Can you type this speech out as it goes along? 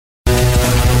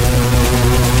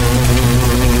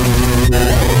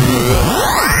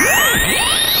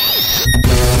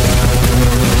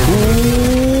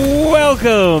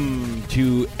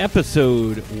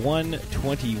Episode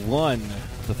 121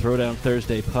 of the Throwdown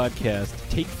Thursday podcast,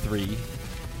 take 3.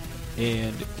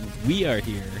 And we are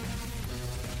here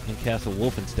in Castle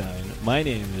Wolfenstein. My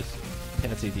name is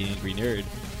Patsy the Angry Nerd.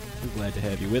 We're glad to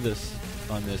have you with us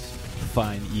on this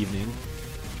fine evening.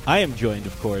 I am joined,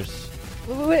 of course.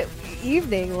 Wait,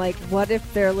 evening? Like, what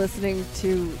if they're listening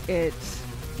to it?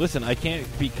 Listen, I can't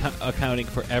be accounting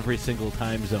for every single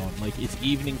time zone. Like, it's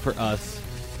evening for us,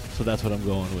 so that's what I'm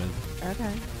going with.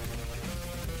 Okay.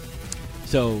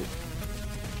 So,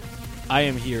 I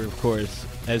am here, of course,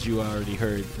 as you already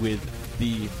heard, with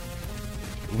the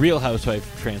Real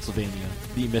Housewife of Transylvania,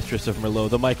 the Mistress of Merlot,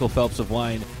 the Michael Phelps of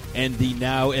wine, and the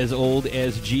now as old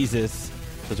as Jesus,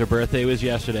 because her birthday was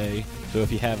yesterday. So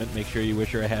if you haven't, make sure you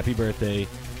wish her a happy birthday.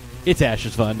 It's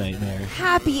Ash's Von Nightmare.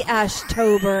 Happy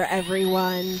Ashtober,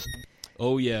 everyone.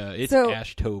 Oh, yeah, it's So,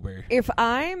 Ashtober. If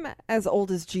I'm as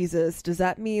old as Jesus, does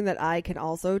that mean that I can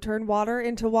also turn water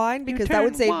into wine? Because that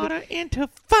would save water me, into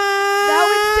fire. that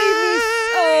would save me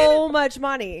so much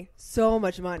money. So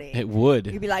much money. It would.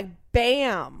 You'd be like,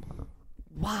 bam.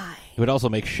 Why? It would also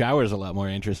make showers a lot more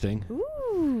interesting.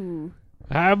 Ooh.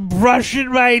 I'm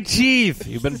brushing my teeth.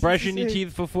 You've been brushing your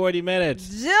teeth for 40 minutes.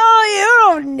 Jill, you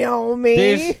don't know me.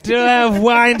 They still have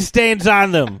wine stains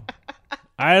on them.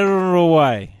 I don't know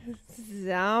why.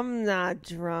 I'm not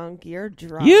drunk. You're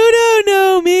drunk. You don't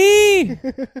know me.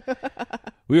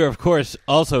 We are, of course,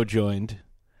 also joined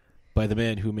by the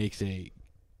man who makes an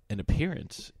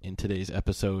appearance in today's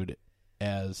episode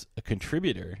as a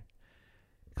contributor,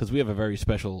 because we have a very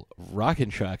special Rock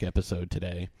and Shock episode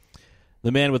today.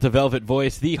 The man with the velvet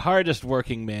voice, the hardest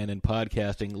working man in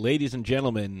podcasting, ladies and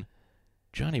gentlemen,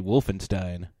 Johnny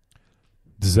Wolfenstein.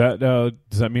 Does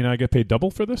that mean I get paid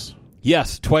double for this?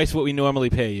 Yes, twice what we normally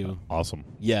pay you. Awesome.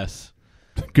 Yes.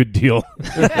 Good deal.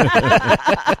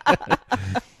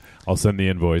 I'll send the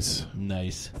invoice.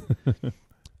 Nice.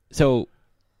 So,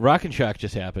 Rock and Shock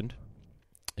just happened.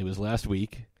 It was last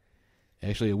week.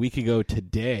 Actually, a week ago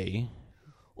today.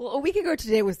 Well, a week ago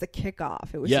today was the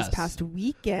kickoff. It was Yes. this past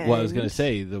weekend. Well, I was going to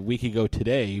say, the week ago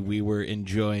today, we were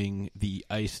enjoying the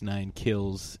Ice Nine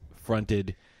Kills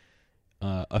fronted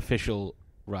official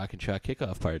Rock and Shock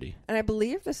kickoff party. And I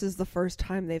believe this is the first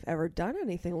time they've ever done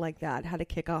anything like that. Had a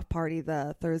kickoff party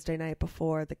the Thursday night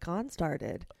before the con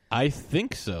started. I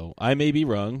think so. I may be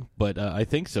wrong, but I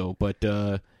think so. But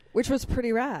Which was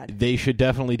pretty rad. they should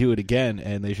definitely do it again,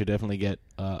 and they should definitely get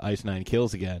Ice Nine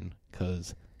Kills again,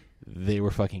 because they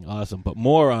were fucking awesome. But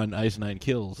more on Ice Nine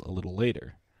Kills a little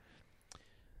later.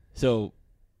 So,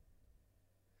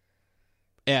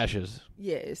 Ashes,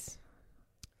 Yes.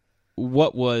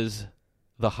 what was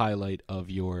the highlight of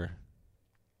your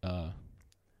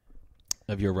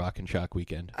Rock and Shock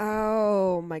weekend?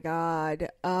 Oh, my God.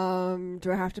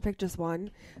 Do I have to pick just one?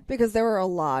 Because there were a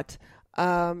lot.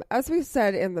 As we've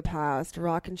said in the past,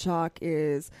 Rock and Shock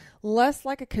is less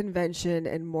like a convention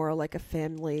and more like a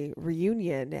family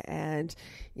reunion. And,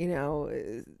 you know,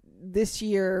 this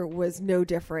year was no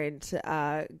different.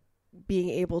 Being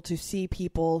able to see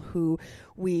people who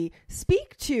we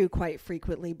speak to quite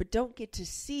frequently but don't get to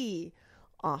see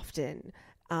often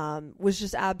was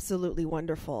just absolutely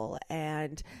wonderful.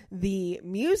 And the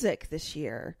music this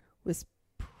year was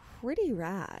pretty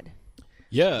rad.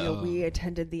 Yeah. You know, we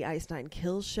attended the Ice Nine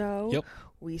Kills show. Yep.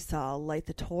 We saw Light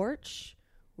the Torch.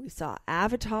 We saw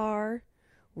Avatar.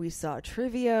 We saw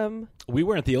Trivium. We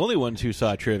weren't the only ones who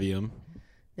saw Trivium.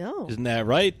 No. Isn't that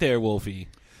right there, Wolfie?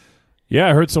 Yeah,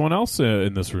 I heard someone else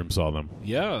in this room saw them.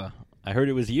 Yeah. I heard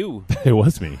it was you. It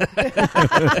was me.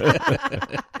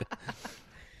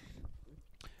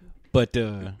 But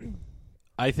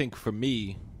I think for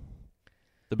me,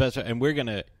 the best, and we're going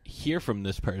to hear from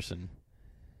this person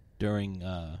during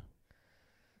our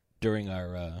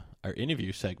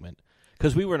interview segment,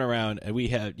 because we went around and we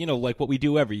had, you know, like what we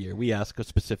do every year, we ask a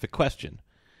specific question.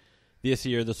 This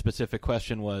year, the specific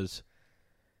question was,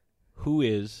 who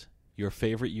is your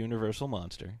favorite Universal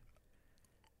monster,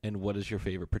 and what is your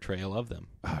favorite portrayal of them?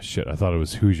 Oh, shit. I thought it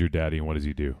was who's your daddy and what does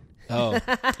he do? Oh,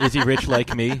 is he rich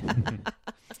like me?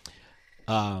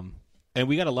 And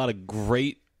we got a lot of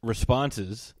great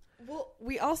responses. Well,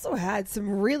 we also had some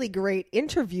really great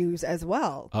interviews as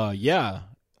well. Yeah.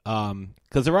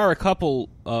 Because there are a couple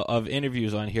of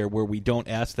interviews on here where we don't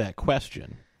ask that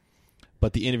question,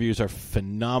 but the interviews are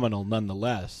phenomenal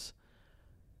nonetheless.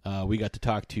 We got to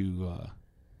talk to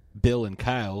Bill and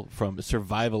Kyle from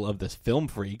Survival of the Film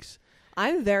Freaks,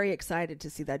 I'm very excited to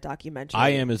see that documentary. I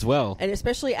am as well. And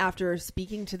especially after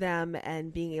speaking to them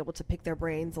and being able to pick their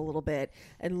brains a little bit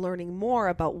and learning more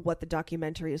about what the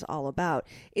documentary is all about.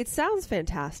 It sounds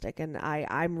fantastic, and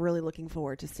I'm really looking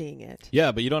forward to seeing it.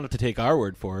 Yeah, but you don't have to take our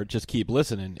word for it. Just keep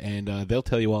listening, and they'll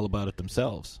tell you all about it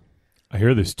themselves. I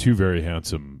hear there's two very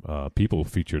handsome people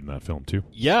featured in that film, too.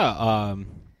 Yeah,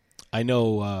 I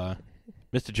know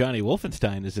Mr. Johnny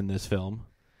Wolfenstein is in this film.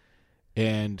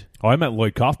 And Oh, I meant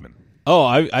Lloyd Kaufman. oh,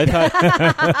 I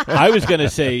thought I was going to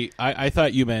say I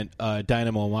thought you meant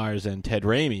Dynamo Mars and Ted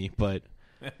Raimi, but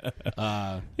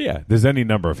Yeah, there's any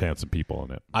number of handsome people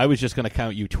in it. I was just going to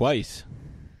count you twice.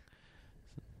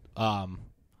 But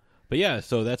yeah,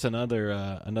 so that's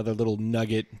another little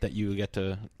nugget that you get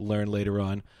to learn later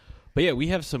on. But yeah, we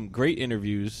have some great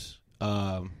interviews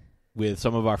with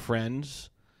some of our friends,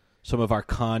 some of our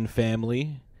con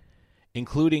family,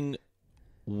 including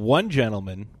one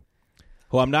gentleman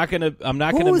who I'm not gonna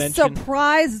mention.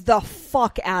 Surprised the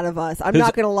fuck out of us. I'm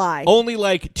not gonna lie. Only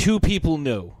like two people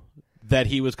knew that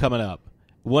he was coming up.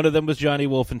 One of them was Johnny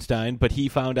Wolfenstein, but he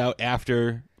found out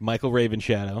after Michael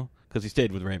Ravenshadow because he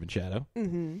stayed with Ravenshadow.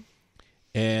 Mm-hmm.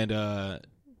 And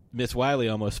Miss Wiley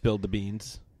almost spilled the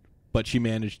beans, but she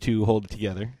managed to hold it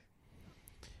together.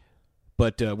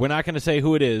 But we're not going to say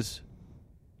who it is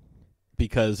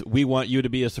because we want you to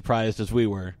be as surprised as we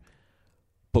were.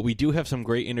 But we do have some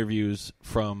great interviews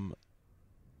from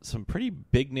some pretty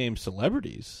big name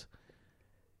celebrities.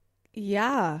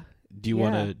 Yeah. Do you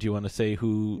want to say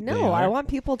who? No, they are? I want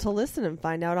people to listen and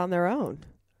find out on their own.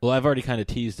 Well, I've already kind of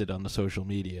teased it on the social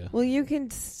media. Well, you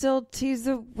can still tease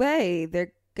away.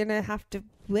 They're gonna have to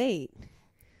wait.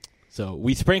 So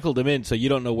we sprinkled them in, so you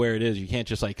don't know where it is. You can't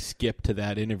just like skip to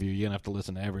that interview. You're gonna have to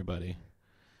listen to everybody.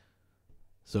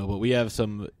 So, but we have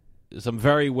some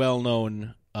very well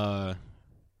known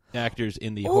actors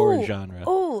in the horror genre.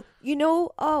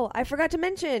 I forgot to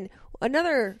mention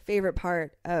another favorite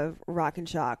part of Rock and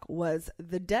Shock was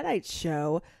the Deadites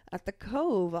show at the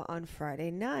Cove on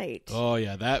Friday night. Oh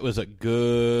yeah, that was a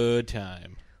good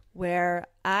time. Where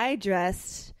I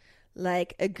dressed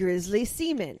like a grizzly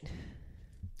seaman.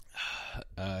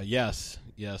 Yes.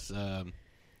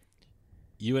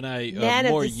 You and I, Man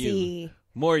more of the you, sea.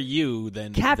 more you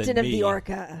than Captain than of me. the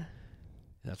Orca.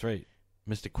 That's right,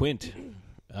 Mr. Quint,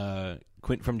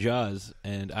 Quint from Jaws,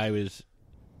 and I was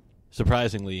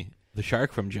surprisingly the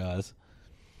shark from Jaws.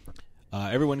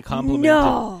 Everyone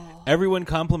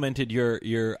complimented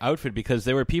your outfit because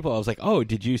there were people. I was like, "Oh,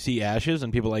 did you see Ashes?"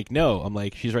 And people were like, "No." I'm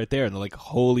like, "She's right there," and they're like,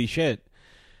 "Holy shit!"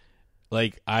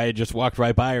 Like I just walked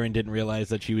right by her and didn't realize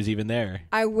that she was even there.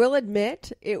 I will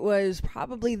admit it was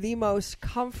probably the most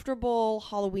comfortable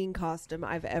Halloween costume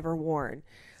I've ever worn.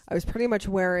 I was pretty much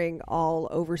wearing all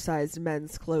oversized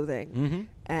men's clothing. Mm-hmm.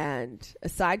 And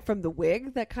aside from the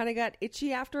wig that kind of got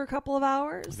itchy after a couple of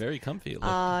hours. Very comfy.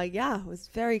 Yeah, it was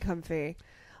very comfy.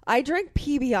 I drank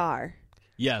PBR.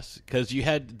 Yes, because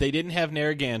they didn't have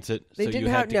Narragansett. They so didn't you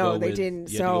had have, to no, go they with,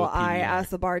 didn't. you had to go So with I PBR.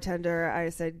 asked the bartender, I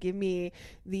said, give me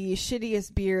the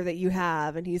shittiest beer that you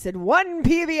have. And he said, 1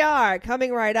 PBR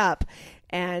coming right up.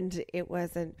 And it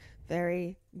wasn't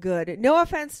very good. No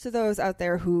offense to those out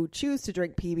there who choose to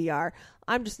drink PBR.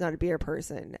 I'm just not a beer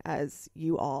person, as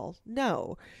you all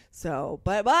know. So,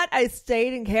 but I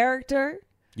stayed in character.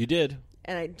 You did.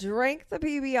 And I drank the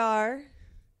PBR.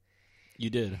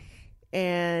 You did.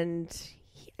 And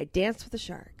I danced with a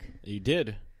shark. You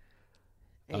did.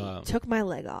 And he took my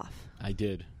leg off. I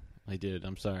did.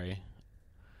 I'm sorry,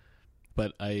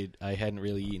 but I hadn't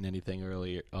really eaten anything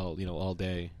earlier, all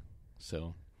day.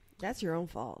 So That's your own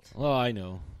fault. well, I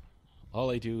know.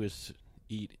 All I do is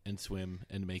eat and swim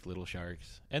and make little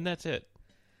sharks, and that's it.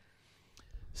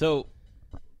 So,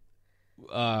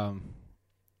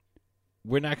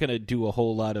 we're not going to do a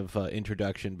whole lot of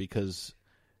introduction because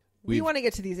We want to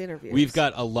get to these interviews. we've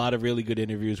got a lot of really good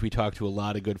interviews. We talked to a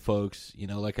lot of good folks.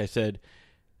 Like I said,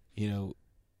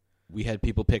 we had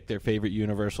people pick their favorite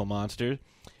Universal monster.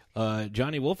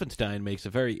 Johnny Wolfenstein makes a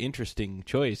very interesting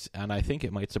choice, and I think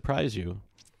it might surprise you.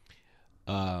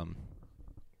 A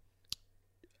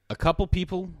couple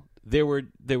people. There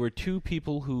were two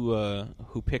people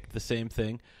who picked the same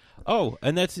thing. Oh,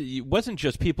 and it wasn't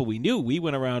just people we knew. We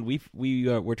went around. We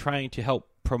were trying to help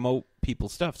promote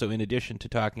people's stuff. So in addition to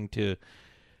talking to,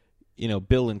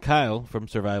 Bill and Kyle from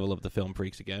Survival of the Film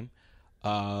Freaks again,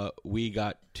 we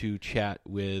got to chat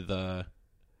with.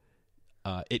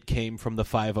 It came from the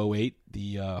 508,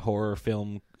 the horror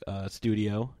film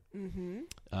studio. Mm-hmm.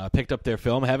 Picked up their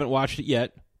film. Haven't watched it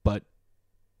yet, but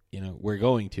we're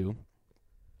going to.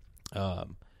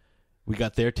 We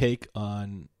got their take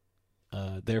on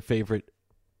their favorite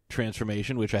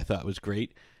transformation, which I thought was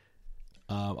great.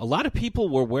 a lot of people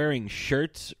were wearing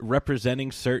shirts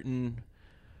representing certain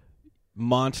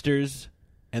monsters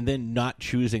and then not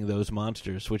choosing those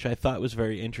monsters, which I thought was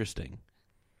very interesting.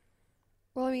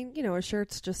 Well, I mean, a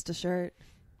shirt's just a shirt.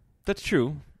 That's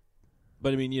true.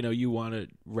 But, I mean, you want to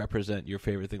represent your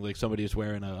favorite thing. Like somebody is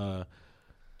wearing a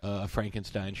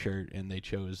Frankenstein shirt and they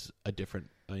chose a different,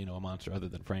 a monster other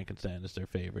than Frankenstein as their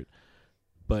favorite.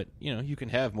 But, you can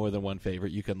have more than one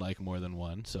favorite. You can like more than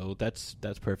one. So that's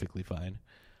perfectly fine.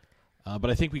 But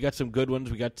I think we got some good ones.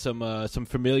 We got some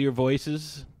familiar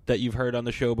voices that you've heard on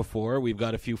the show before. We've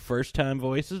got a few first-time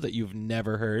voices that you've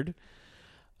never heard.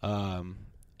 And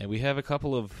we have a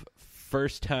couple of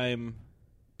first-time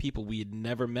people we had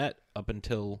never met up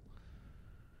until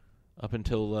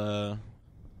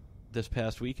this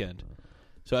past weekend.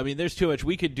 So, I mean, there's too much.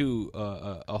 We could do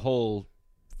a whole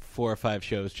 4 or 5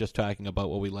 shows just talking about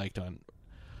what we liked on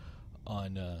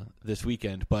this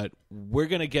weekend. But we're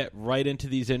going to get right into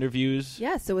these interviews.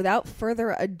 Yeah, so without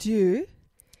further ado,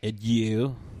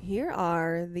 here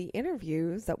are the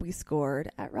interviews that we scored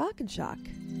at Rock and Shock.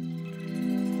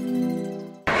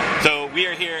 So we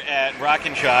are here at Rock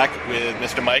and Shock with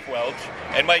Mr. Mike Welch.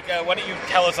 And Mike, why don't you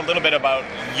tell us a little bit about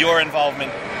your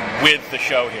involvement with the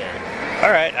show here? All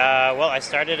right. Well, I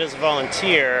started as a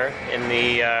volunteer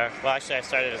I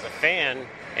started as a fan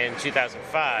in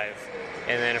 2005.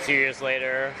 And then a few years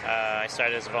later, I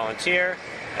started as a volunteer.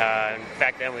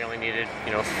 Back then, we only needed,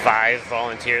 5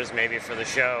 volunteers maybe for the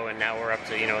show, and now we're up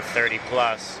to, 30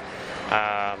 plus.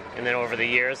 And then over the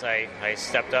years, I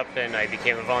stepped up and I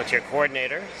became a volunteer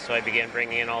coordinator. So I began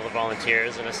bringing in all the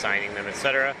volunteers and assigning them,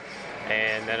 etc.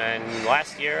 And then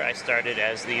last year, I started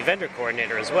as the vendor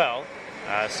coordinator as well.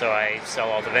 So I sell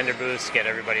all the vendor booths, get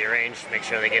everybody arranged, make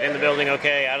sure they get in the building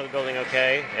okay, out of the building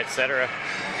okay, etc.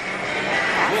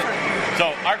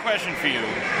 So our question for you,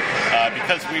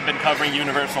 because we've been covering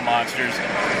Universal Monsters,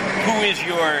 who is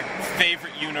your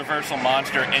favorite Universal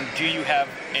monster, and do you have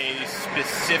a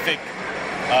specific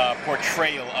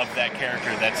portrayal of that character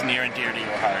that's near and dear to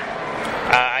your heart?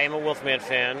 I am a Wolfman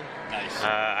fan. Nice.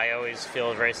 I always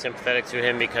feel very sympathetic to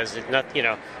him because it's not,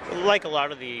 like a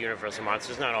lot of the Universal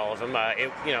monsters, not all of them.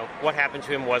 What happened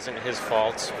to him wasn't his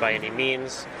fault by any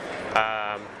means.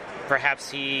 Perhaps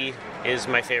he is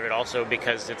my favorite also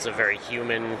because it's a very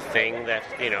human thing that,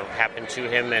 happened to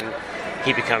him, and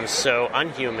he becomes so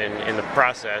unhuman in the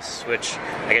process, which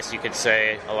I guess you could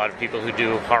say a lot of people who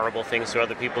do horrible things to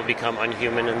other people become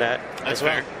unhuman in that. That's as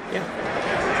well. fair.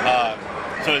 Yeah.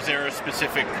 So is there a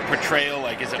specific portrayal,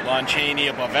 like is it Lon Chaney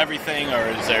above everything, or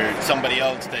is there somebody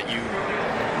else that you...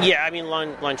 Yeah, I mean,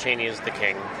 Lon Chaney is the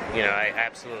king.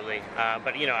 Absolutely.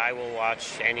 But I will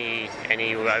watch any.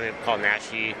 Paul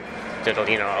Naschy did.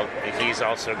 He's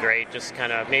also great. Just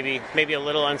kind of maybe a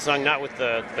little unsung, not with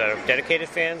the dedicated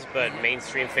fans, but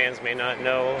mainstream fans may not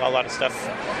know a lot of stuff.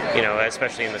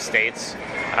 Especially in the States.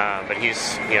 But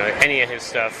he's any of his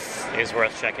stuff is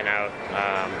worth checking out.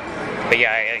 But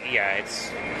it's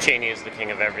Chaney is the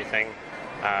king of everything.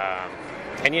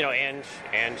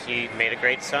 And he made a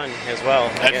great son as well.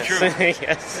 That's true.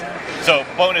 Yes. So,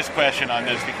 bonus question on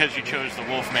this, because you chose the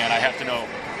Wolfman, I have to know,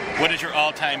 what is your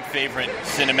all-time favorite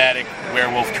cinematic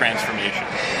werewolf transformation?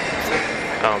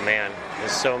 Oh man,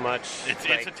 there's so much. It's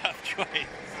a tough choice.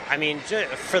 I mean,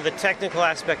 for the technical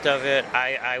aspect of it,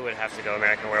 I would have to go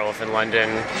American Werewolf in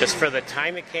London. Just for the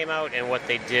time it came out and what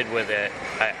they did with it,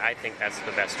 I think that's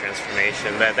the best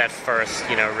transformation. That first,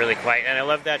 really quiet. And I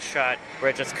love that shot where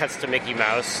it just cuts to Mickey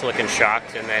Mouse looking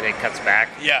shocked and then it cuts back.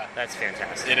 Yeah. That's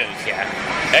fantastic. It is. Yeah.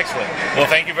 Excellent. Well,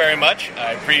 thank you very much.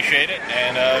 I appreciate it,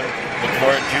 and look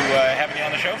forward to having you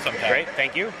on the show sometime. Great.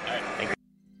 Thank you. All right. Thank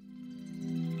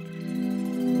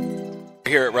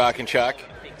you. Here at Rock and Shock.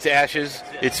 It's Ashes,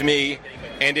 it's me,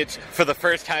 and it's, for the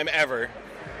first time ever,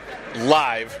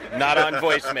 live, not on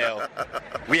voicemail.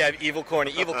 We have Evil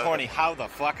Corny. Evil Corny, how the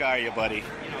fuck are you, buddy?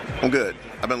 I'm good.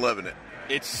 I've been loving it.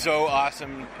 It's so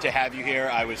awesome to have you here.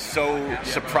 I was so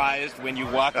surprised when you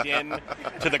walked in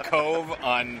to the Cove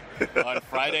on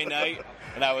Friday night,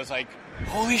 and I was like,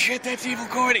 holy shit, that's Evil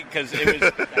Corny, because it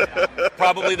was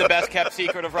probably the best kept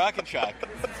secret of Rock and Shock.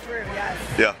 It's true, yes.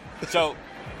 Yeah. So,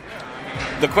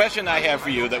 the question I have for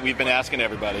you that we've been asking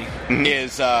everybody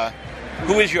is,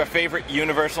 who is your favorite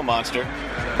Universal monster,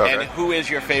 and who is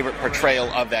your favorite portrayal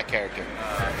of that character?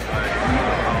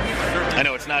 I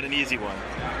know it's not an easy one.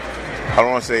 I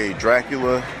don't want to say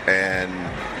Dracula, and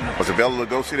was it Bela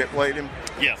Lugosi that played him?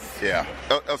 Yes. Yeah,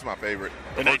 that's my favorite.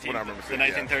 The First one I remember seeing,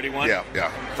 1931? Yeah.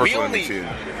 First one I seen.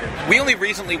 We only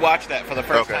recently watched that for the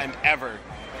first time ever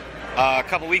a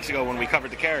couple weeks ago when we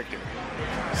covered the character.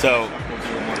 So,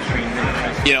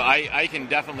 I can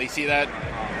definitely see that.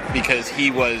 because he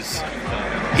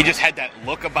just had that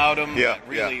look about him. Yeah,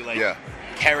 really yeah.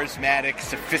 Charismatic,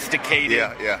 sophisticated.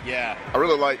 Yeah. I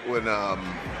really like when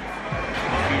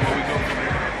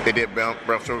they did Bram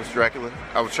Stoker's Dracula.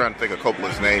 I was trying to think of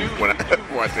Coppola's name when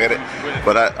I said it,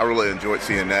 but I really enjoyed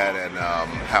seeing that and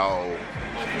how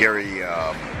Gary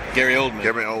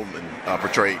Oldman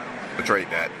portrayed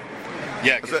that.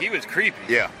 Yeah, because he was creepy.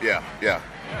 Yeah.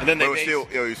 And then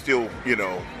he still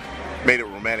made it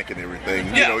romantic and everything.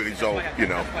 Yeah. He's all,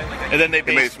 And then they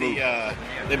based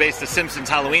the Simpsons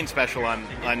Halloween special on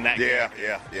that. Yeah.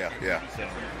 So,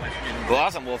 well,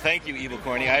 awesome. Well, thank you, Evil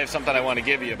Corny. I have something I want to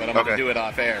give you, but I'm going to do it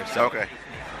off air. So, okay.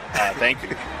 Thank you.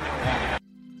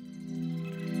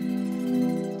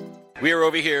 We are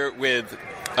over here with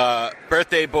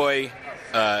birthday boy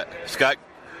Scott.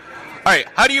 All right,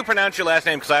 how do you pronounce your last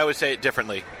name? Because I always say it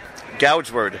differently.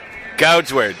 Goudsword.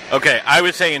 Okay, I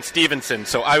was saying Stevenson,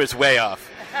 so I was way off.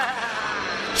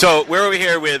 So we're over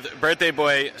here with birthday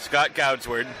boy Scott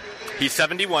Goudsword. He's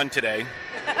 71 today.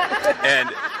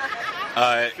 And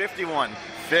 51.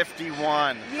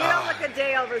 You don't look a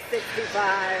day over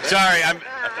 65. Sorry,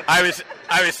 I was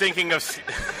thinking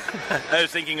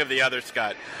of the other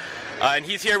Scott. And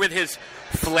he's here with his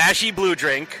flashy blue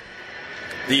drink.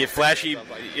 The flashy,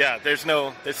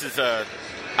 this is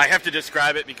I have to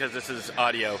describe it because this is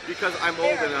audio. Because I'm old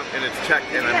and it's checked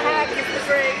and I'm old.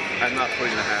 I'm not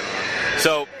putting the hat on.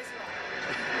 So,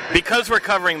 because we're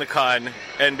covering the con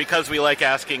and because we like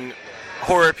asking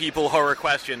horror people horror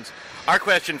questions, our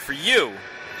question for you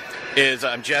is,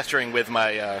 I'm gesturing with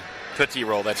my Tootsie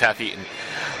Roll that's half eaten,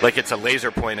 like it's a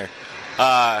laser pointer.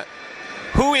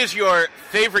 Who is your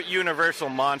favorite Universal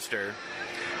monster?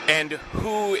 And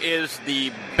who is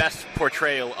the best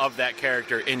portrayal of that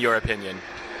character, in your opinion?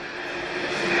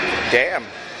 Damn.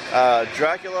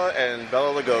 Dracula and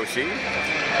Bela Lugosi,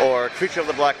 or Creature of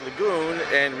the Black Lagoon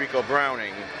and Rico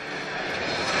Browning.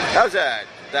 How's that?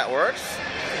 That works?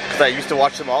 Because I used to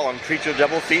watch them all on Creature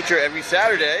Double Feature every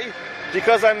Saturday,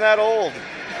 because I'm that old.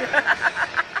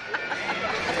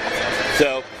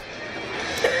 So,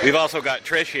 we've also got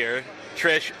Trish here.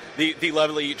 Trish, the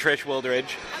lovely Trish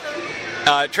Wildridge.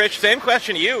 Trish, same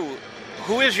question to you.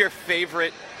 Who is your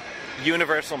favorite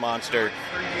Universal monster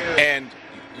and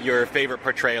your favorite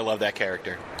portrayal of that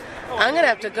character? I'm going to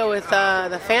have to go with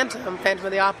the Phantom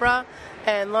of the Opera,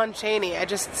 and Lon Chaney. I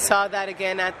just saw that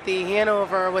again at the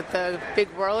Hanover with the big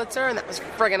Wurlitzer, and that was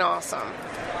friggin' awesome.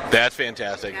 That's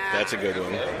fantastic. That's a good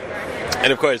one.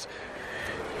 And, of course,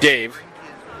 Dave.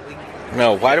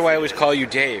 No, why do I always call you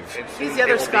Dave? He's the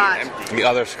other Scott. The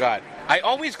other Scott. I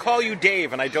always call you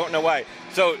Dave, and I don't know why.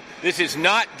 So this is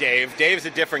not Dave. Dave's a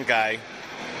different guy.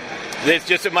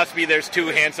 It must be there's two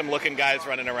handsome-looking guys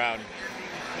running around.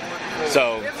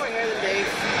 So,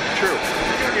 True.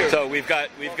 So we've got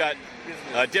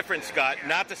a different Scott,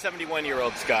 not the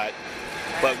 71-year-old Scott,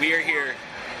 but we are here,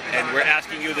 and we're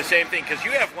asking you the same thing, because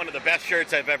you have one of the best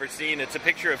shirts I've ever seen. It's a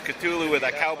picture of Cthulhu with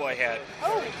a cowboy hat,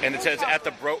 and it says, "At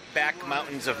the Brokeback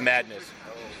Mountains of Madness."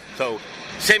 So,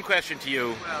 same question to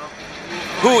you.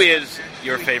 Who is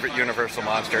your favorite Universal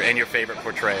monster and your favorite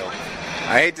portrayal?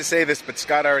 I hate to say this, but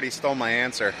Scott already stole my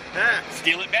answer.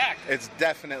 Steal it back. It's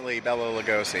definitely Bela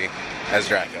Lugosi as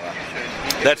Dracula.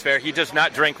 That's fair. He does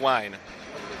not drink wine.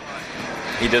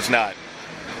 He does not.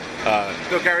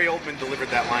 So Gary Oldman delivered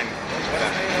that line.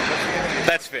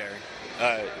 That's fair.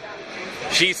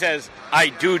 She says, "I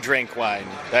do drink wine."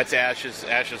 That's Ashes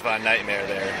Von Nightmare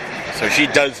there. So she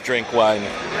does drink wine.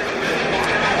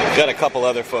 Got a couple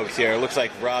other folks here. It looks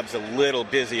like Rob's a little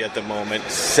busy at the moment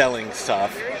selling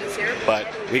stuff. But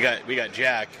we got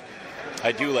Jack.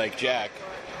 I do like Jack.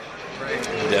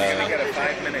 And, We got a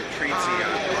 5-minute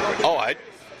treatsy on.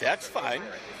 That's fine.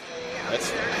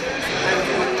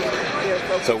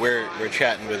 So we're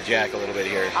chatting with Jack a little bit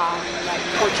here.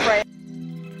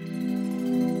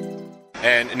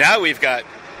 And now we've got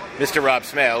Mr. Rob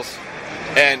Smales.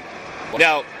 And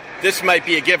now this might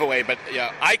be a giveaway, but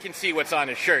I can see what's on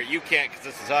his shirt. You can't because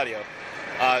this is audio.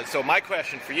 So my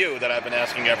question for you that I've been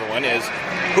asking everyone is,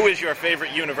 who is your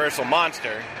favorite Universal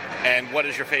monster, and what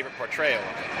is your favorite portrayal?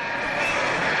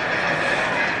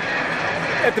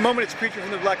 At the moment, it's Creature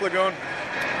from the Black Lagoon.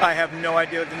 I have no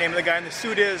idea what the name of the guy in the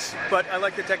suit is, but I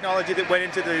like the technology that went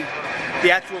into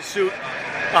the actual suit.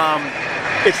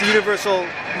 It's the Universal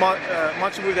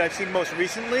monster movie that I've seen most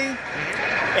recently,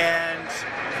 and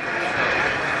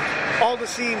all the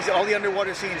scenes, all the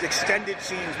underwater scenes, extended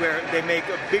scenes where they make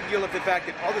a big deal of the fact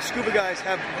that all the scuba guys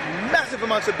have massive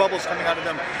amounts of bubbles coming out of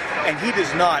them, and he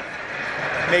does not.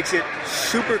 Makes it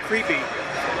super creepy.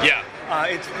 Yeah.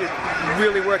 It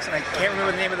really works, and I can't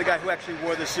remember the name of the guy who actually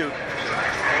wore the suit.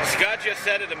 Scott just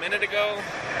said it a minute ago,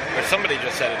 or somebody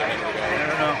just said it a minute ago. I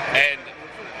don't know. And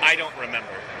I don't remember.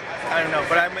 I don't know,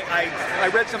 but I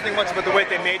read something once about the way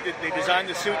they designed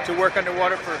the suit to work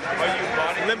underwater for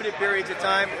limited periods of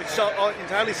time. It's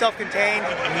entirely self-contained,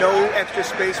 no extra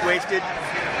space wasted.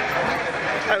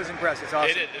 I was impressed. It's awesome.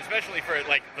 It is, especially for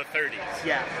like the 30s.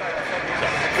 Yeah.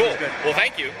 So, cool. Well,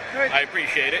 thank you. Right. I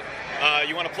appreciate it.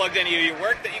 You want to plug any of your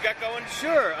work that you got going?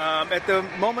 Sure. At the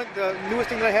moment, the newest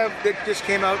thing that I have that just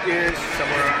came out is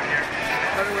somewhere around here.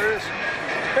 I don't know where it is.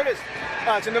 There it is.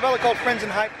 It's a novella called Friends in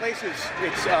High Places.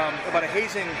 It's about a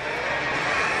hazing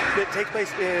that takes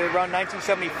place around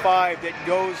 1975 that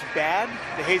goes bad.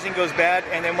 The hazing goes bad,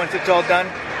 and then once it's all done,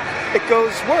 it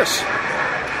goes worse.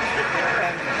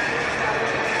 And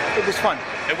it was fun.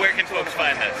 And where can folks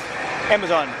find this?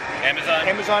 Amazon.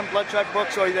 Amazon, Bloodshot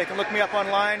Books, or they can look me up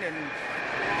online and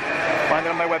find it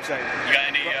on my website. You got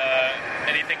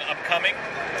anything upcoming?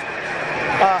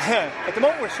 At the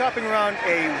moment, we're shopping around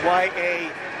a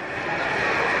YA.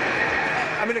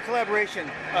 I'm in a collaboration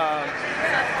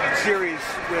series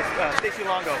with Stacey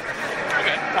Longo.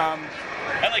 Okay.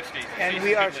 I like Stacey. And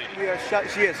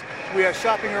Stacey's we are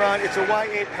shopping around. It's a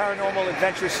YA paranormal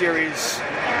adventure series,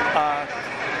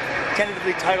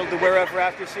 tentatively titled the Wherever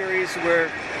After series.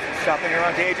 We're shopping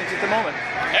around to agents at the moment.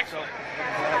 Excellent.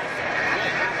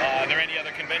 Are there any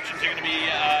other conventions you're going to be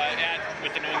at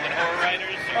with the New England Horror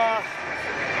Writers?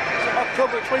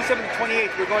 October 27th and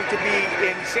 28th, we're going to be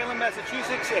in Salem,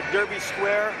 Massachusetts at Derby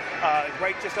Square,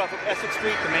 right just off of Essex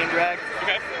Street, the main drag.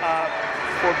 Okay.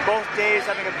 For both days,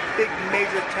 having a big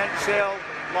major tent sale,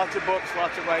 lots of books,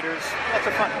 lots of writers, lots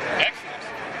of fun. Excellent.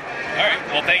 All right.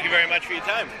 Well, thank you very much for your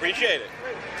time. Appreciate it.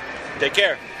 Take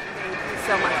care. Thank you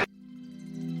so much.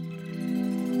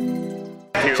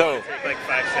 So,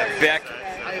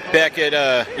 back at,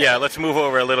 let's move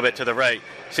over a little bit to the right.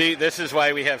 See, this is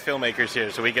why we have filmmakers here,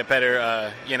 so we get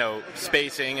better,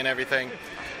 spacing and everything.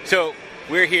 So,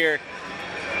 we're here.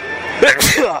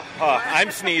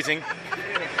 I'm sneezing.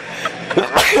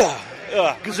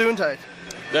 Gesundheit.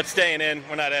 That's staying in.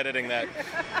 We're not editing that.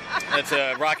 That's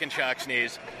a rock and shock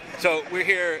sneeze. So we're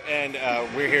here, and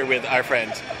we're here with our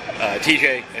friends,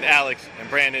 TJ and Alex and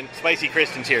Brandon. Spicy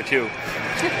Kristen's here too.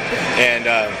 And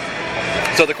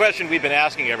so the question we've been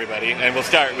asking everybody, and we'll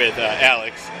start with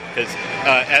Alex, because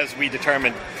as we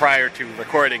determined prior to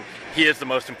recording, he is the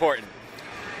most important.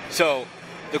 So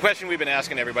the question we've been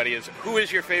asking everybody is, who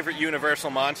is your favorite Universal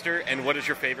monster, and what is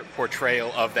your favorite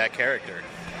portrayal of that character?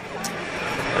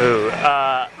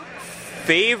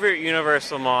 Favorite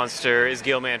Universal monster is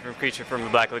Gilman from Creature from the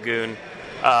Black Lagoon.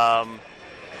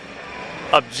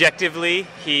 Objectively,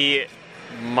 he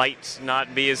might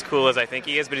not be as cool as I think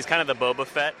he is, but he's kind of the Boba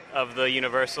Fett of the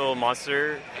Universal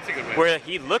monster. That's a good way. Where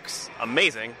he looks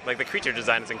amazing. Like, the creature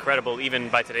design is incredible, even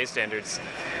by today's standards.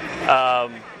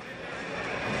 But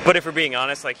if we're being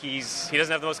honest, like, he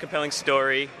doesn't have the most compelling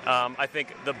story. I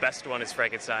think the best one is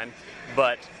Frankenstein,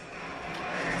 but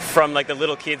from like the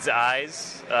little kid's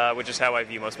eyes, which is how I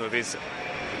view most movies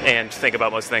and think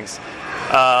about most things,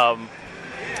 I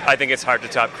think it's hard to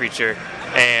top Creature,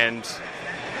 and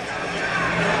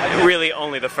really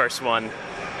only the first one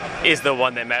is the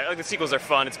one that matters. Like, the sequels are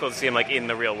fun, it's cool to see him like in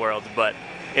the real world, but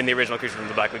in the original Creature from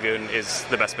the Black Lagoon is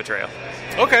the best portrayal.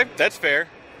 Okay, that's fair.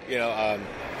 You know,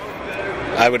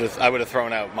 I would have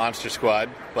thrown out Monster Squad,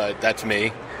 but that's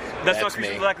me. That's not Creature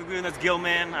from the Black Lagoon, that's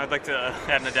Gilman. I would like to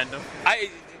add an addendum.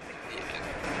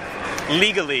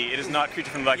 Legally, it is not Creature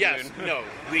from the Black Lagoon. Yes, no.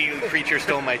 Legally, Creature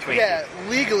stole my Twinkie. Yeah,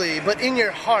 legally, but in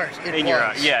your heart, it was. Your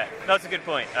heart, yeah. That's a good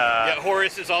point.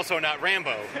 Horace is also not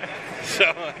Rambo.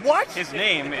 So what? His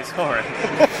name is Horace.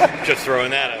 Just throwing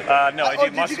that out. No, I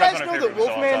do. Did you guys know that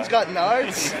Wolfman's got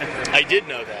nards? I did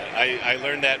know that. I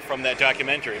learned that from that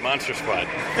documentary, Monster Squad.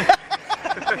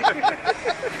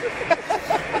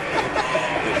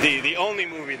 The only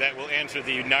movie that will answer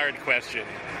the Nard question.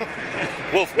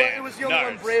 Wolfman. Well, it was the only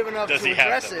one brave enough to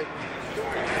address it.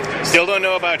 Still don't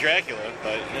know about Dracula,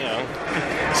 but you know.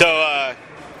 So,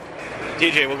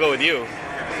 DJ, we'll go with you.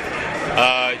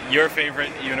 Your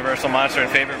favorite Universal monster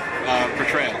and favorite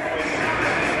portrayal?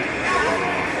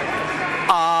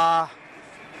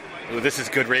 Ooh, this is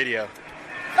good radio.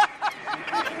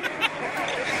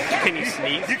 Can you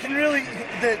sneeze? You can really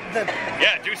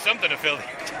Yeah, do something to fill the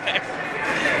time.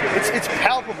 It's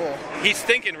palpable. He's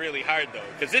thinking really hard though,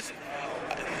 because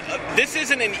this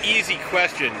isn't an easy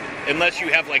question unless you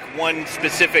have like one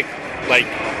specific like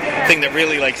thing that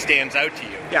really like stands out to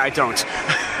you. Yeah, I don't.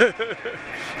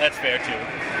 That's fair too.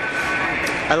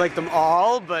 I like them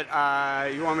all, but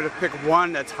you want me to pick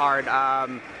one? That's hard.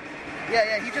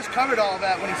 Yeah, he just covered all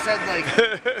that when he said, like,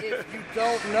 if you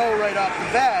don't know right off the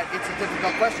bat, it's a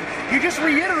difficult question. You're just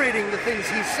reiterating the things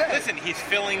he said. Listen, he's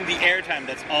filling the airtime.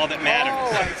 That's all that matters.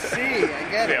 Oh, I see.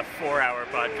 I get it. It's a 4-hour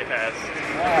podcast.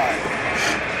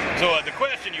 So the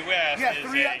question you asked is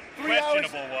a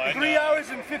questionable one. 3 hours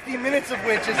and 50 minutes of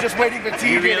which is just waiting for TJ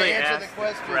You really to answer the asked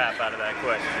question. crap out of that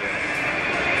question.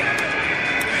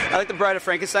 I like The Bride of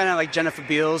Frankenstein. I like Jennifer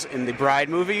Beals in the Bride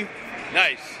movie.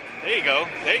 Nice. There you go.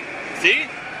 Hey, see?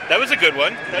 That was a good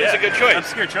one. That was a good choice.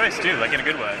 Obscure choice, too, like in a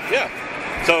good way. Yeah.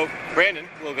 So, Brandon,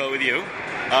 we'll go with you.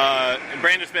 And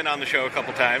Brandon's been on the show a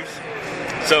couple times.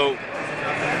 So,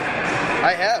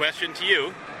 I have. Question to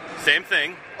you. Same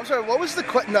thing. I'm sorry, what was the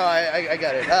question? No, I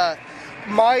got it.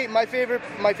 My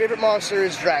favorite monster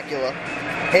is Dracula,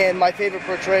 and my favorite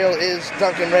portrayal is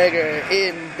Duncan Rager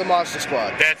in The Monster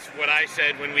Squad. That's what I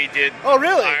said when we did our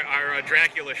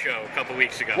Dracula show a couple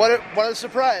weeks ago. What a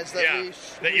surprise that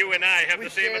that you and I have the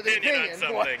same opinion on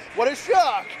something. What a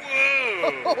shock!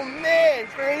 Whoa! Oh man,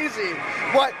 crazy!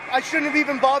 What? I shouldn't have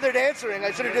even bothered answering.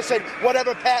 I should have just said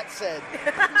whatever Pat said.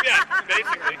 Yeah,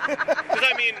 basically. Because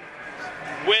I mean,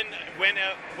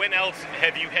 when else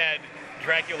have you had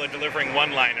Dracula delivering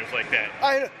one-liners like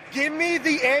that? Give me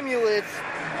the amulet.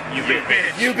 You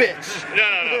bitch. You bitch.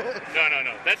 No.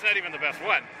 That's not even the best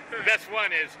one. The best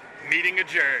one is meeting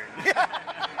adjourned.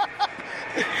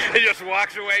 He just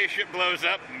walks away, shit blows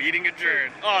up, meeting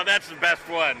adjourned. Oh, that's the best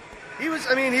one. He was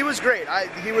great.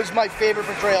 He was my favorite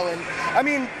portrayal, and I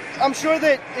mean, I'm sure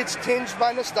that it's tinged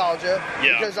by nostalgia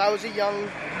because I was a young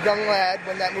lad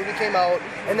when that movie came out,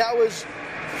 and that was,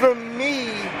 for me,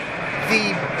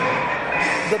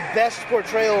 the best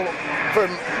portrayal for,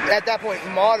 at that point,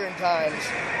 modern times,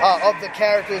 of the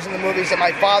characters in the movies that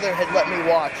my father had let me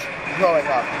watch growing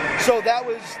up. So that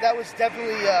was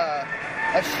definitely a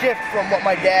shift from what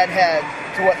my dad had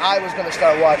to what I was going to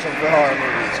start watching for horror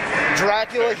movies.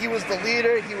 Dracula, he was the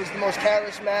leader, he was the most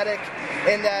charismatic,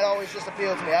 and that always just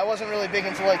appealed to me. I wasn't really big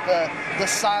into like the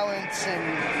silence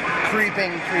and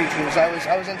creeping creatures. I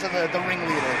was into the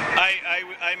ringleader.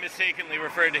 I mistakenly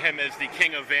referred to him as the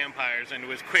king of vampires and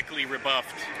was quickly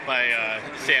rebuffed by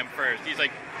Sam First.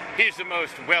 He's the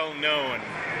most well-known,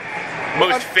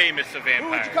 most famous of vampires. Who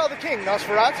would you call the king?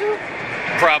 Nosferatu?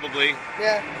 Probably.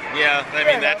 Yeah. Yeah, I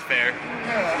mean, that's fair.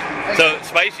 So,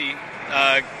 Spicy,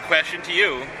 question to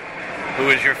you. Who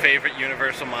is your favorite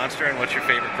Universal monster and what's your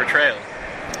favorite portrayal?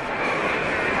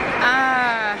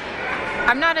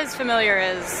 I'm not as familiar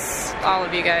as all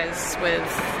of you guys with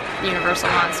Universal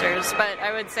monsters, but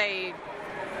I would say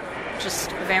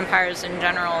just vampires in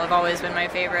general have always been my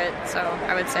favorite, so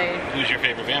I would say... Who's your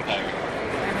favorite vampire?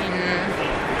 I mean...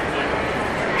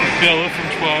 Bella from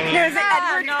Twilight. There's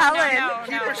Edward Cullen.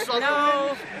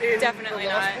 No, definitely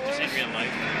not. Just in real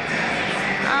life.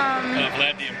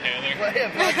 Vlad the Impaler.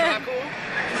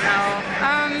 No.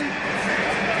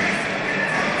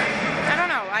 I don't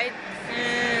know. I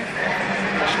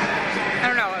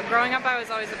don't know. Growing up, I was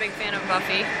always a big fan of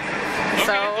Buffy. Okay,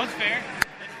 so that's fair.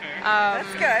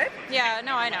 That's good. Yeah,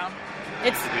 no, I know.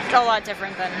 It's a lot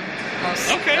different than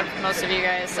most of you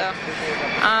guys. So,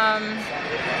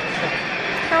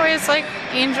 always like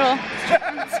Angel,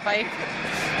 Spike.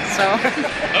 So.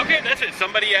 Okay, that's it.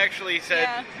 Somebody actually said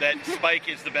that Spike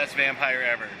is the best vampire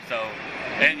ever. So,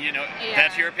 and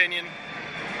that's your opinion.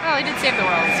 Well, he did save the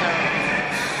world, so.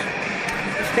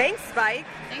 Thanks, Spike.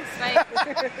 Thanks, Spike.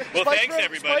 Well, thanks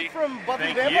everybody. Spike from Buffy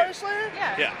Thank Vampire you. Slayer?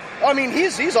 Yeah. I mean,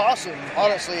 he's awesome,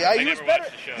 honestly. I he was never better.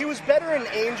 watched the show. He was better in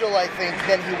Angel, I think,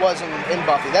 than he was in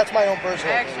Buffy. That's my own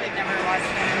personal I opinion. actually never watched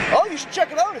it. Oh, you should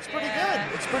check it out. It's pretty good.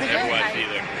 It's pretty Never good. watched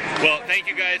either. Well, thank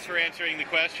you guys for answering the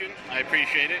question. I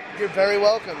appreciate it. You're very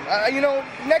welcome.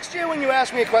 Next year when you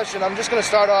ask me a question, I'm just going to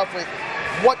start off with,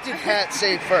 what did Pat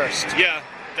say first? Yeah,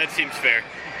 that seems fair.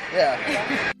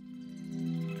 Yeah.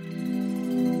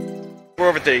 We're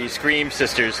over at the Scream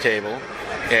Sisters table,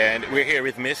 and we're here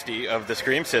with Misty of the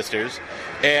Scream Sisters,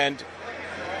 and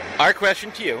our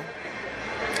question to you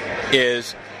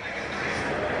is,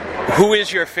 who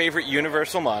is your favorite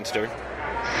Universal monster,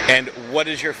 and what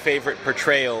is your favorite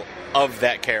portrayal of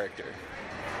that character?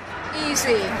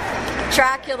 Easy.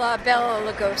 Dracula, Bela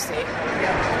Lugosi.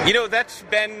 That's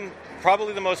been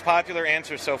probably the most popular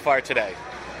answer so far today.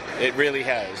 It really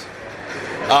has.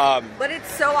 But it's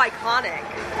so iconic.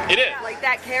 It is. Like,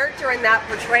 that character and that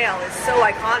portrayal is so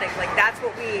iconic. Like, that's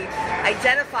what we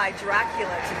identify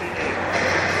Dracula to be.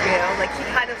 Like, he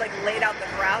kind of, laid out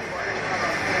the groundwork.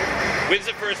 When's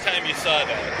the first time you saw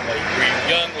that? Were you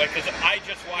young? Because I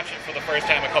just watched it for the first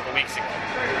time a couple weeks ago.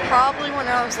 Probably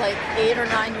when I was 8 or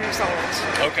 9 years old.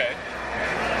 Okay.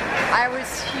 I was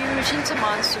huge into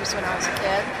monsters when I was a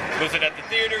kid. Was it at the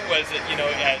theater? Was it,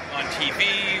 on TV?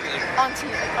 On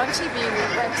TV, we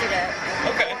rented it.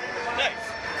 Okay, nice.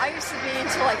 I used to be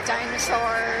into like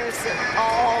dinosaurs and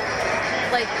all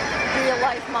like real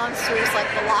life monsters, like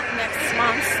the Loch Ness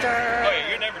monster. Oh yeah,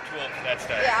 you're never too old for that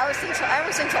stuff. Yeah, I was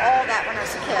into all that when I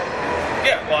was a kid.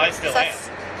 Yeah, well, I still am.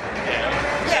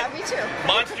 Yeah, me too.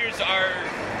 Monsters are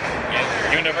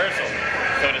universal,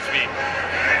 so to speak.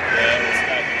 It's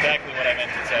not exactly what I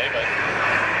meant to say, but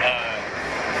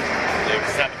it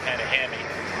sounded kind of hammy.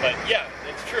 But yeah,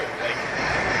 it's true. Like,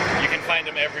 you can find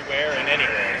them everywhere and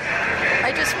anywhere.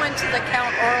 I just went to the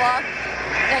Count Orlok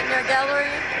Nightmare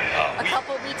Gallery a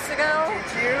couple weeks ago,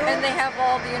 and they have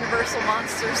all the Universal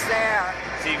monsters there.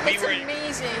 See, it's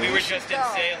amazing. We were just in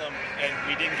Salem, and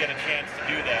we didn't get a chance to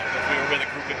do that. But we were with a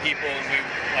group of people, and we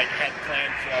had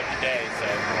plans throughout the day. So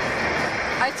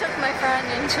I took my friend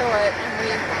into it, and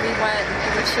we went.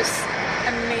 And it was just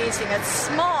amazing. It's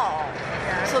small,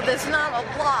 so there's not a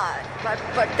lot,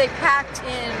 but they packed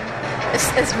in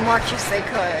as much as they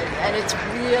could, and it's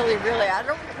really, really. I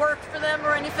don't work for them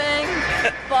or anything,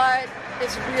 but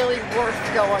it's really worth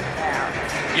going there.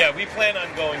 Yeah, we plan on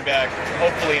going back.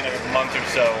 Hopefully in a month or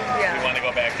so. Yeah. We want to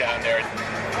go back down there and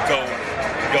go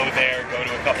there. Go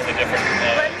to a couple of different.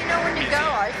 Let me know when you go.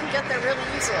 I can get there really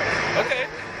easily. Okay.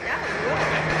 Yeah, we will.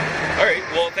 All right.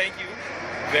 Well, thank you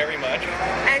very much.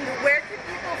 And where can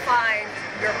people find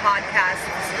your podcast,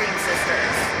 The Scream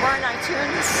Sisters? We're on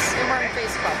iTunes and we're on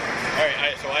Facebook. All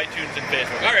right, so iTunes and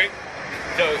Facebook. All right.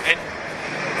 So, and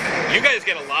you guys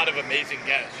get a lot of amazing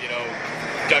guests.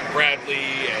 Doug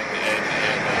Bradley and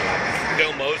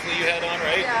Bill Moseley you had on,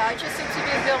 right? Yeah, I just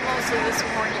interviewed Bill Moseley this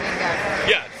morning again.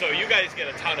 Yeah, so you guys get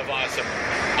a ton of awesome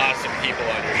people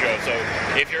on your show. So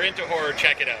if you're into horror,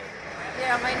 check it out.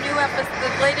 Yeah, my new episode,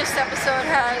 the latest episode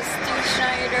has Steve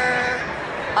Schneider,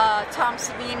 Tom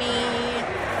Savini,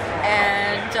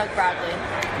 and Doug Bradley.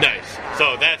 Nice.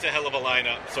 So that's a hell of a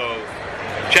lineup. So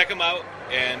check them out.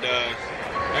 And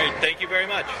all right, thank you very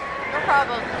much. No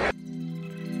problem.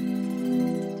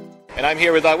 And I'm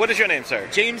here with, what is your name, sir?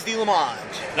 James D. Lamont.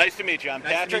 Nice to meet you. I'm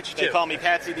Nice to Patrick. meet you, They too. call me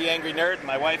Patsy the Angry Nerd, and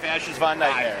my wife, Ashes Von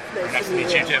Nightmare. Nice to meet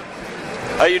you, too.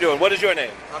 How you doing? What is your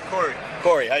name? I'm Corey.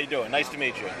 Corey, how you doing? Nice to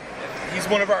meet you. He's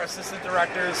one of our assistant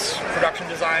directors, production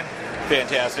design.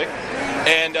 Fantastic.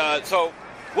 And so,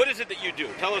 what is it that you do?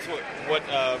 Tell us what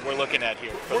we're looking at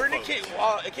here.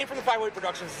 It came from the 508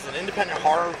 Productions. It's an independent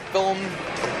horror film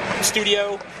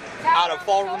studio out of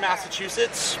Fall River,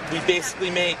 Massachusetts. We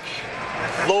basically make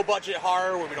low-budget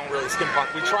horror where we don't really skimp on.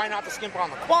 We try not to skimp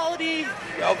on the quality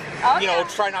of,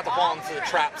 try not to fall into the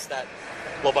traps that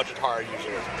low-budget horror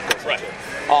usually goes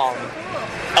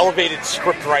into. Elevated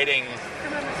script writing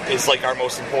is like our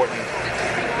most important,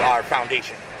 our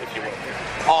foundation, if you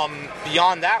will.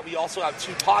 Beyond that, we also have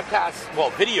two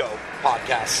video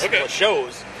podcasts,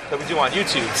 shows that we do on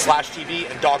YouTube,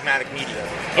 /TV and Dogmatic Media.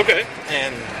 Okay.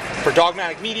 And for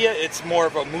Dogmatic Media, it's more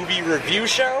of a movie review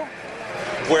show,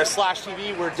 where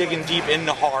 /TV, we're digging deep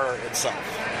into horror itself.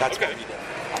 That's what we do.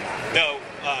 No,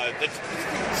 that's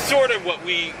sort of what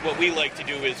we like to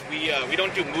do is we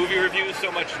don't do movie reviews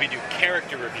so much as we do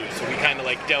character reviews. So we kind of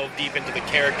like delve deep into the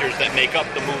characters that make up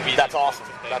the movie. That's awesome.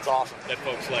 That's awesome. That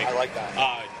folks like. I like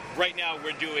that. Right now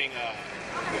we're doing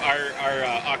our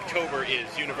October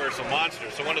is Universal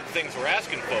Monsters. So one of the things we're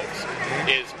asking folks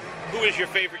is, who is your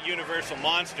favorite Universal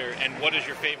monster, and what is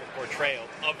your favorite portrayal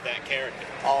of that character?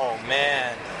 Oh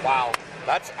man, wow.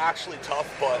 That's actually tough,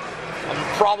 but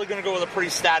I'm probably going to go with a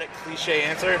pretty static, cliche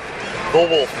answer. The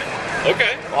Wolfman.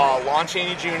 Okay. Lon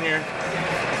Chaney Jr.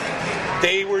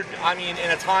 They were,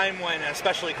 in a time when,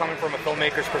 especially coming from a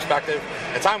filmmaker's perspective,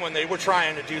 a time when they were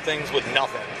trying to do things with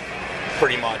nothing,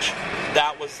 pretty much.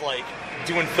 That was like,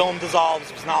 doing film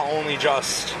dissolves was not only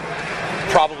just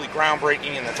probably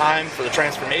groundbreaking in the time for the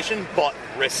transformation, but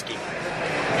risky.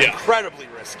 Yeah. Incredibly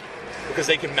risky, because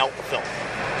they can melt the film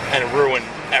and ruin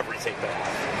every take they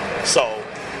have. So,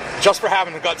 just for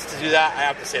having the guts to do that, I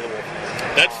have to say the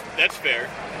Wolfman. That's fair.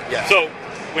 Yeah. So,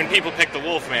 when people pick the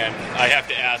Wolfman, I have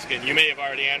to ask, and you may have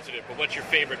already answered it, but what's your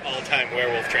favorite all-time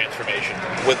werewolf transformation?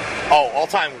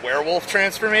 All-time werewolf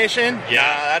transformation?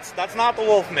 Yeah. That's not the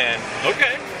Wolfman.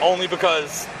 Okay. Only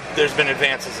because there's been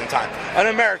advances in time. An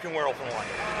American Werewolf in London.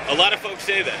 A lot of folks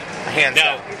say that. Hands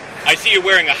down. I see you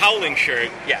wearing a Howling shirt.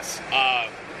 Yes.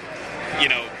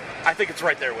 I think it's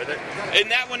right there with it.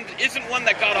 And that one isn't one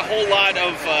that got a whole lot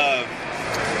of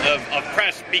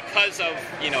press because of,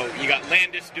 you got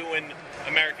Landis doing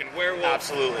American Werewolf.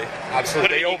 Absolutely.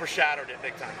 They overshadowed it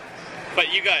big time.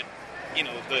 But you got,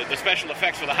 the special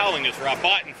effects for the Howling is Rob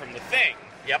Bottin from The Thing.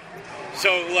 Yep.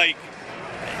 So,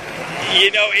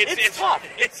 You know, it's tough.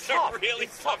 It's tough. a really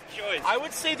tough choice. I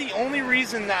would say the only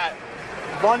reason that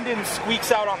London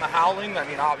squeaks out on The Howling, I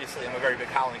mean, obviously I'm a very big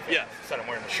Howling fan. Yeah. Said I'm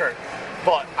wearing the shirt.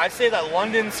 But I say that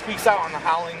London squeaks out on The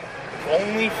Howling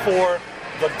only for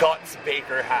the guts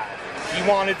Baker had. He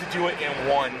wanted to do it in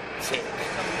one take.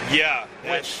 Yeah.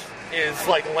 Which is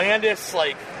like Landis,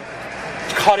 like,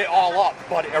 cut it all up,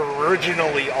 but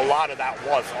originally a lot of that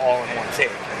was all in one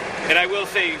take. And I will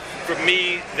say, for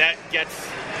me, that gets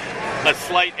a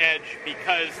slight edge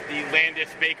because the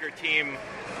Landis-Baker team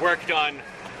worked on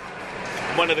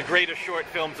one of the greatest short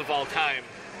films of all time,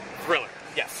 Thriller.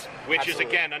 Yes. Which absolutely.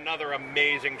 is, again, another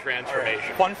amazing transformation.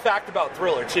 Right. Fun fact about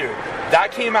Thriller, too.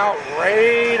 That came out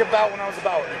right about when I was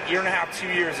about a year and a half, 2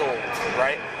 years old,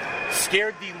 right?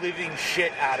 Scared the living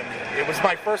shit out of me. It was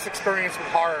my first experience with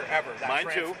horror ever. Mine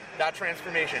too. That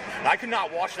transformation. And I could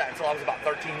not watch that until I was about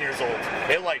 13 years old.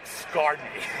 It, like, scarred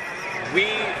me.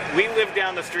 We lived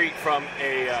down the street from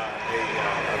a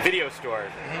video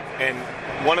store, and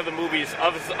one of the movies,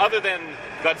 other than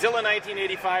Godzilla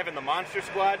 1985 and The Monster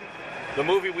Squad, the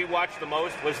movie we watched the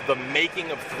most was The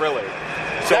Making of Thriller.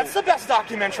 So, that's the best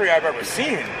documentary I've ever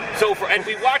seen. So and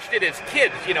we watched it as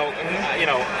kids.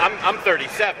 I'm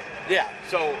 37. Yeah.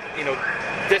 So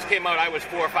this came out. I was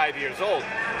 4 or 5 years old.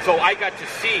 So I got to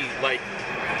see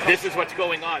this is what's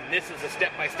going on. This is a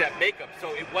step-by-step makeup.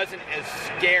 So it wasn't as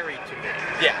scary to me.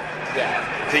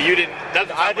 Yeah. So you didn't.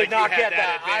 I did not get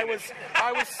that. I was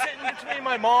sitting between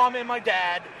my mom and my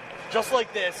dad, just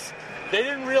like this. They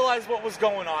didn't realize what was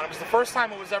going on. It was the first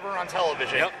time it was ever on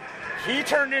television. Yep. He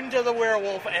turned into the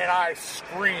werewolf, and I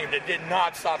screamed. It did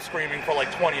not stop screaming for like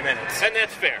 20 minutes. And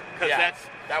that's fair, because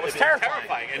that was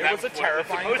terrifying. And it was a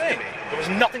terrifying thing. There was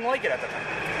nothing like it at the time.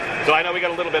 So I know we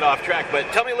got a little bit off track, but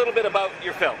tell me a little bit about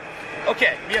your film.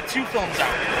 Okay, we have 2 films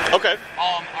out. Okay.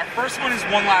 Our first one is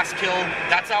One Last Kill.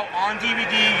 That's out on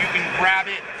DVD. You can grab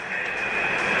it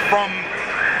from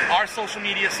our social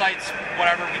media sites,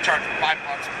 whatever. We charge $5.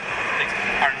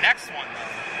 Our next one, though,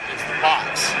 is The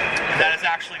Box. That is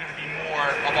actually going to be more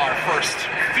of our first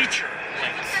feature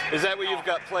length. Is that what you've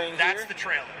got playing here? That's the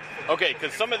trailer. Okay,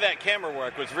 because some of that camera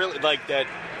work was really like that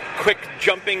quick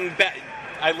jumping back.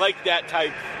 I like that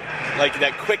type, like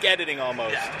that quick editing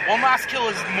almost. Yeah. One Last Kill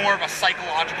is more of a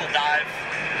psychological dive.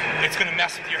 It's going to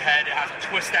mess with your head. It has a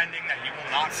twist ending that you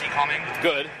will not see coming.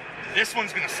 Good. This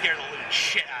one's going to scare the living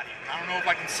shit out of you. I don't know if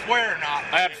I can swear or not.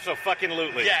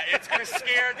 Absolutely. Yeah, it's going to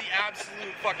scare the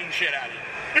absolute fucking shit out of you.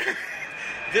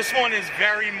 This one is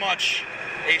very much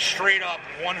a straight up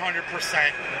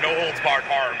 100% no holds barred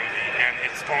horror movie, and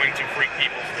it's going to freak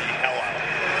people the hell out.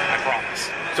 I promise.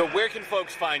 So where can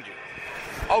folks find you?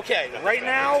 Okay, right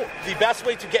now the best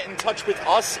way to get in touch with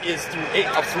us is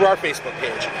through our Facebook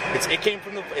page. It's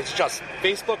just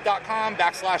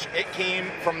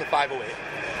facebook.com/itcamefromthe508.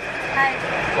 Hi.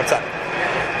 What's up?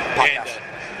 Podcast.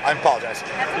 I apologize.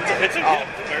 It's okay.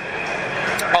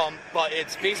 But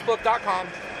it's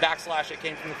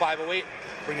facebook.com/itcamefromthe508.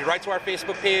 Bring you right to our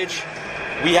Facebook page.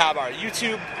 We have our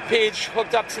YouTube page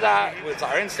hooked up to that. It's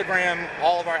our Instagram,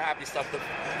 all of our happy stuff.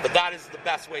 But that is the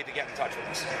best way to get in touch with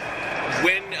us.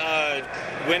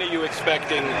 When are you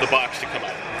expecting The Box to come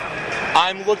out?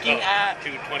 I'm looking at... to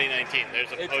 2019.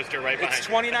 There's a poster right behind It's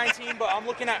 2019, but I'm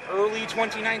looking at early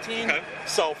 2019. Okay.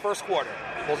 So first quarter.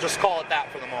 We'll just call it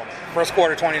that for the moment. First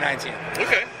quarter 2019.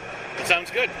 Okay. That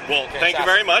sounds good. Well, Fantastic. Thank you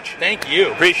very much. Thank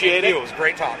you. Appreciate it. It was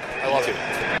great talk. I love it.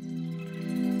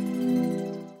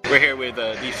 We're here with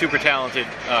the super talented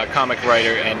comic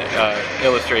writer and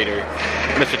illustrator,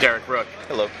 Mr. Derek Rook.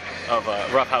 Hello. Of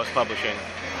Rough House Publishing.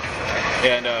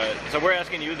 And so we're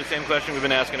asking you the same question we've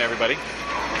been asking everybody.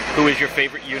 Who is your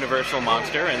favorite Universal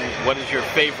monster, and what is your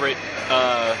favorite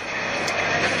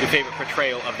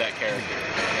portrayal of that character?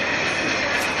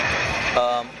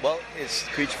 Well, it's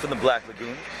Creature from the Black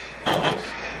Lagoon.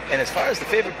 And as far as the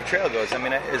favorite portrayal goes, I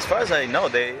mean, as far as I know,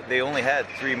 they only had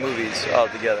 3 movies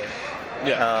altogether.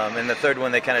 Yeah. And the third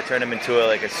one, they kind of turned him into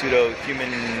a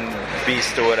pseudo-human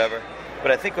beast or whatever.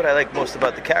 But I think what I like most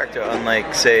about the character,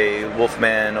 unlike, say,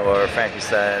 Wolfman or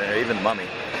Frankenstein or even Mummy,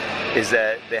 is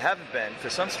that for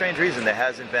some strange reason, there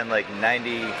hasn't been like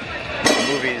 90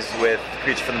 movies with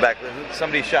Creature from the Black Lagoon.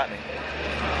 Somebody shot me.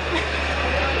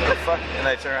 What the fuck? And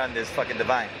I turn around, there's fucking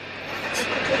Divine.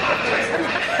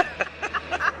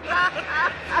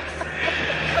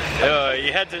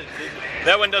 You had to.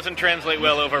 That one doesn't translate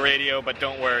well over radio, but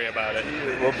don't worry about it.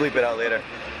 We'll bleep it out later.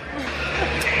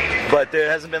 But there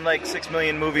hasn't been like 6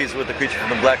 million movies with the Creature from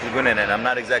the Black Lagoon in it. I'm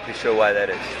not exactly sure why that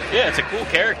is. Yeah, it's a cool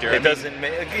character. It doesn't,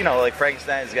 like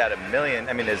Frankenstein's got 1 million.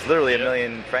 I mean, there's literally 1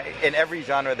 million in every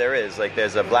genre there is. Like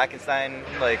there's a Blackenstein,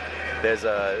 like there's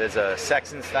a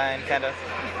Sexenstein kind of.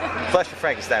 Flesh of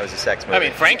Frankenstein was a sex movie. I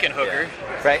mean, Frankenhooker.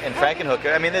 And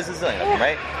Frankenhooker. I mean, there's a zillion of them,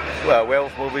 right?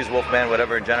 Werewolf movies, Wolfman,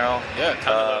 whatever in general. Yeah, a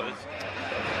ton of those.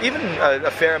 Even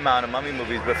a fair amount of mummy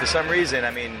movies, but for some reason,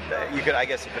 I mean, I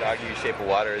guess you could argue Shape of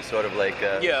Water is sort of like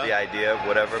the idea of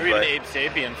whatever. Or even Abe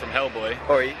Sapien from Hellboy.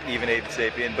 Or even Abe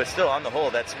Sapien, but still, on the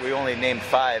whole, we only named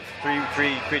 5. 3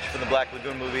 Creature from the Black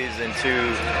Lagoon movies and 2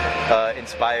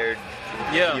 inspired,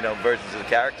 versions of the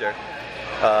character.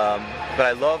 But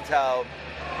I loved how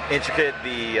intricate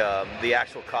the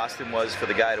actual costume was for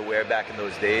the guy to wear back in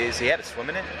those days. He had to swim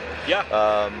in it. Yeah.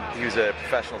 He was a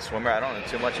professional swimmer. I don't know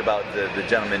too much about the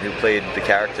gentleman who played the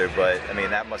character, but I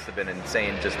mean that must have been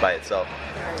insane just by itself.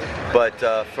 But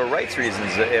for rights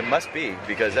reasons, it must be,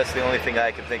 because that's the only thing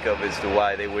I can think of as to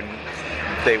why they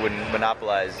wouldn't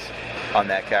monopolize on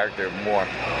that character more.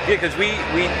 Yeah, because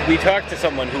we talked to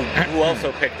someone who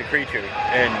also picked the creature,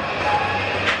 and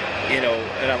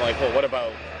and I'm like, well, what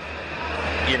about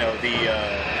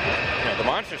the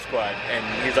Monster Squad? And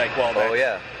he's like, well,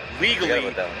 that's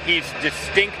legally he's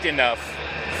distinct enough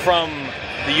from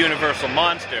the Universal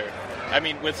monster. I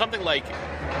mean, with something like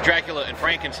Dracula and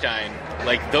Frankenstein,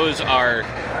 like those are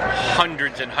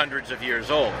hundreds and hundreds of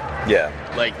years old. Yeah.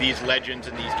 Like these legends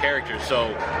and these characters.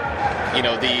 So,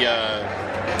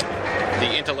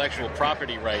 the intellectual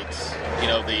property rights,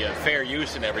 the fair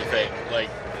use and everything, like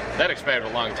that expired a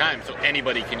long time, so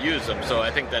anybody can use them. So I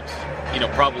think that's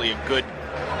probably a good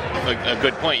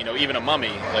point. Even a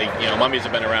mummy, mummies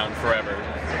have been around forever.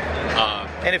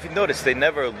 And if you notice, they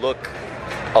never look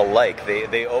alike.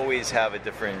 They always have a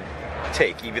different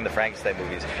take. Even the Frankenstein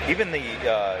movies, even the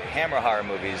Hammer horror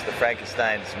movies, the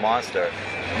Frankenstein's monster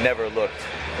never looked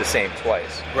the same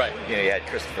twice. Right. You had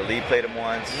Christopher Lee played him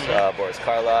once, Boris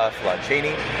Karloff, Lon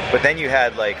Chaney, but then you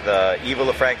had like the Evil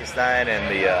of Frankenstein and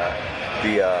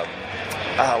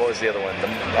what was the other one? The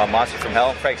Monster from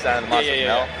Hell, Frankenstein and the Monster from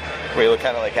Hell, where you look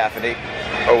kind of like half an ape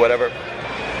or whatever.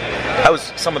 That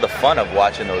was some of the fun of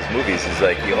watching those movies. Is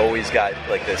like you always got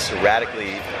like this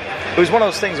radically. It was one of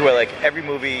those things where like every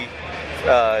movie,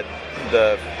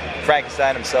 the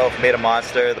Frankenstein himself made a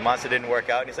monster. The monster didn't work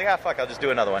out, and he's like, fuck, I'll just do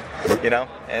another one,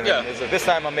 And then it's like, this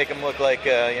time I'll make him look like,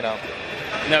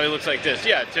 Now he looks like this,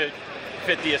 to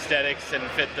fit the aesthetics and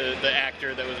fit the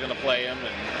actor that was going to play him,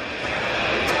 and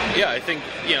I think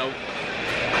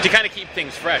to kind of keep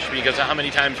things fresh, because how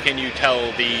many times can you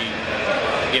tell the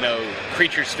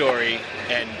creature story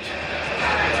and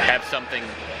have something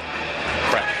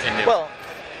fresh and new? Well,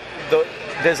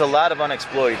 there's a lot of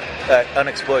unexplored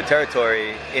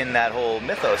territory in that whole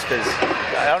mythos, because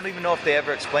I don't even know if they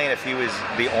ever explain if he was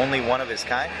the only one of his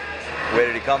kind. Where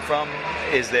did he come from?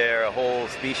 Is there a whole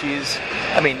species?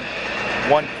 I mean,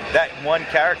 that one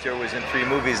character was in 3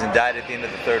 movies and died at the end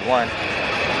of the 3rd one.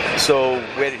 So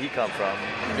where did he come from?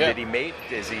 Yeah. Did he mate?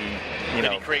 Is he,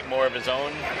 Did he create more of his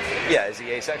own? Yeah, is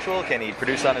he asexual? Can he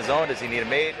produce on his own? Does he need a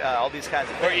mate? All these kinds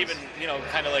of things. Or even,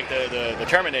 kind of like the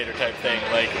Terminator type thing,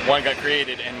 like one got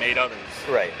created and made others.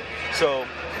 Right. So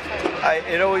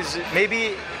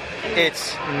maybe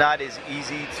it's not as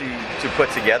easy to put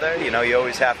together. You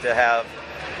always have to have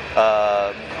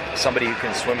somebody who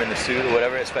can swim in the suit or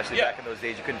whatever, especially back in those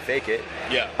days you couldn't fake it.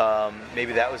 Yeah.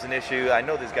 Maybe that was an issue. I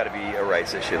know there's got to be a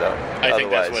rights issue, though. I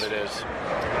think that's what it is.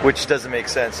 Which doesn't make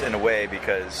sense in a way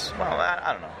because, well,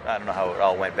 I don't know. I don't know how it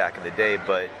all went back in the day,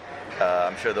 but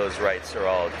I'm sure those rights are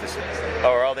all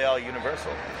or are they all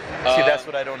universal? See, that's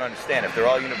what I don't understand. If they're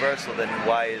all universal, then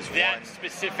why is that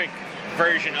specific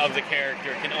version of the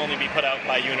character can only be put out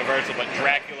by Universal, but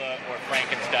Dracula or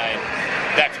Frankenstein,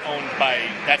 that's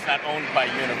not owned by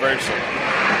Universal.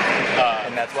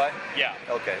 And that's why? Yeah.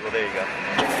 Okay. Well, there you go.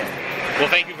 Well,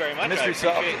 thank you very much. Mystery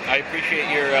solved. I appreciate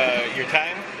your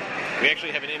time. We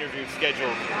actually have an interview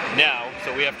scheduled now,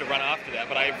 so we have to run off to that.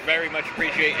 But I very much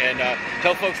appreciate, and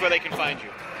tell folks where they can find you.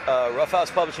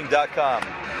 Roughhousepublishing.com.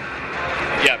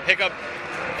 Yeah, pick up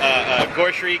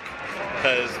Gore Shriek,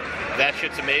 because that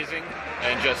shit's amazing,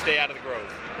 and just stay out of the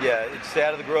Grove. Yeah, stay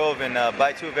out of the Grove and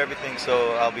buy 2 of everything,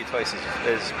 so I'll be twice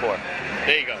as poor.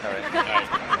 There you go. All right. All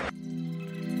right.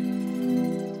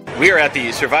 We are at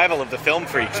the Survival of the Film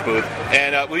Freaks booth,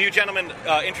 and will you gentlemen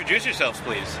introduce yourselves,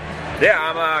 please? Yeah,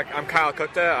 I'm Kyle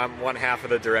Kukta. I'm one half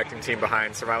of the directing team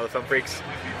behind Survival of the Film Freaks.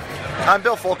 I'm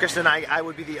Bill Fulkerson. I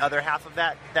would be the other half of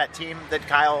that team that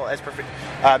Kyle has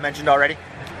mentioned already.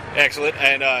 Excellent.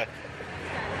 And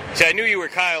See, I knew you were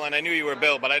Kyle and I knew you were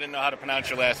Bill, but I didn't know how to pronounce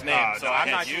your last name, so no, I I'm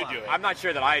had not you sure. do it. I'm not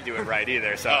sure that I do it right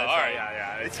either. So, all right.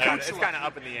 Yeah. It's It's kind of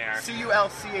up in the air.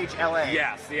 Culchla.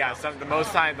 Yes, yeah.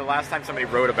 The last time somebody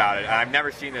wrote about it, and I've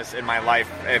never seen this in my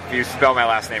life. If you spell my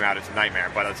last name out, it's a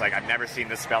nightmare. But it's like I've never seen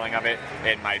the spelling of it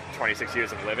in my 26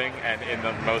 years of living. And in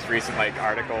the most recent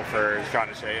article for Sean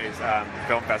O'Shea's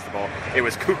film festival, it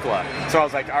was Kukla. So I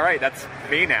was like, all right, that's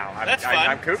me now. That's fun.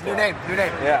 I'm Kukla. New name.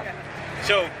 Yeah.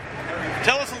 So,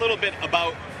 tell us a little bit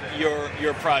about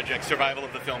your project, Survival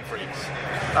of the Film Freaks.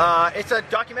 It's a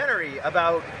documentary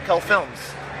about cult films.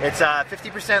 It's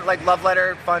 50% like love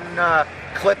letter, fun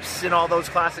clips and all those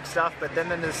classic stuff. But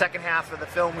then in the second half of the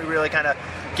film, we really kind of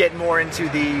get more into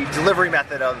the delivery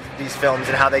method of these films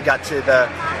and how they got to the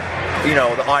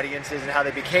audiences and how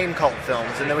they became cult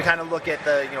films. And then we kind of look at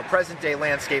the present day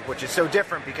landscape, which is so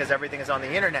different because everything is on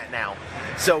the internet now.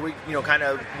 So we kind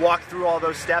of walk through all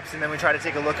those steps, and then we try to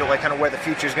take a look at kind of where the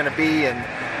future is going to be. And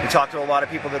we talk to a lot of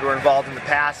people that were involved in the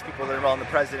past, people that are involved in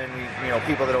the present, and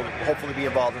people that will hopefully be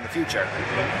involved in the future.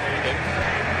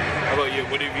 How about you?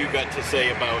 What have you got to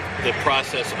say about the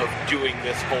process of doing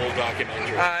this whole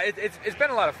documentary? It's been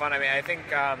a lot of fun. I mean, I think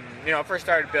it first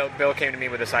started. Bill came to me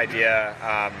with this idea,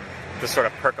 this sort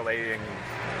of percolating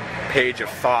page of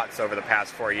thoughts over the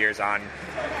past 4 years on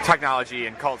technology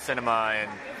and cult cinema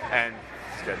and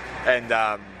it's good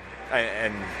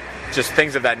and just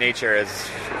things of that nature as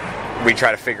we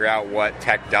try to figure out what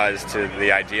tech does to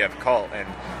the idea of cult. And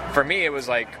for me, it was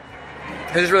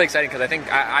really exciting because I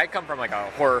think I come from a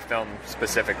horror film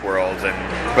specific world,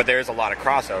 but there's a lot of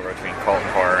crossover between cult and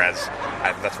horror.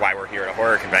 That's why we're here at a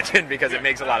horror convention, because it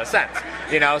makes a lot of sense,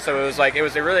 So it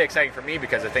was really exciting for me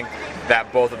because I think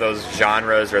that both of those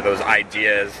genres or those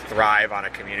ideas thrive on a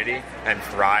community and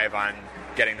thrive on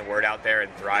getting the word out there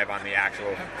and thrive on the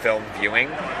actual film viewing.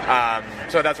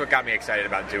 So that's what got me excited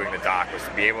about doing the doc, was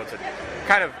to be able to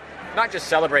kind of not just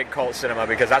celebrate cult cinema,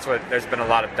 because there's been a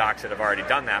lot of docs that have already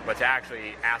done that, but to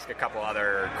actually ask a couple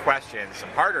other questions, some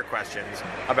harder questions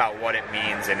about what it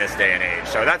means in this day and age.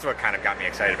 So that's what kind of got me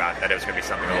excited about that it was going to be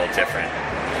something a little different.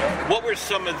 What were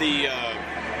some of the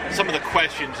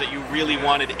questions that you really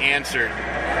wanted answered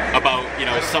about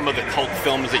some of the cult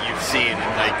films that you've seen,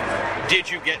 and did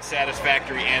you get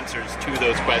satisfactory answers to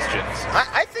those questions?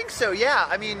 I think so. Yeah.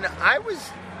 I mean, I was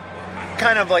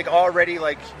kind of already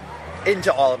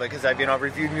into all of it because I've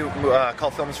reviewed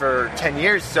cult films for 10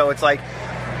 years, so it's I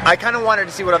kind of wanted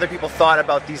to see what other people thought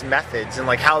about these methods and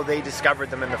how they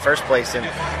discovered them in the first place. And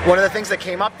one of the things that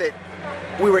came up that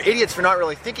we were idiots for not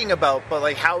really thinking about,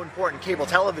 but how important cable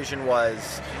television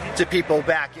was to people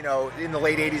back in the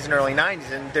late 80s and early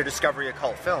 90s and their discovery of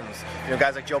cult films.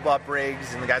 Guys like Joe Bob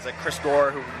Briggs and the guys like Chris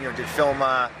Gore who did Film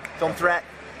Threat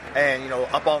and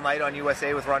Up All Night on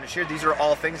USA with Ron Shear. These are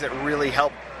all things that really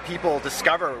help people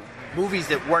discover movies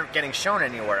that weren't getting shown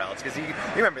anywhere else, because you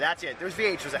remember that's it. There was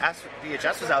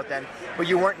VHS was out then, but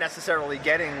you weren't necessarily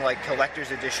getting collector's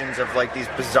editions of these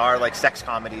bizarre sex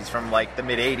comedies from the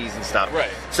mid 80s and stuff. Right.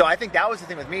 So I think that was the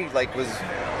thing with me, was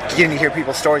getting to hear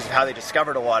people's stories of how they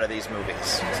discovered a lot of these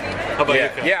movies. How about you?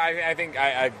 Yeah, I think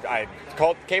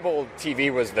cable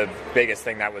TV was the biggest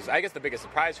thing that was, I guess, the biggest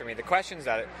surprise for me. The questions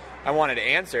that I wanted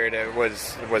answered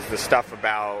was the stuff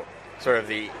about sort of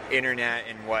the internet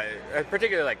and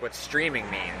particularly what streaming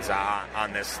means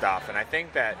on this stuff. And I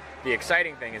think that the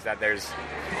exciting thing is that there's,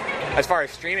 as far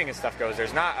as streaming and stuff goes,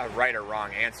 there's not a right or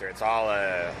wrong answer. It's all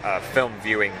a film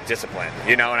viewing discipline,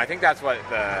 And I think that's what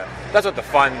the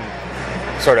fun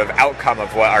sort of outcome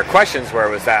of what our questions were,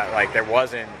 was that there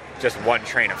wasn't just one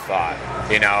train of thought,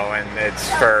 And it's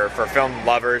for film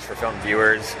lovers, for film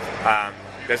viewers.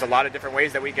 There's a lot of different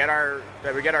ways that we get our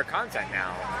content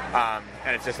now,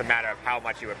 and it's just a matter of how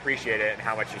much you appreciate it and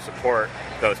how much you support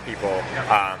those people.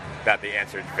 That the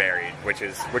answers varied, which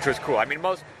was cool. I mean,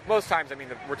 most times,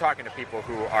 we're talking to people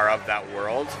who are of that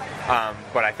world,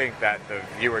 but I think that the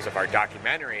viewers of our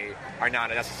documentary are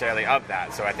not necessarily of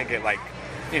that. So I think it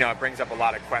it brings up a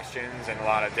lot of questions and a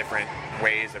lot of different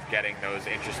ways of getting those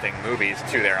interesting movies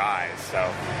to their eyes. So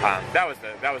that was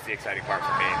the exciting part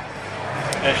for me.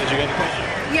 Ashes, you got the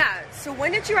question? Yeah. So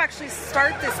when did you actually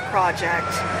start this project?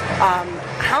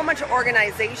 How much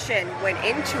organization went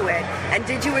into it? And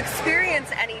did you experience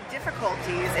any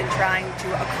difficulties in trying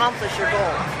to accomplish your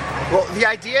goal? Well, the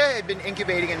idea had been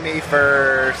incubating in me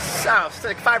for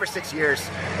 5 or 6 years.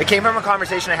 It came from a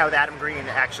conversation I had with Adam Green,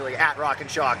 actually, at Rock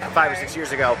and Shock 5 or 6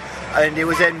 years ago. And it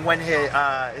was when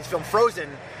his film Frozen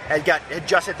had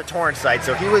just hit the torrent site.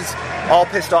 So he was all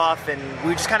pissed off, and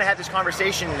we just kind of had this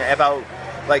conversation about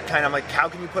how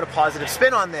can you put a positive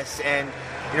spin on this? And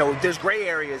there's gray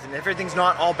areas and everything's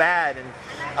not all bad. And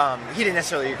he didn't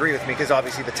necessarily agree with me because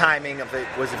obviously the timing of it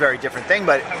was a very different thing.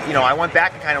 But, I went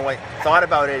back and kind of thought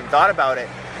about it.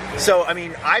 So,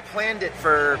 I planned it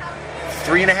for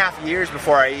 3.5 years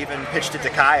before I even pitched it to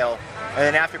Kyle. And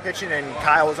then after pitching and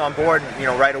Kyle was on board,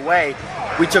 right away,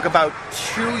 we took about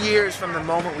 2 years from the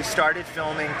moment we started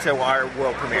filming to our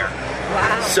world premiere.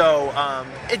 Wow. So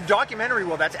in documentary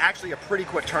world, that's actually a pretty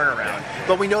quick turnaround.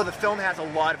 But we know the film has a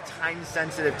lot of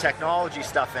time-sensitive technology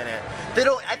stuff in it.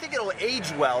 I think it'll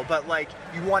age well, but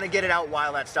you want to get it out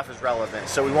while that stuff is relevant.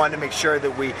 So we wanted to make sure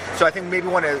that so I think maybe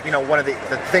one of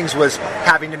the things was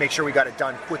having to make sure we got it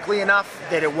done quickly enough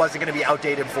that it wasn't going to be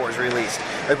outdated before it was released.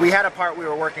 We had a part we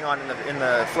were working on in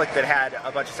the flick that had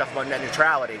a bunch of stuff about net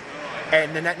neutrality.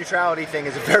 And the net neutrality thing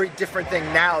is a very different thing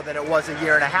now than it was a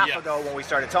year and a half ago when we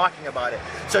started talking about it.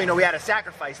 So, we had to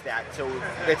sacrifice that. So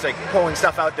it's pulling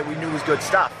stuff out that we knew was good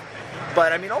stuff.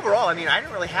 But, overall, I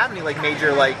didn't really have any,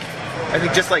 major, I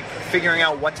think just, figuring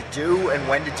out what to do and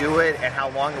when to do it and how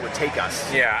long it would take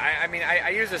us. Yeah, I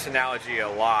use this analogy a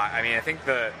lot. I think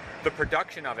the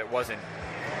production of it wasn't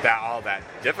all that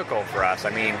difficult for us.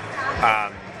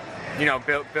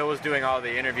 Bill was doing all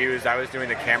the interviews, I was doing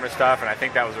the camera stuff, and I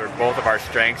think that was both of our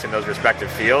strengths in those respective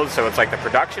fields. So it's the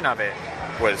production of it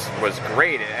was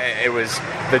great. It was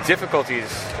the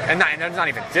difficulties, and it's not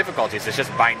even difficulties, it's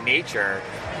just by nature,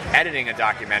 editing a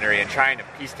documentary and trying to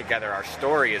piece together our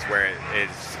story is where it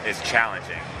is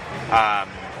challenging.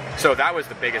 So that was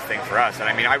the biggest thing for us.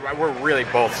 And we're really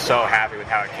both so happy with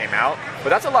how it came out. But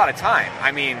that's a lot of time.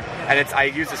 And I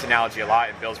use this analogy a lot,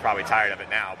 and Bill's probably tired of it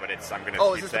now, but I'm going to keep saying it.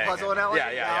 Oh, is this the puzzle analogy?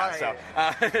 Yeah. Right. So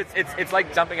it's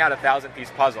like dumping out a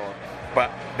 1,000-piece puzzle, but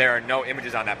there are no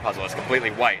images on that puzzle. It's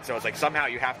completely white. So it's somehow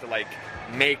you have to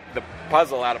make the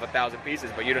puzzle out of 1,000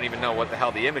 pieces, but you don't even know what the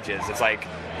hell the image is. It's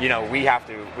we have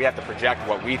to project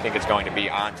what we think it's going to be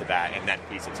onto that and then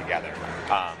piece it together.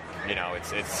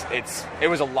 It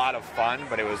was a lot of fun,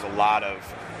 but it was a lot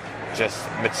of just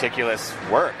meticulous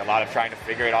work, a lot of trying to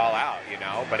figure it all out,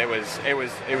 but it was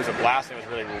a blast. It was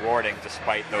really rewarding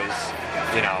despite those,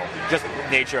 just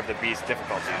nature of the beast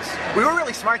difficulties. We were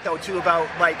really smart though too about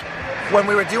when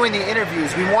we were doing the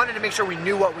interviews, we wanted to make sure we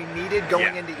knew what we needed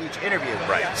going into each interview.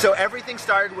 Right. So everything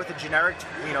started with a generic,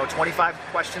 25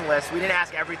 question list. We didn't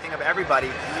ask everything of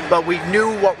everybody, but we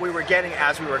knew what we were getting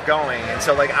as we were going. And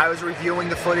so I was reviewing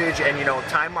the footage and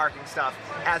time marking stuff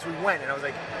as we went, and I was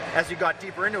as we got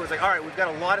deeper into it, it was all right, we've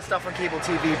got a lot of stuff on cable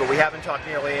TV, but we haven't talked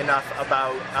nearly enough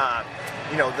about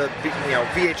the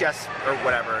VHS or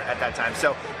whatever at that time.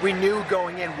 So we knew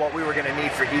going in what we were going to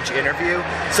need for each interview.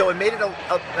 So it made it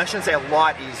I shouldn't say a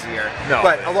lot easier,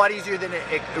 but a lot easier than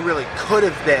it really could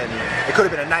have been. It could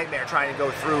have been a nightmare trying to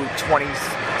go through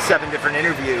 27 different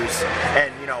interviews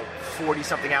and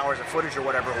 40-something hours of footage or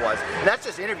whatever it was. And that's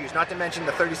just interviews, not to mention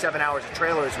the 37 hours of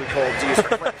trailers we pulled to use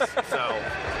for clips. So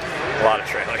a lot of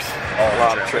trailers. A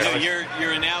lot of trailers.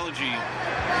 Your analogy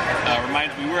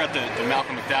reminds me, we were at the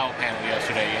Malcolm McDowell panel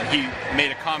yesterday, and he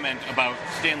made a comment about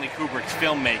Stanley Kubrick's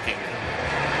filmmaking.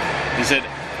 He said,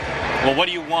 well, what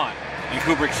do you want? And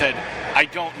Kubrick said, I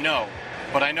don't know,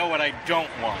 but I know what I don't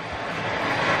want.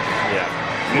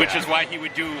 Yeah. Which is why he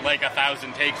would do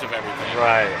 1,000 takes of everything.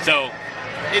 Right. So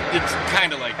it's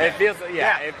kind of like that.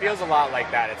 It feels a lot like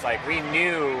that. It's we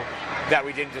knew that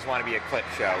we didn't just want to be a clip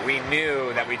show. We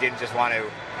knew that we didn't just want to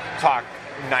talk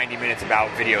 90 minutes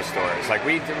about video stores.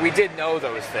 We did know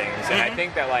those things, and I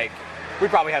think that we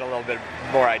probably had a little bit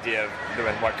more idea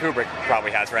than what Kubrick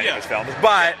probably has for any of his films.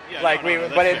 But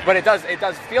but it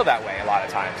does feel that way a lot of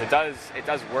times. It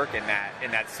does work in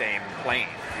that same plane,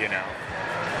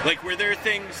 Were there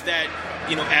things that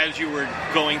as you were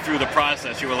going through the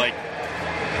process, you were like,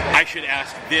 I should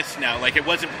ask this now? It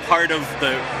wasn't part of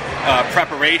the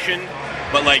preparation,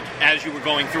 but as you were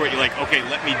going through it, you're like, okay,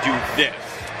 let me do this.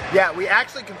 Yeah, we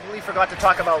actually completely forgot to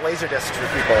talk about Laserdiscs with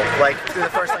people, through the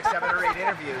first 7 or 8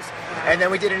 interviews. And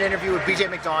then we did an interview with B.J.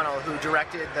 McDonald, who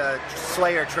directed the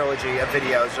Slayer trilogy of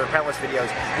videos, or Penless videos.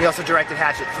 He also directed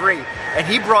Hatchet 3. And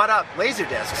he brought up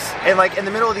Laserdiscs. And in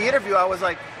the middle of the interview, I was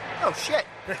like, oh shit.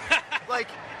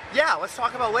 Yeah, let's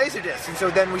talk about Laserdiscs. And so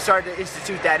then we started to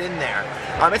institute that in there.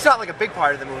 It's not a big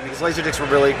part of the movie, because Laserdiscs were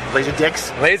really...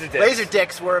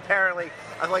 Laserdiscs were apparently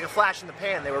like a flash in the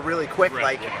pan. They were really quick,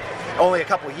 only a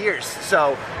couple years.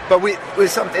 So, but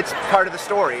it's part of the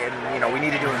story, and we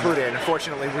needed to include it. And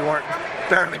unfortunately, we weren't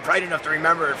apparently bright enough to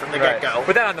remember it from the get-go.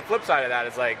 But then on the flip side of that,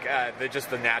 it's just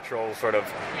the natural sort of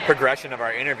progression of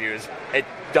our interviews. It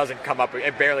doesn't come up.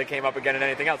 It barely came up again in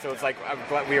anything else. So it's I'm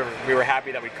glad we were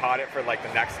happy that we caught it for the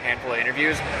next handful of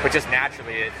interviews. But just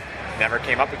naturally, never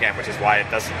came up again, which is why it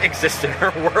doesn't exist in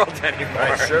our world anymore.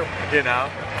 That's true. You know?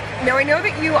 Now, I know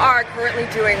that you are currently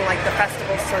doing like the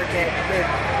festival circuit with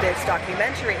this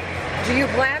documentary. Do you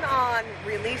plan on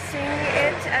releasing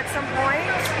it at some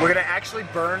point? We're going to actually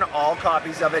burn all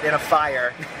copies of it in a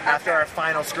fire after our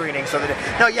final screening. So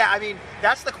that no, yeah, I mean,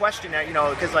 that's the question, you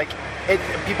know, because like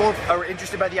people are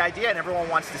interested by the idea and everyone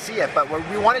wants to see it, but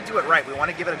we want to do it right. We want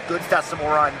to give it a good festival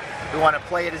run. We want to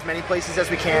play it as many places as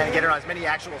we can, get it on as many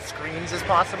actual screens as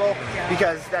possible,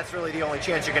 because that's really the only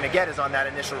chance you're going to get is on that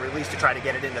initial release to try to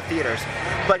get it into theaters.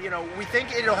 But, you know, we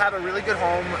think it'll have a really good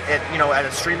home at, you know, at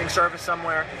a streaming service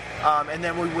somewhere, and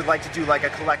then we would like to do like a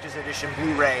collector's edition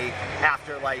Blu-ray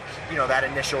after, like, you know, that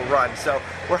initial run. So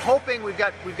we're hoping we've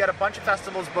got a bunch of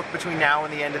festivals booked between now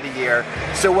and the end of the year.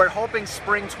 So we're hoping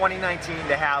spring 2019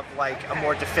 to have like a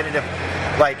more definitive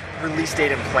like release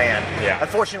date and plan. Yeah.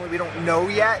 Unfortunately, we don't know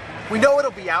yet. We know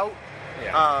it'll be out.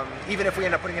 Yeah. Even if we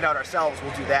end up putting it out ourselves,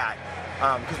 we'll do that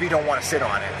because we don't want to sit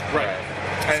on it.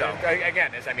 Right. So. And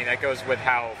again, that goes with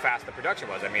how fast the production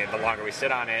was. I mean, the longer we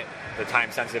sit on it, the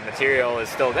time-sensitive material is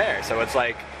still there. So it's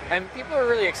like, and people are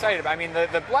really excited about. I mean,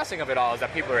 the blessing of it all is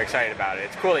that people are excited about it.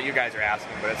 It's cool that you guys are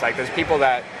asking, but it's like there's people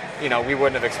that, you know, we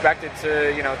wouldn't have expected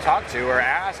to, you know, talk to or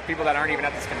ask. People that aren't even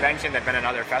at this convention, that've been in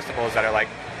other festivals that are like,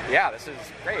 yeah, this is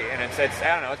great, and it's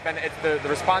I don't know, the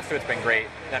response to it's been great.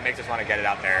 That makes us want to get it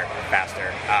out there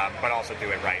faster, but also do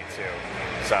it right too.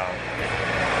 So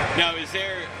now, is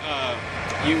there?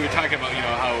 You were talking about, you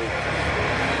know, how,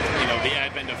 you know, the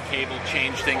advent of cable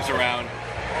changed things around.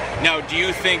 Now, do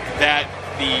you think that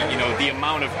the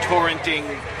amount of torrenting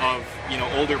of, you know,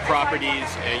 older properties,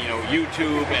 you know,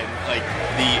 YouTube and like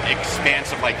the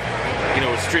expanse of like, you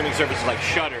know, streaming services like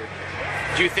Shudder,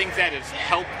 do you think that has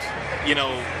helped, you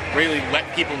know, really let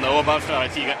people know about stuff? I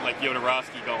see you got like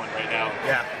Jodorowsky going right now.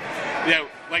 Yeah. You know,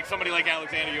 like somebody like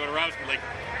Alexander Jodorowsky, like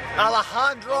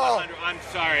Alejandro. I'm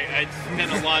sorry, it's been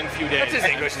a long few days. That's his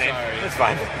English name. Sorry. It's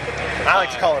fine. I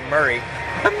like to call him Murray.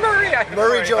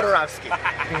 Murray Jodorowsky.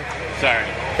 Sorry.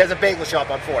 He has a bagel shop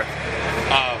on 4th.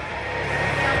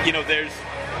 You know, do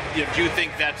you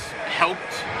think that's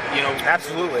helped? You know,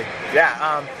 absolutely.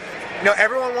 Yeah. You know,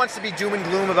 everyone wants to be doom and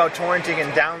gloom about torrenting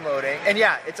and downloading, and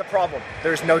yeah, it's a problem.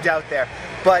 There's no doubt there.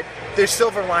 But there's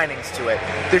silver linings to it.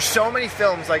 There's so many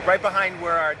films, like right behind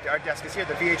where our desk is here,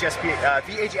 the VHS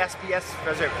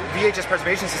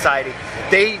Preservation Society.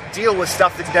 They deal with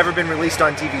stuff that's never been released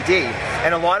on DVD,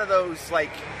 and a lot of those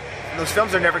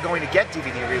films are never going to get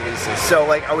DVD releases. So,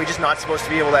 like, are we just not supposed to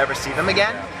be able to ever see them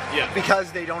again? Yeah.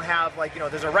 Because they don't have, like, you know,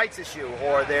 there's a rights issue,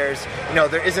 or there's, you know,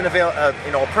 there isn't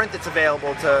a print that's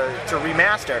available to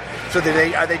remaster. So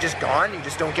are they just gone? You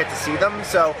just don't get to see them.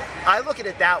 So I look at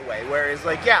it that way. Whereas,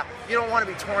 like, yeah, you don't want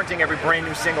to be torrenting every brand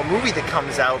new single movie that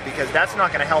comes out, because that's not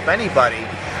going to help anybody.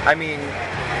 I mean,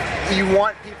 you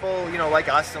want people, you know, like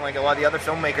us and like a lot of the other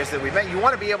filmmakers that we've met, you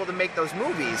want to be able to make those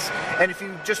movies. And if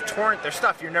you just torrent their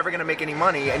stuff, you're never going to make any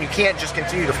money, and you can't just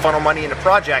continue to funnel money into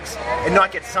projects and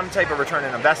not get some type of return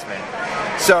on investment.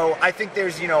 So I think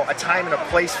there's, you know, a time and a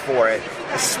place for it,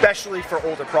 especially for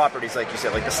older properties, like you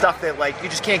said, like the stuff that, like, you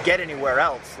just can't get anywhere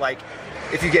else. Like,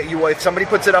 if somebody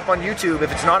puts it up on YouTube,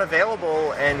 if it's not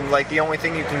available, and like the only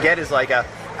thing you can get is like a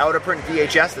out of print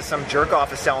VHS that some jerk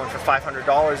off is selling for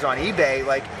 $500 on eBay,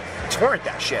 like, torrent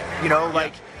that shit, you know,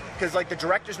 like, because like the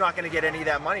director's not going to get any of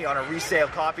that money on a resale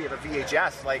copy of a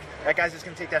VHS. Like, that guy's just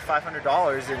going to take that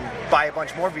 $500 and buy a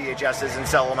bunch more VHSs and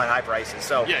sell them at high prices.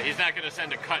 So yeah, he's not going to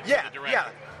send a cut to the director. Yeah.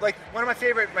 Like, one of my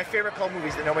favorite cult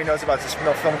movies that nobody knows about is this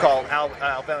film called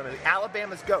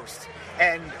Alabama's Ghost.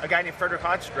 And a guy named Frederick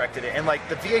Hodge directed it. And like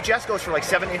the VHS goes for like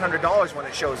 $700-800 when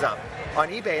it shows up on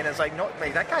eBay. And it's like, no,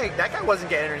 like, that guy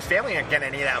wasn't getting, his family ain't getting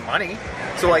any of that money.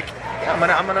 So like, yeah, I'm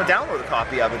gonna download a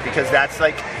copy of it, because that's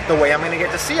like the way I'm gonna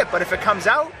get to see it. But if it comes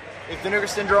out, if Vinegar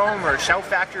Syndrome or Shout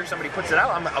Factory or somebody puts it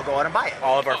out, I'll go out and buy it.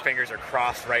 All of our fingers are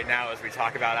crossed right now as we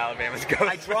talk about Alabama's Ghost.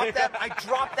 I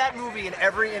dropped that movie in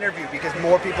every interview because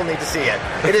more people need to see it.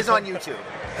 It is on YouTube.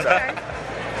 So.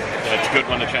 That's a good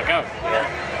one to check out.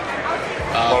 Yeah.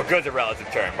 Well, good's a relative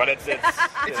term, but it's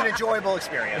it's an enjoyable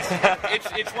experience.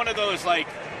 It's one of those, like,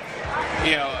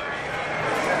 you know,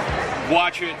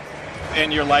 watch it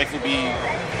and your life will be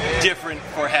different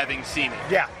for having seen it.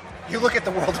 Yeah. You look at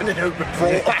the world in a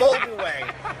bold new way.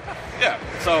 Yeah.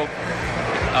 So,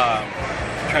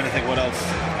 trying to think what else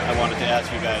I wanted to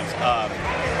ask you guys.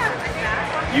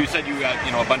 You said you got,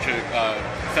 you know, a bunch of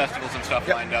festivals and stuff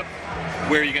lined up.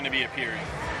 Where are you going to be appearing?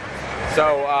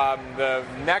 So the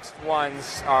next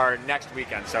ones are next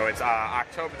weekend. So it's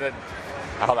October the...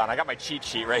 Hold on, I got my cheat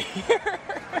sheet right here.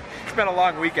 It's been a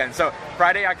long weekend. So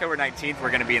Friday, October 19th, we're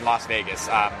going to be in Las Vegas.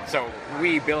 So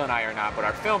Bill and I are not, but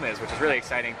our film is, which is really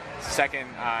exciting. It's the second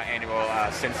annual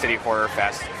Sin City Horror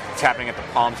Fest. It's happening at the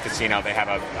Palms Casino. They have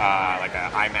a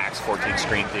IMAX 14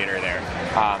 screen theater there.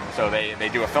 So they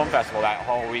do a film festival that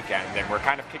whole weekend, and we're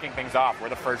kind of kicking things off. We're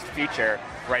the first feature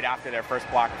right after their first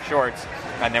block of shorts,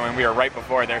 and then when we were right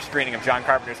before their screening of John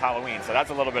Carpenter's Halloween. So that's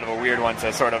a little bit of a weird one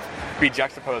to sort of be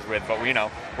juxtaposed with, but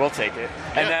we'll take it.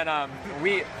 And then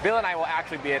Bill and I will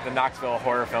actually be at the Knoxville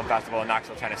Horror Film Festival in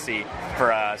Knoxville, Tennessee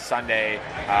for Sunday,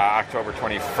 October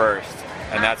 21st.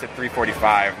 And that's at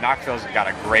 3:45. Knoxville's got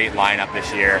a great lineup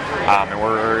this year, and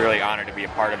we're really honored to be a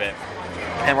part of it.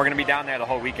 And we're going to be down there the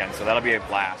whole weekend, so that'll be a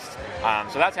blast.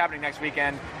 So that's happening next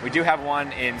weekend. We do have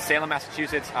one in Salem,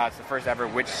 Massachusetts. It's the first ever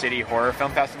Witch City Horror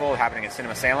Film Festival happening at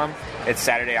Cinema Salem. It's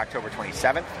Saturday, October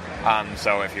 27th.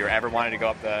 So if you ever wanted to go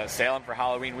up to Salem for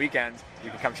Halloween weekend, you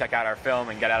can come check out our film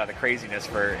and get out of the craziness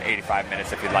for 85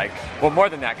 minutes if you'd like. Well, more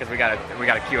than that, because we got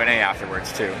a Q&A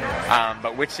afterwards too.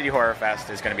 But Witch City Horror Fest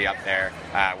is going to be up there.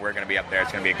 We're going to be up there.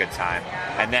 It's going to be a good time.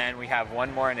 And then we have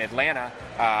one more in Atlanta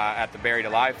at the Buried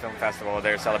Alive Film Festival.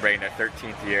 They're celebrating their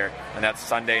 13th year, and that's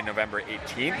Sunday, November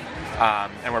 18th.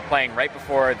 And we're playing right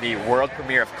before the world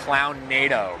premiere of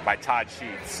Clownado by Todd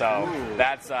Sheets. So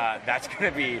that's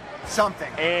going to be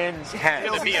something intense. It's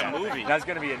going to be a movie. That's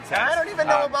going to be intense. I don't even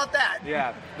know about that.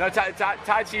 Yeah. No,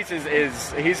 Todd Sheets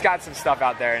is he's got some stuff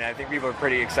out there, and I think people are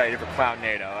pretty excited for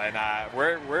Clownado, and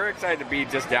we're excited to be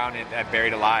just down at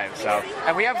Buried Alive. So,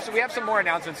 and we have some more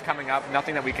announcements coming up.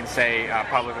 Nothing that we can say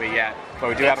publicly yet, but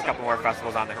we do have a couple more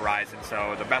festivals on the horizon.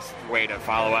 So the best way to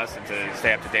follow us and to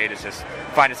stay up to date is just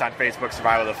find us on Facebook,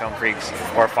 Survival of the Film Freaks,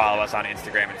 or follow us on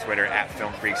Instagram and Twitter at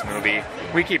Film Freaks Movie.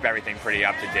 We keep everything pretty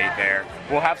up to date there.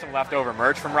 We'll have some leftover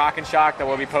merch from Rock and Shock that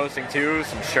we'll be posting too,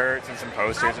 some shirts and some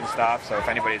posters and stuff. So if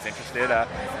anybody's interested,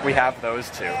 we have those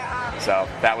too. So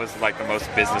that was like the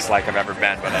most business-like I've ever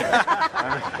been. But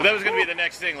well, that was going to be the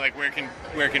next thing. Like, where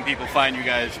can people find you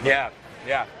guys? Yeah,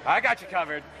 I got you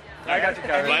covered.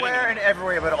 Anywhere and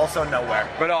everywhere, but also nowhere.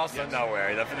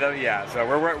 Yeah, so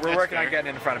we're working on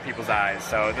getting in front of people's eyes.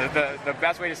 So the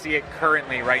best way to see it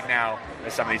currently right now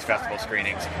is some of these festival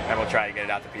screenings, and we'll try to get it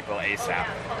out to people ASAP.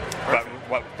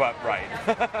 But right.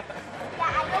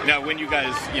 Now, when you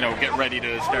guys, get ready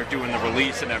to start doing the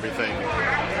release and everything,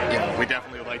 we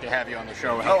definitely would like to have you on the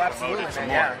show and help promote it some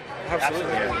more. Yeah.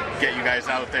 Absolutely. Get you guys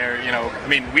out there.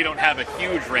 We don't have a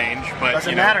huge range, but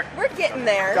doesn't matter. We're getting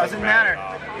there. Doesn't matter.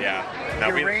 Yeah.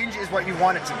 Your range is what you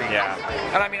want it to be. Yeah.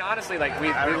 And I mean, honestly, like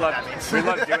we love doing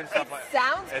stuff like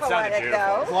sounds it poetic,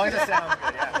 though. As long as it sounds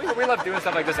good. Yeah. We love doing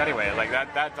stuff like this anyway. Like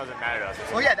that doesn't matter to us.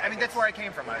 Well, yeah. I mean, that's where I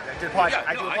came from. I do a podcast.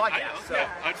 I do a podcast.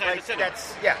 Outside the cinema.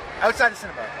 Outside the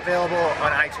cinema, available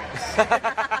on iTunes.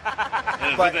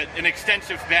 With an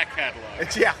extensive back catalog.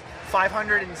 It's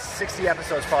 560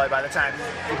 episodes probably by the time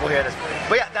people hear this.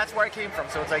 But yeah, that's where I came from.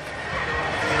 So it's like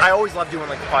I always love doing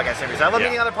like the podcast interviews. I love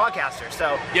meeting other podcasters.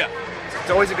 So it's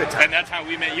always a good time. And that's how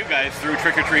we met you guys, through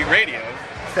Trick or Treat Radio.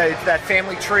 That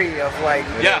family tree of like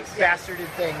bastarded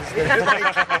things. And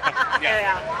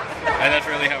that's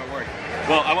really how it works.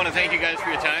 Well, I want to thank you guys for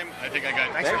your time. I think I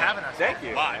got Thanks for having us. Thank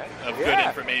you. A lot of good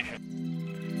information.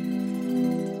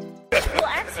 We'll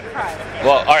act surprised.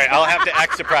 Well, all right, I'll have to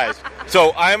act surprised.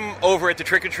 So I'm over at the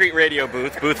Trick or Treat Radio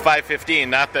booth 515.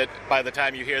 Not that by the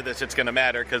time you hear this it's going to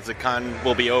matter, because the con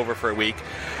will be over for a week.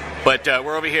 But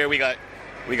we're over here. We got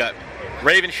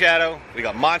Raven Shadow, we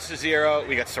got Monster Zero,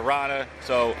 we got Serana.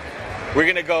 So we're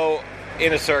going to go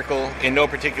in a circle in no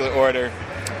particular order,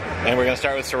 and we're going to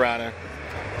start with Serana.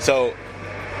 So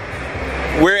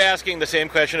we're asking the same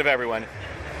question of everyone.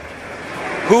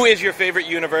 Who is your favorite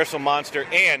Universal monster,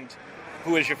 and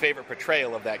who is your favorite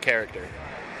portrayal of that character?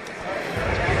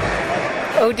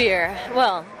 Oh dear.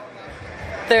 Well,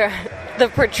 the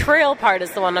portrayal part is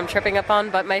the one I'm tripping up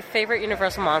on, but my favorite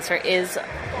Universal monster is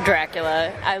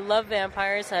Dracula. I love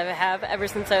vampires. I have ever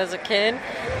since I was a kid.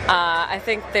 I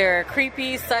think they're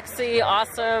creepy, sexy,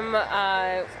 awesome.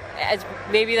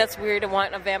 Maybe that's weird to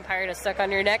want a vampire to suck on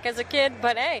your neck as a kid,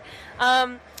 but hey.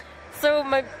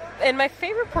 My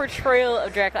favorite portrayal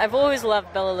of Dracula, I've always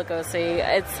loved Bela Lugosi.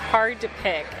 It's hard to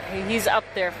pick. He's up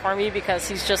there for me because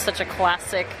he's just such a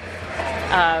classic.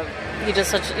 He's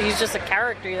just a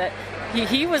character that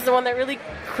he was the one that really.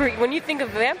 When you think of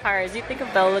vampires, you think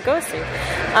of Bela Lugosi.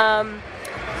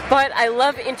 But I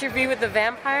love Interview with the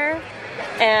Vampire,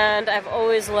 and I've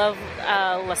always loved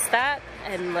Lestat.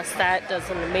 And Lestat does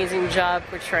an amazing job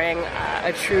portraying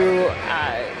a true,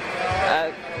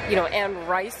 Anne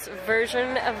Rice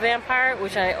version of vampire,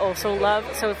 which I also love.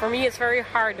 So for me, it's very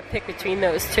hard to pick between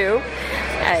those two.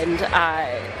 And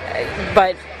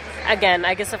but again,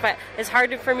 I guess it's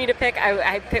hard for me to pick.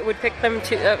 I would pick them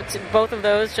to both of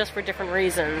those just for different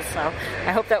reasons. So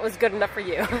I hope that was good enough for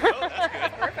you.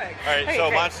 Perfect. All right, Okay, so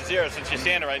great. Monster Zero, since you're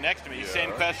standing right next to me,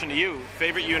 same question to you.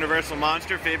 Favorite Universal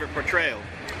monster, favorite portrayal?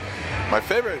 My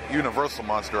favorite Universal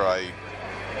monster,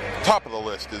 top of the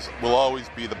list, will always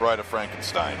be the Bride of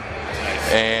Frankenstein.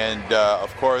 And,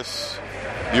 of course,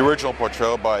 the original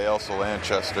portrayal by Elsa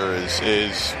Lanchester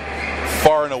is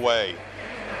far and away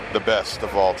the best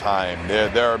of all time.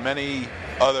 There are many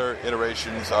other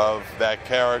iterations of that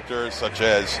character, such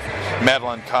as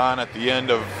Madeline Kahn at the end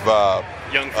of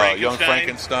Young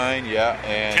Frankenstein.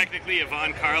 And Technically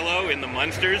Yvonne Carlo in the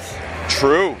Munsters.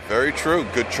 True, very true.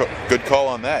 Good call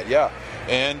on that. Yeah,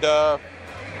 and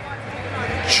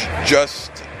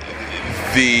just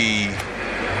the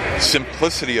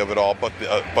simplicity of it all, but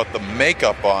the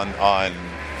makeup on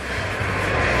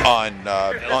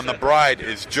the bride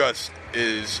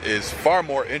is far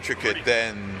more intricate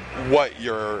than what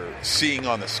you're seeing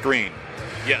on the screen.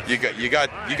 Yes. You got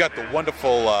the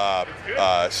wonderful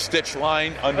stitch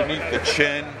line underneath the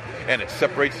chin, and it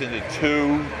separates into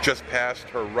two just past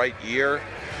her right ear,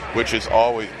 which looks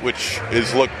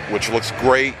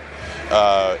great,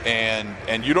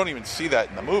 and you don't even see that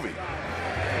in the movie.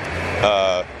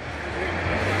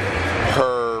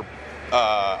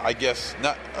 I guess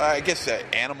that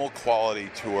animal quality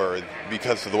to her,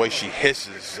 because of the way she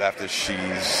hisses after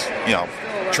she's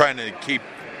trying to keep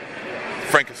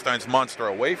Frankenstein's monster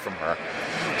away from her.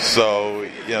 So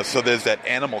there's that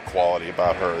animal quality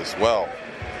about her as well.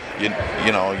 You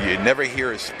never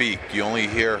hear her speak. You only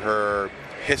hear her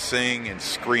hissing and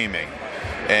screaming,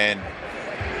 and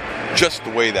just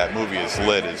the way that movie is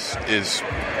lit is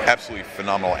absolutely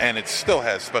phenomenal, and it still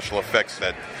has special effects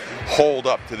that hold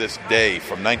up to this day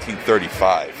from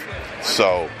 1935.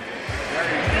 So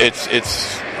it's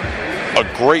a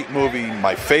great movie,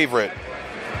 my favorite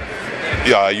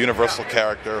Universal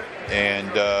character,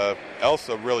 and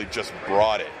Elsa really just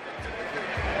brought it.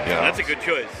 That's a good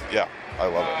choice. Yeah, I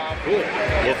love it. Cool.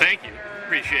 Well, thank you.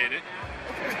 Appreciate it.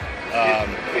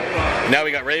 Now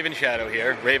we got Raven Shadow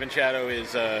here. Raven Shadow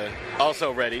is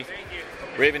also ready.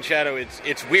 Raven Shadow,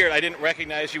 it's weird. I didn't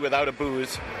recognize you without a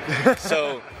booze.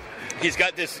 So he's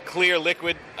got this clear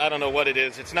liquid. I don't know what it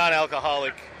is. It's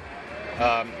non-alcoholic.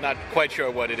 Not quite sure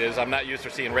what it is. I'm not used to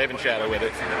seeing Raven Shadow with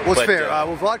it. Well, it's fair.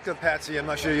 Well, vodka, Patsy, I'm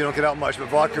not sure you don't get out much, but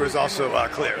vodka is also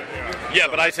clear. Yeah,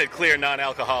 but I said clear,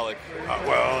 non-alcoholic.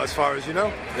 Well, as far as you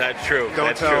know. That's true.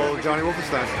 Don't tell Johnny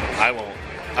Wolfenstein. I won't.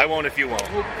 I won't if you won't.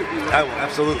 I will,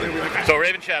 absolutely. So,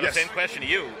 Raven Shadow, Yes. same question to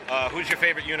you. Who's your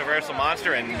favorite Universal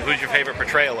monster, and who's your favorite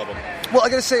portrayal of him? Well, I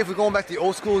gotta say, if we're going back to the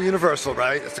old school Universal,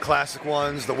 right? It's the classic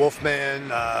ones: the Wolfman,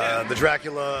 the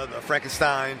Dracula, the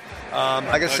Frankenstein.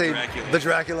 I gotta say, Dracula. the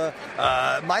Dracula.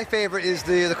 My favorite is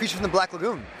the Creature from the Black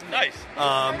Lagoon. Nice.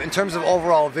 In terms of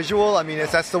overall visual, I mean,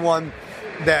 that's the one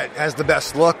that has the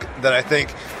best look, that I think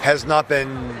has not been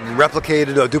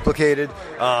replicated or duplicated,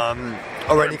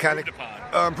 or any kind of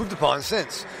improved upon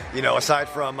since. Aside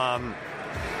from I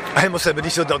almost said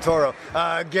Benicio del Toro,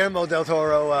 Guillermo del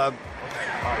Toro,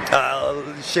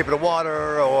 Shape of the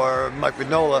Water, or Mike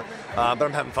Mignola, but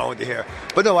I'm having fun with you here.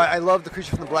 But no, I love the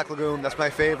Creature from the Black Lagoon. That's my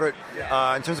favorite.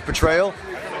 In terms of portrayal,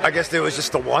 I guess there was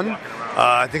just the one.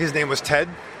 I think his name was Ted,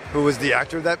 who was the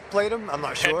actor that played him. I'm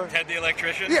not sure. Ted the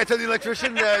Electrician? Yeah, Ted the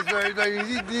Electrician.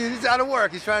 He's out of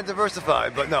work. He's trying to diversify.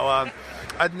 But no, I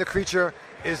think the Creature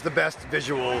is the best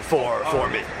visual for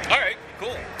me. All right,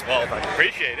 cool. Well,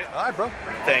 appreciate it. All right, bro.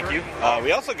 Thank you.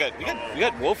 We also got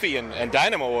Wolfie and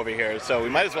Dynamo over here, so we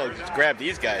might as well just grab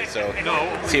these guys. So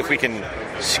see if we can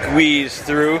squeeze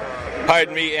through.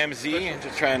 Pardon me, MZ. I'm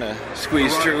just trying to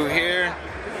squeeze through here.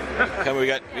 We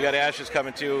got Ashes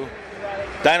coming too.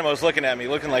 Dynamo's looking at me,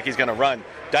 looking like he's gonna run.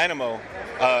 Dynamo.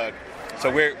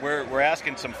 So we're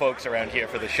asking some folks around here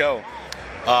for the show.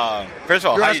 First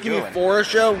of all, You're how you asking doing? me for a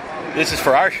show? This is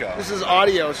for our show. This is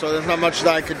audio, so there's not much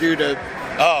that I could do to.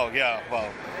 Oh yeah, well,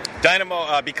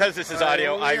 Dynamo. Because this is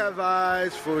audio, I have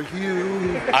eyes for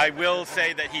you. I will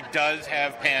say that he does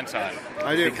have pants on.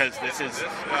 I do, because this is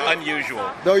unusual.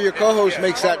 Though your co-host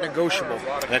makes that negotiable.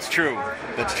 That's true.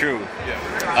 That's true.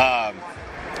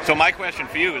 So my question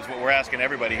for you is what we're asking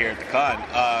everybody here at the con.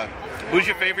 Who's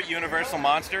your favorite Universal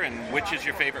monster, and which is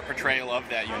your favorite portrayal of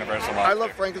that Universal monster? I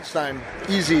love Frankenstein.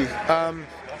 Easy.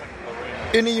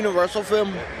 In a Universal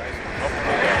film.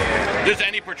 There's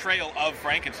any portrayal of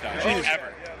Frankenstein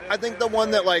ever? I think the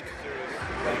one that,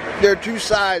 there are two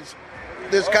sides.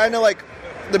 There's kind of,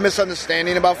 the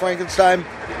misunderstanding about Frankenstein,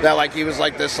 that, he was,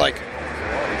 this,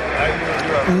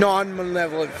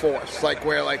 non-malevolent force.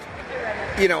 Where,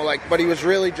 but he was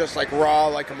really just like raw,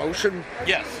 like emotion.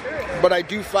 Yes. But I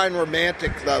do find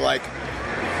romantic that like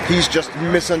he's just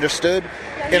misunderstood,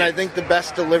 and I think the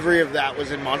best delivery of that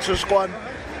was in Monster Squad.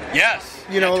 Yes.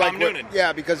 Tom Noonan.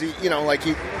 Because he,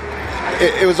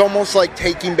 it was almost like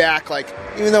taking back, like,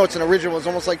 even though it's an original, it was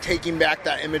almost like taking back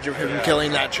that image of him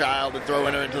killing that child and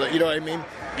throwing her into the, you know what I mean?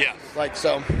 Yeah. Like,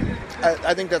 so,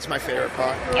 I think that's my favorite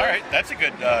part. All right, that's a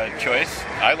good choice.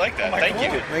 I like that. Thank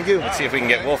you. Thank you. Let's see if we can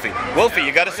get Wolfie. Wolfie,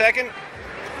 you got a second?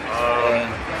 I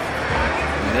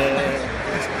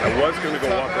was going to go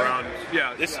walk around.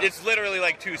 Yeah. It's literally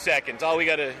like 2 seconds. We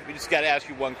just got to ask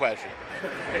you one question.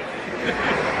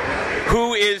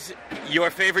 Who is your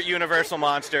favorite Universal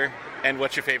monster, and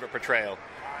what's your favorite portrayal?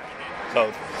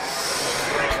 So,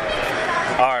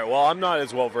 all right, well, I'm not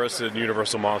as well versed in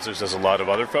Universal monsters as a lot of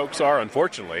other folks are,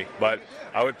 unfortunately, but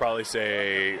I would probably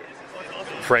say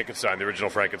Frankenstein, the original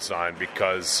Frankenstein,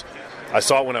 because I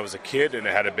saw it when I was a kid and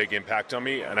it had a big impact on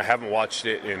me, and I haven't watched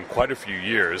it in quite a few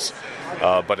years,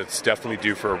 but it's definitely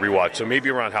due for a rewatch. So maybe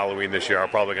around Halloween this year, I'm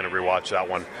probably going to rewatch that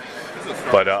one.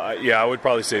 But I would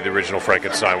probably say the original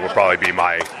Frankenstein would probably be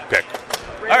my pick.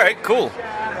 All right, cool.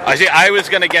 I was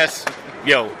going to guess,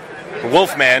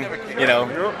 Wolfman,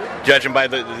 judging by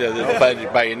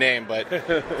by your name, but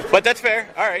that's fair.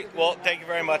 All right. Well, thank you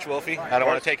very much, Wolfie. I don't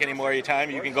want to take any more of your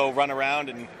time. You can go run around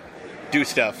and do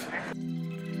stuff.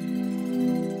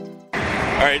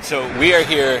 All right. So we are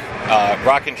here,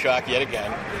 Rock and Shock yet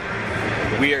again.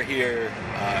 We are here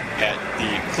at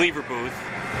the Cleaver booth,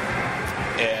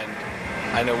 and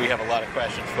I know we have a lot of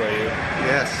questions for you.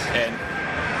 Yes. And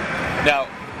now,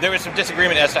 there was some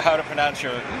disagreement as to how to pronounce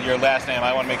your last name.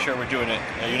 I want to make sure we're doing it.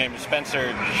 Your name is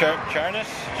Spencer Charnas?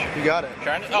 You got it.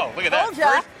 Charnas? Oh, look at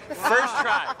that. First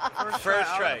try.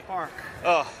 First try.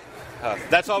 Oh,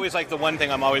 that's always like the one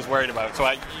thing I'm always worried about. So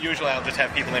I'll just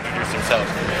have people introduce themselves.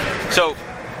 So,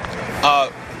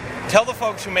 tell the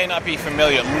folks who may not be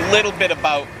familiar a little bit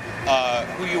about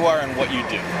who you are and what you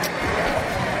do.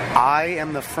 I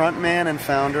am the frontman and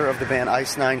founder of the band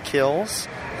Ice Nine Kills.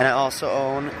 And I also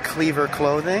own Cleaver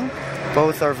Clothing.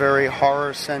 Both are very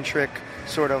horror-centric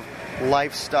sort of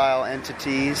lifestyle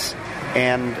entities.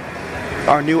 And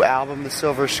our new album, The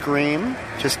Silver Scream,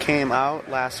 just came out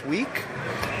last week.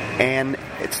 And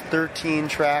it's 13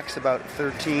 tracks about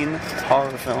 13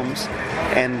 horror films.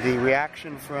 And the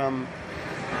reaction from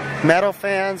metal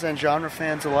fans and genre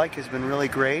fans alike has been really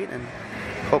great. And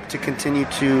hope to continue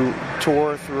to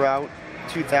tour throughout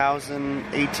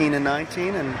 2018 and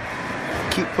 19 and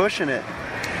keep pushing it.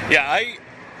 Yeah,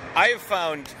 I have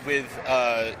found with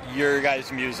your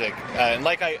guys' music, and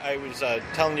like I was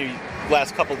telling you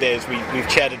last couple days, we've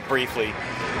chatted briefly.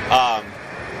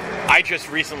 I just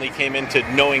recently came into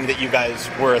knowing that you guys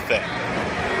were a thing,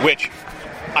 which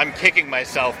I'm kicking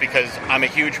myself because I'm a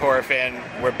huge horror fan.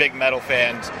 We're big metal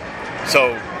fans,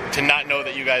 so to not know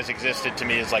that you guys existed to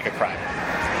me is like a crime.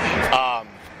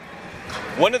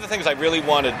 One of the things I really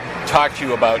want to talk to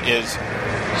you about is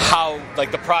how,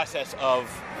 like, the process of,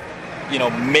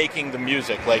 making the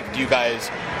music. Like, do you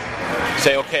guys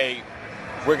say, okay,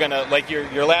 we're gonna, like,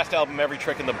 your last album, Every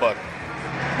Trick in the Book,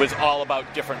 was all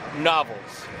about different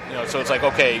novels. So it's like,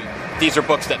 okay, these are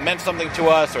books that meant something to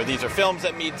us, or these are films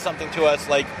that mean something to us.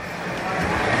 Like,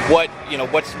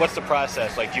 what's the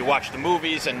process? Like, do you watch the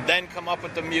movies and then come up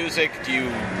with the music? Do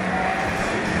you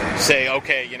say,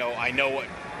 okay, I know what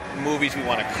movies we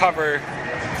want to cover,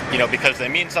 because they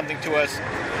mean something to us,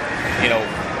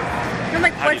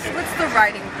 what's the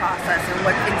writing process and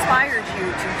what inspires you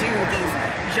to do these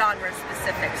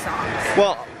genre-specific songs?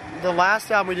 Well, the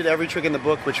last album we did, Every Trick in the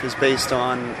Book, which was based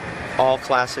on all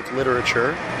classic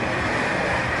literature,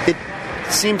 it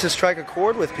seemed to strike a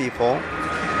chord with people,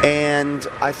 and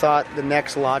I thought the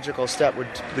next logical step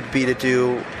would be to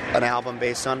do an album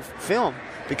based on film,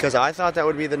 because I thought that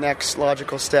would be the next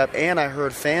logical step, and I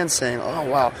heard fans saying, oh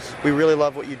wow, we really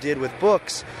love what you did with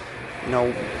books.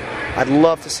 I'd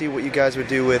love to see what you guys would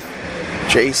do with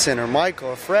Jason or Michael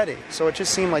or Freddie. So it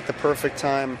just seemed like the perfect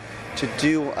time to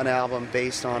do an album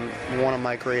based on one of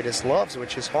my greatest loves,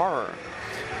 which is horror.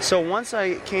 So once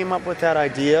I came up with that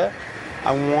idea,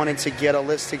 I wanted to get a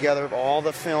list together of all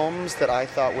the films that I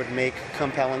thought would make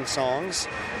compelling songs,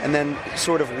 and then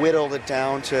sort of whittled it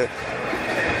down to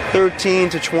 13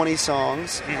 to 20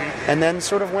 songs, and then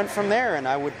sort of went from there. And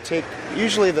I would take,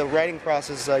 usually the writing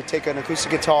process is I take an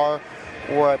acoustic guitar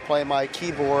or I play my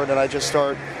keyboard and I just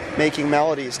start making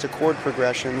melodies to chord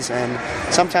progressions, and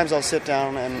sometimes I'll sit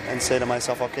down and say to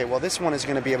myself, okay, well, this one is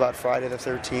going to be about Friday the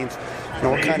 13th.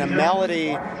 What kind of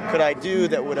melody could I do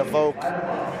that would evoke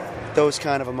those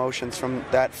kind of emotions from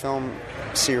that film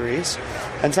series.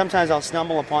 And sometimes I'll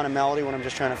stumble upon a melody when I'm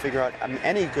just trying to figure out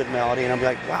any good melody, and I'll be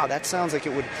like, wow, that sounds like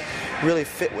it would really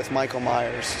fit with Michael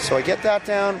Myers. So I get that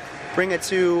down, bring it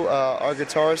to our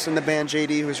guitarist in the band,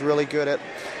 JD, who's really good at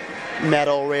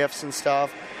metal riffs and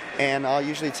stuff, and I'll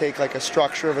usually take like a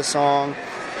structure of a song,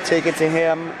 take it to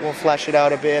him, we'll flesh it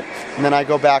out a bit, and then I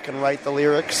go back and write the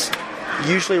lyrics.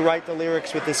 Usually write the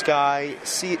lyrics with this guy,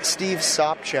 Steve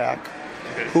Sobchak,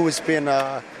 who has been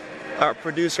our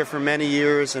producer for many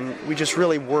years, and we just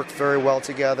really work very well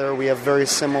together. We have very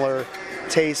similar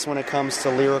tastes when it comes to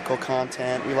lyrical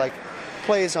content. We like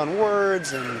plays on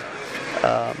words and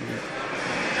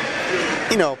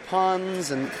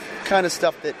puns and kind of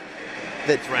stuff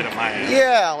that's right on my end.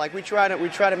 Yeah, like we try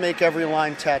to make every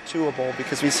line tattooable,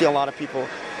 because we see a lot of people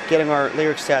getting our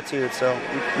lyrics tattooed. So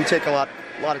we take a lot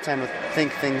of time to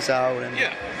think things out. And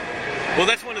yeah. Well,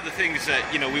 that's one of the things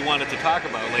that we wanted to talk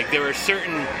about. Like, there are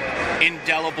certain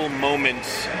indelible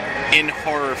moments in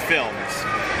horror films,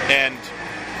 and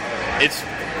it's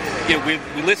we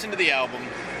listened to the album.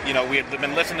 We've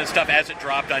been listening to stuff as it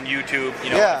dropped on YouTube.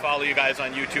 I follow you guys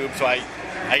on YouTube, so I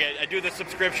do the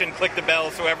subscription, click the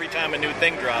bell, so every time a new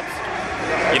thing drops,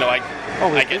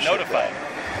 I get notified.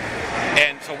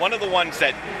 And so one of the ones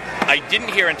that I didn't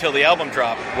hear until the album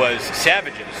dropped was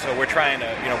Savages. So we're trying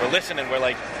to, we're listening, we're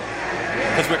like,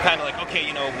 because we're kind of like, okay,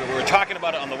 we were talking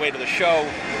about it on the way to the show,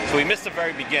 so we missed the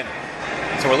very beginning.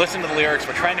 So we're listening to the lyrics,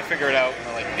 we're trying to figure it out, and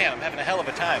we're like, man, I'm having a hell of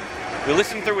a time. We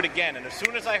listened through it again, and as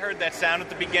soon as I heard that sound at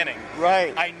the beginning,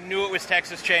 right, I knew it was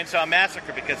Texas Chainsaw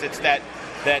Massacre, because it's that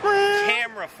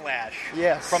camera flash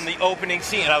from the opening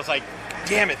scene, and I was like,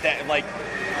 damn it,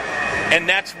 and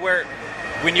that's where,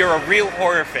 when you're a real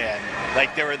horror fan,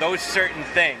 like, there are those certain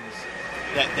things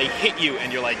that they hit you,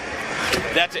 and you're like,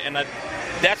 that's it. And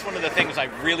that's one of the things I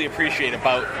really appreciate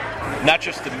about not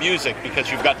just the music,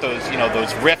 because you've got those,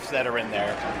 those riffs that are in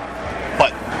there,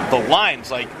 but the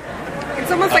lines, like,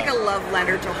 it's almost like a love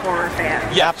letter to horror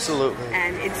fans. Yeah, absolutely.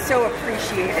 And it's so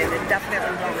appreciated and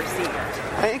definitely well received.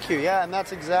 Thank you. Yeah, and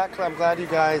that's exactly. I'm glad you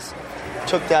guys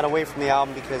took that away from the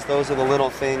album, because those are the little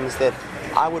things that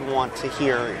I would want to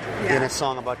hear in a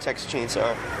song about Texas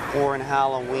Chainsaw, or in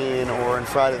Halloween, or in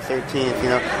Friday the 13th.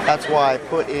 That's why I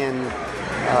put in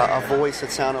a voice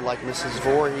that sounded like Mrs.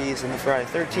 Voorhees in the Friday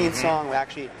the 13th song.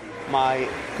 My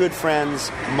good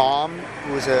friend's mom,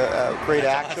 who was a great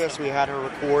actress, we had her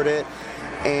record it,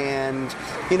 and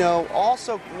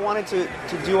also wanted to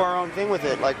do our own thing with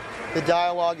it. Like, the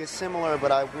dialogue is similar,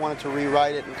 but I wanted to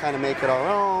rewrite it and kind of make it our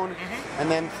own.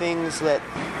 And then things that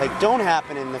don't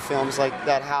happen in the films, like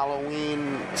that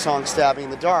Halloween song "Stabbing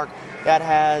in the Dark," that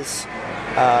has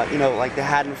like the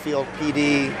Haddonfield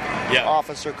PD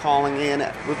officer calling in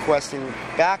requesting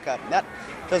backup. That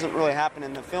doesn't really happen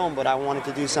in the film, but I wanted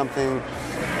to do something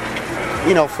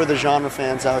for the genre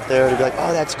fans out there to be like,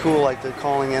 oh, that's cool, like they're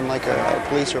calling in like a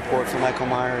police report for Michael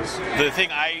Myers. The thing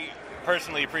I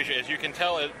personally appreciate, as you can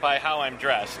tell it by how I'm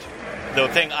dressed, the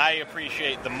thing I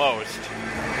appreciate the most,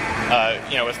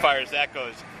 as far as that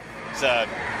goes, is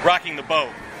rocking the boat.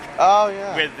 Oh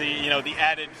yeah. With the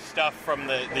added stuff from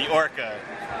the orca.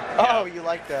 Oh, you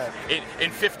like that?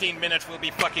 In 15 minutes we'll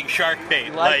be fucking shark bait.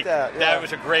 You like that? Yeah. That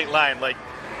was a great line. Like,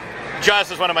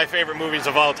 Jaws is one of my favorite movies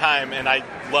of all time, and I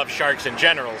love sharks in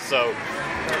general. So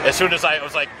as soon as I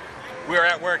was like, we were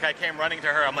at work, I came running to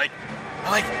her. I'm like,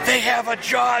 they have a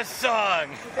Jaws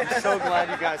song. I'm so glad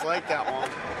you guys like that one.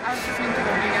 I was listening to the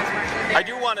one you guys weren't there. I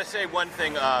do want to say one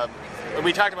thing.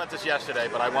 We talked about this yesterday,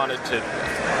 but I wanted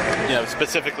to,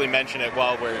 specifically mention it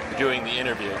while we're doing the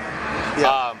interview.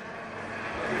 Yeah.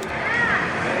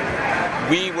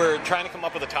 We were trying to come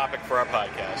up with a topic for our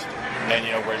podcast, and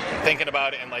we're thinking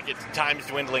about it, and time's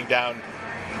dwindling down,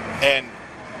 and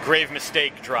Grave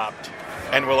Mistake dropped,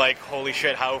 and we're like, holy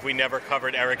shit, how have we never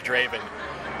covered Eric Draven?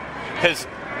 Because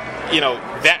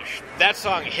that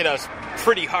song hit us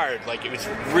pretty hard. Like, it was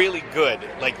really good.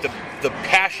 Like, the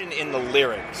passion in the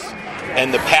lyrics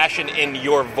and the passion in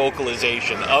your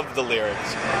vocalization of the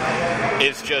lyrics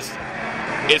is just,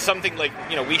 it's something like,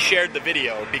 we shared the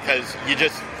video because you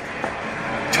just,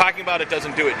 talking about it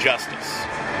doesn't do it justice.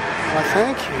 Well,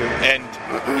 thank you. And,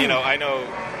 I know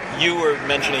you were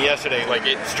mentioning yesterday, like,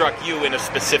 it struck you in a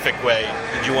specific way.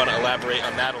 Did you want to elaborate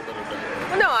on that a little bit?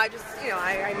 Well, no, I just,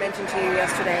 I mentioned to you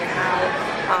yesterday how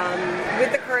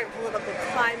with the current political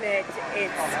climate,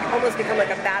 it's almost become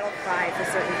like a battle cry for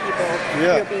certain people.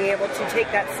 Yeah. Being able to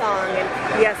take that song, and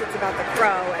yes, it's about The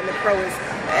Crow, and The Crow is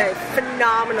a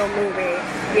phenomenal movie,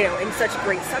 in such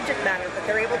great subject matter, but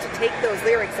they're able to take those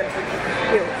lyrics and,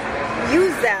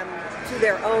 use them to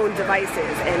their own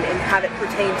devices and have it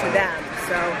pertain to them.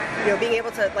 So, being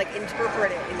able to like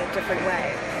interpret it in a different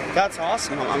way. That's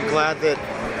awesome. I'm glad that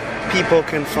people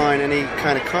can find any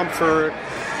kind of comfort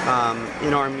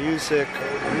in our music.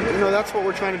 That's what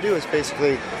we're trying to do, is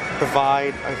basically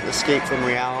provide an escape from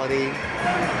reality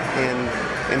and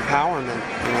empowerment.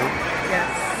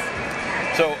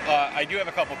 Yes. So I do have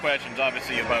a couple questions,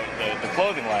 obviously, about the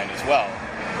clothing line as well.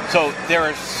 So there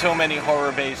are so many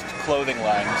horror-based clothing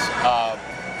lines.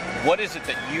 What is it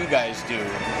that you guys do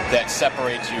that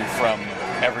separates you from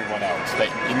everyone else,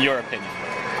 in your opinion?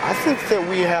 I think that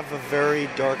we have a very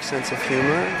dark sense of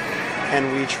humor,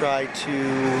 and we try to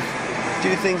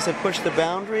do things that push the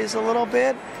boundaries a little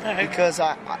bit, because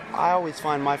I always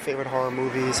find my favorite horror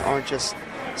movies aren't just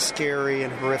scary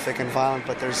and horrific and violent,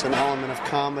 but there's an element of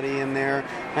comedy in there.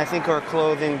 And I think our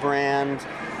clothing brand,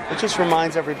 it just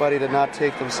reminds everybody to not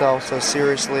take themselves so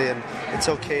seriously, and it's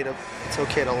okay to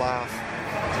laugh.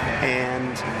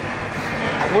 And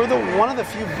we're one of the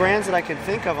few brands that I can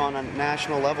think of on a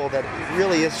national level that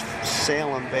really is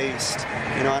Salem-based.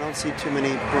 I don't see too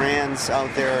many brands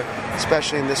out there,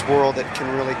 especially in this world, that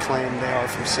can really claim they are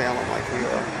from Salem like we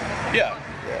are. Yeah.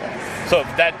 So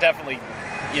that definitely,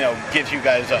 gives you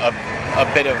guys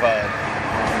a bit of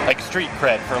a street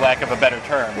cred, for lack of a better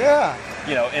term. Yeah.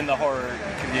 In the horror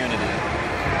community.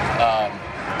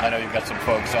 I know you've got some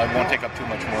folks, so I won't take up too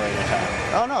much more of your time.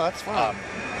 Oh no, that's fine.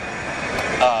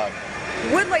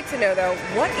 Would like to know though,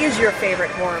 what is your favorite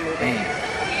horror movie?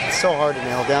 It's so hard to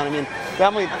nail down. I mean,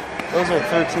 definitely, those are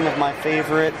 13 of my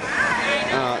favorite.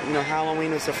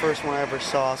 Halloween was the first one I ever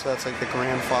saw, so that's like the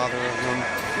grandfather of them.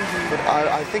 Mm-hmm. But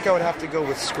I think I would have to go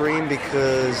with Scream,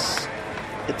 because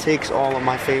it takes all of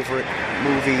my favorite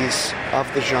movies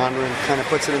of the genre and kind of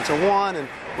puts it into one and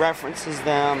references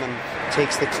them and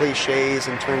takes the cliches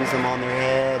and turns them on their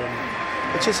head.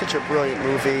 And it's just such a brilliant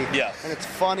movie. Yes. And it's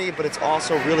funny, but it's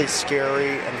also really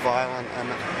scary and violent.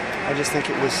 And I just think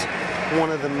it was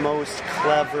one of the most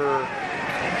clever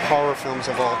horror films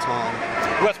of all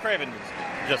time. Wes Craven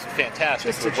is just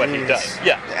fantastic Just with a what he genius. does.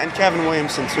 Yeah. And Kevin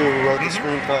Williamson, too, who wrote the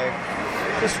screenplay.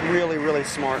 Just really, really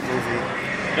smart movie.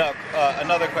 Now,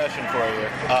 another question for you.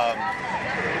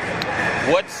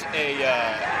 What's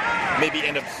maybe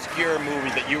an obscure movie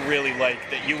that you really like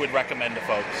that you would recommend to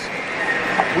folks?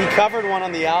 We covered one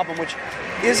on the album, which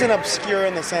isn't obscure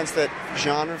in the sense that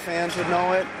genre fans would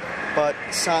know it, but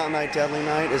Silent Night, Deadly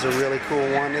Night is a really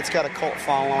cool one. It's got a cult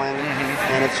following,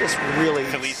 and it's just really...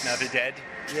 Felice Now the Dead?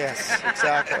 Yes,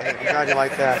 exactly. I'm glad you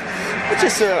like that. It's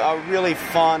just a really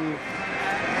fun,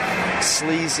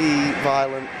 sleazy,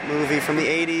 violent movie from the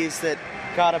 80s that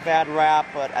got a bad rap,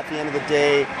 but at the end of the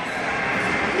day,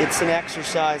 it's an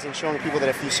exercise in showing people that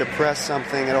if you suppress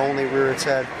something, it only rear its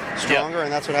head stronger,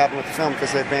 and that's what happened with the film,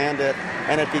 because they banned it,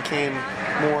 and it became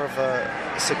more of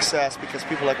a success because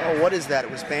people are like, oh, what is that?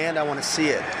 It was banned, I want to see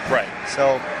it. Right.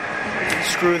 So,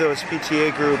 screw those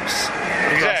PTA groups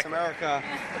across America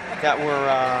that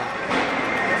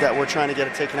were trying to get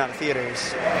it taken out of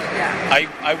theaters. I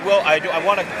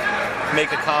want to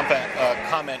make a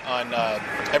comment on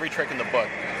Every Trick in the Book,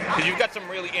 because you've got some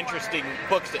really interesting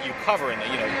books that you cover in the,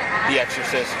 The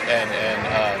Exorcist and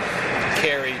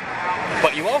Carrie,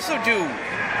 but you also do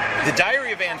The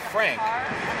Diary of Anne Frank,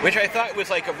 which I thought was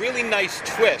like a really nice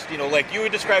twist. Like you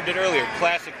had described it earlier,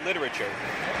 classic literature.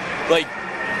 Like,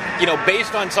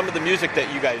 based on some of the music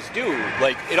that you guys do,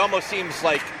 like it almost seems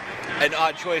like an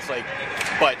odd choice. Like,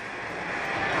 but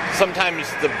sometimes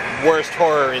the worst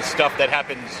horror is stuff that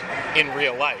happens in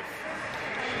real life.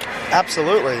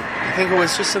 Absolutely. I think it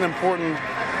was just an important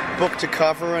book to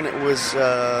cover, and it was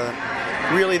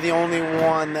really the only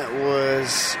one that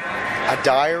was a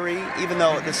diary. Even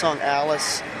though the song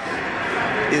Alice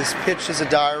is pitched as a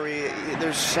diary,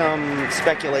 there's some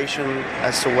speculation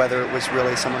as to whether it was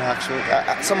really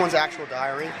someone's actual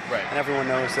diary. Right. And everyone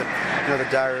knows that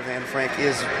the Diary of Anne Frank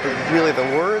is really the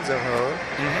words of her,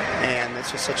 and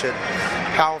it's just such a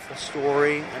powerful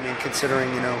story. I mean, considering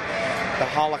the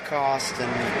Holocaust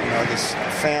and this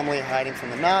family hiding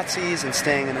from the Nazis and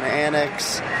staying in an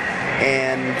annex.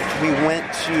 And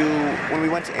when we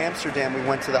went to Amsterdam, we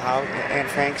went to the house, Anne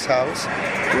Frank's house.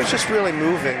 It was just really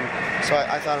moving. So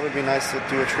I thought it would be nice to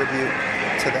do a tribute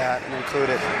to that and include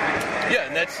it. Yeah,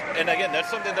 and again, that's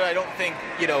something that I don't think,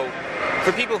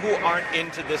 for people who aren't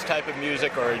into this type of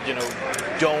music or,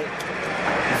 don't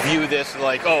view this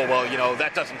like, oh, well,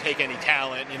 that doesn't take any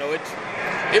talent.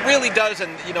 It really does,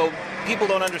 and, people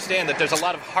don't understand that there's a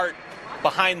lot of heart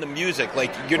behind the music.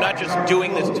 Like, you're not just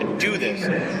doing this to do this.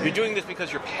 You're doing this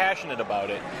because you're passionate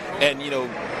about it. And,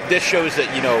 this shows that,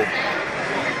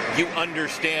 you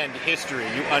understand history.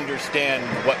 You understand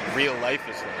what real life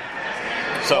is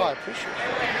like. So, I appreciate it.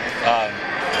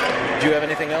 Do you have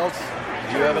anything else?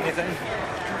 Do you have anything?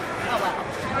 Oh, well.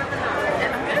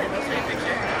 I'm good. Those are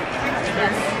pictures. I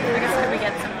guess could we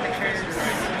get some pictures?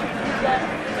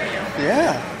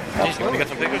 Yeah. Absolutely. We got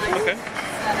some pictures? Okay. All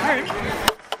right.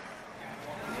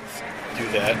 Let's do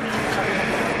that.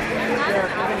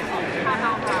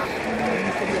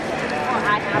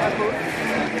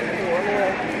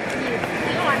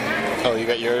 Oh, you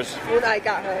got yours? Well, I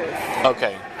got hers.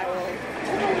 Okay. I will.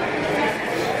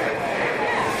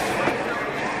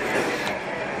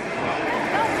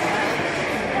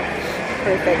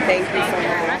 Perfect. Thank you so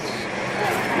much.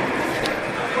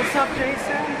 What's up,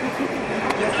 Jason?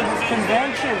 This is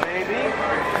convention, baby.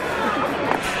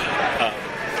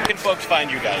 Where can folks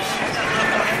find you guys?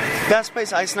 Best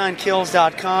place,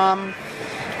 ice9kills.com.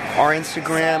 Our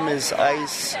Instagram is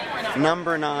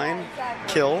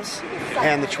ice9kills,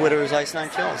 and the Twitter is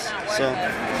ice9kills. So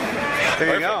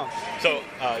there you go. So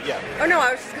yeah. Oh no,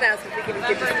 I was just gonna ask if we could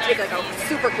just take like a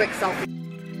super quick selfie.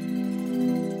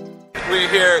 We're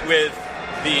here with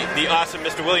the awesome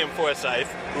Mr. William Forsythe,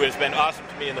 who has been awesome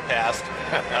to me in the past.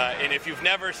 And if you've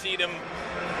never seen him,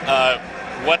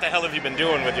 what the hell have you been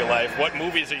doing with your life? What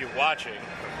movies are you watching?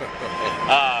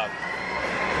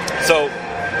 So,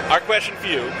 our question for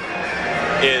you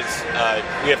is,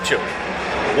 we have two.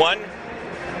 One,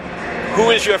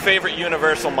 who is your favorite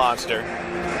Universal monster?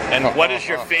 And what is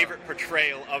your favorite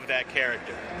portrayal of that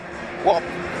character? Well,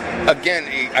 again,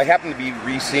 I happen to be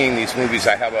re-seeing these movies.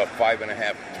 I have a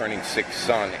 5.5 turning 6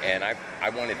 son, and I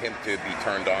wanted him to be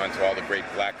turned on to all the great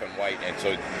black and white, and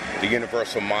so the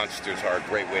Universal monsters are a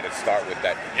great way to start with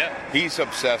that. Yeah. He's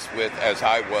obsessed with, as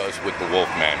I was, with the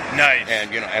Wolfman. Nice.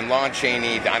 And and Lon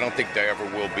Chaney. I don't think there ever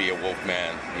will be a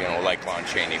Wolfman, like Lon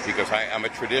Chaney, because I'm a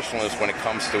traditionalist when it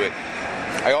comes to it.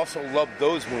 I also love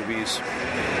those movies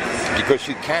because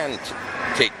you can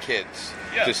take kids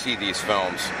to see these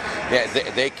films. Yeah,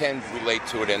 they can relate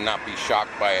to it and not be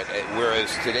shocked by it,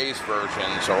 whereas today's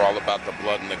versions are all about the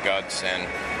blood and the guts and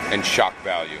shock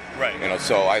value. Right.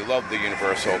 So I love the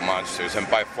Universal monsters, and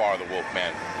by far the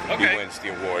Wolfman. Okay. He wins the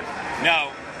award.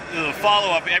 Now, the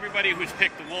follow-up, everybody who's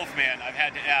picked the Wolfman, I've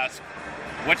had to ask,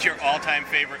 what's your all-time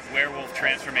favorite werewolf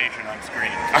transformation on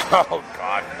screen? Oh,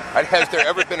 God. Has there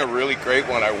ever been a really great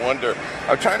one? I wonder.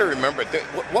 I'm trying to remember.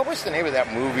 What was the name of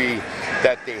that movie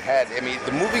that they had? I mean,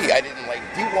 the movie I didn't like,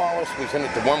 Dee Wallace was in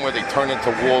it, the one where they turn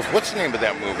into wolves. What's the name of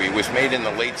that movie? It was made in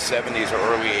the late 70s or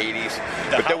early 80s.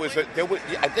 But there was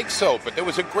I think so, but there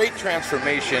was a great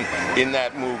transformation in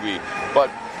that movie. But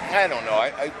I don't know.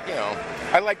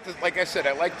 I like the, like I said,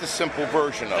 I like the simple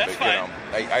version of it. Fine.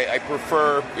 I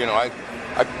prefer,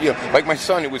 like my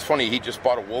son. It was funny. He just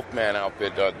bought a Wolfman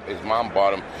outfit. His mom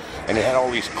bought him, and it had all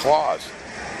these claws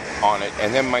on it.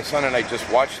 And then my son and I just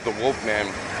watched the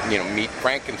Wolfman, meet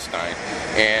Frankenstein,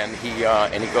 and he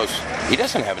goes, he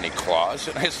doesn't have any claws.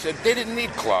 And I said, they didn't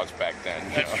need claws back then.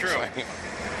 That's true.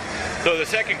 So the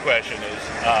second question is,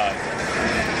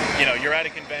 you're at a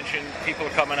convention, people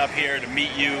are coming up here to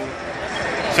meet you.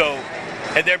 So,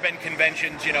 had there been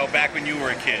conventions, back when you were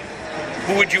a kid?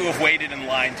 Who would you have waited in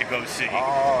line to go see?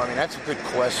 Oh, that's a good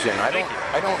question. I don't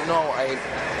know.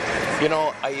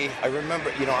 I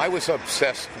remember, I was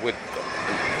obsessed with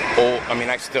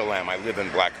I still am. I live in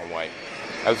black and white.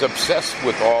 I was obsessed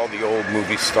with all the old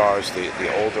movie stars, the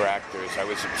older actors. I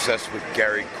was obsessed with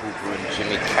Gary Cooper and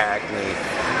Jimmy Cagney.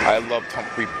 I loved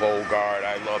Humphrey Bogart.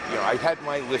 I had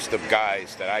my list of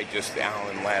guys that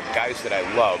Alan Ladd, guys that I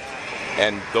loved,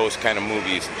 and those kind of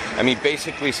movies. I mean,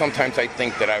 basically, sometimes I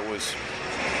think that I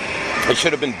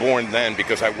should have been born then,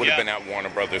 because I would have been at Warner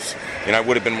Brothers. I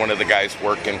would have been one of the guys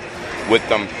working with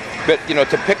them. But,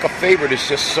 to pick a favorite is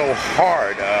just so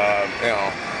hard,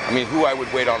 who I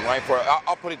would wait online for.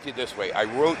 I'll put it to you this way. I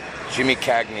wrote Jimmy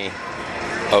Cagney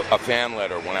a fan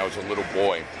letter when I was a little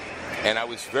boy, and I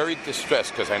was very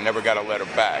distressed because I never got a letter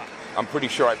back. I'm pretty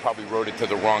sure I probably wrote it to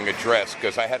the wrong address,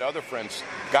 because I had other friends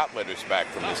got letters back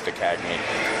from Mr. Cagney.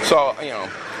 So,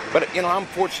 but I'm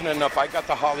fortunate enough. I got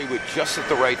to Hollywood just at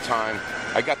the right time.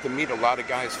 I got to meet a lot of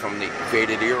guys from the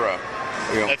Faded era.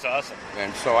 That's awesome.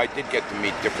 And so I did get to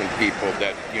meet different people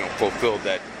that, fulfilled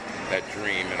that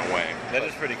dream in a way. That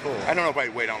is pretty cool. I don't know if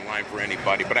I'd wait online for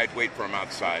anybody, but I'd wait for them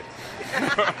outside.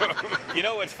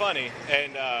 What's funny?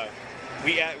 And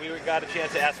we got a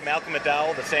chance to ask Malcolm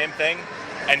McDowell the same thing,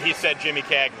 and he said Jimmy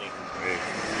Cagney.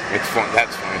 It's fun.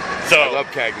 That's fun. So I love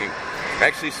Cagney. I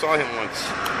actually saw him once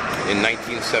in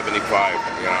 1975.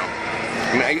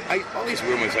 All these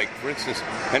weird ones, like, for instance,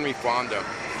 Henry Fonda.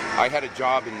 I had a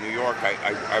job in New York.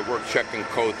 I worked checking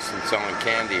coats and selling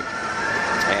candy.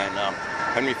 And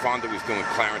Henry Fonda was doing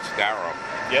Clarence Darrow.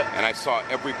 Yep. And I saw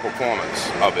every performance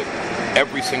of it,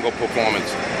 every single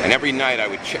performance, and every night I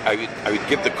would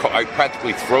give I'd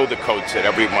practically throw the coats at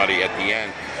everybody at the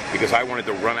end because I wanted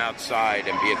to run outside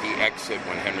and be at the exit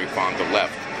when Henry Fonda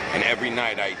left. And every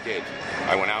night I did.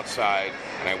 I went outside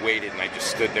and I waited and I just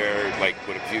stood there like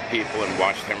with a few people and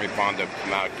watched Henry Fonda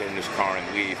come out, get in his car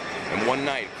and leave. And one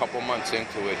night, a couple months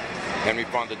into it, Henry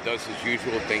Fonda does his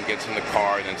usual thing, gets in the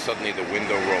car, and then suddenly the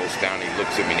window rolls down. He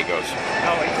looks at me and he goes,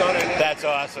 "Oh, he's done it." That's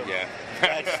awesome. Yeah.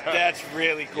 That's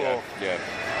really cool. Yeah.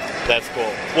 That's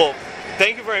cool. Well,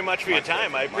 thank you very much for your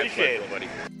time. I appreciate it. Buddy.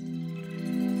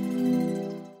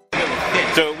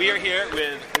 So we are here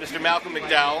with Mr. Malcolm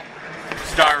McDowell,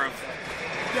 star of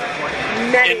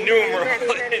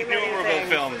innumerable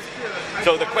films.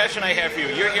 So the question I have for you,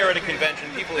 you're here at a convention,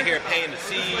 people are here paying to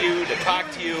see you, to talk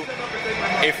to you.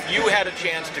 If you had a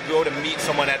chance to go to meet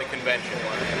someone at a convention,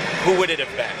 who would it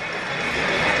have been?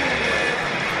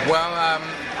 Well,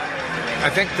 I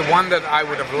think the one that I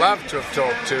would have loved to have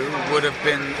talked to would have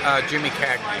been Jimmy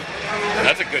Cagney.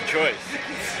 That's a good choice.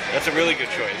 That's a really good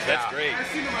choice. That's great.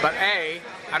 But I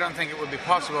don't think it would be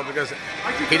possible because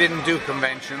he didn't do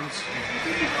conventions.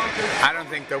 I don't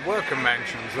think there were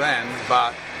conventions then,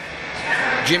 but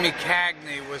Jimmy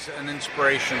Cagney was an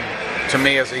inspiration to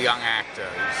me as a young actor.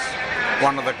 He's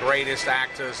one of the greatest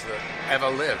actors that ever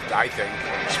lived, I think,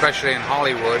 especially in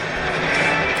Hollywood.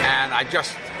 And I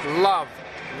just love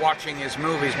watching his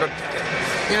movies. But,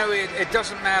 you know, it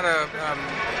doesn't matter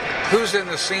who's in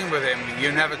the scene with him.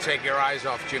 You never take your eyes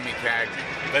off Jimmy Cagney.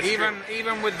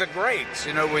 Even with the greats,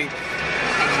 you know, we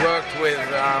worked with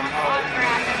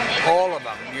all of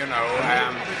them, you know.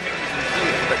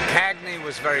 But Cagney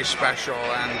was very special,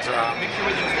 and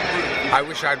I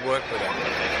wish I'd worked with him.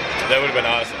 That would have been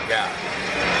awesome. Yeah.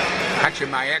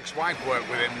 Actually, my ex-wife worked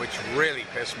with him, which really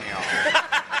pissed me off.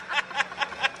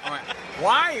 I went,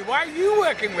 why? Why are you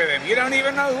working with him? You don't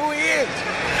even know who he is.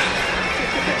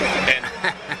 And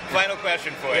final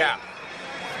question for you. Yeah.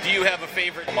 Do you have a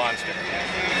favorite monster?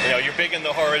 You know, you're big in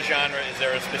the horror genre. Is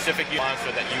there a specific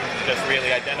monster that you just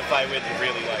really identify with, you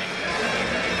really like?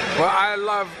 Well, I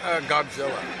love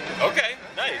Godzilla. Okay,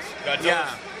 nice.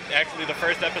 Godzilla's actually the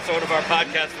first episode of our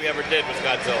podcast we ever did was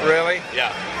Godzilla. Really? Yeah.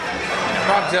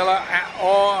 Godzilla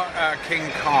or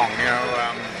King Kong, you know,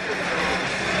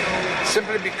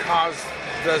 simply because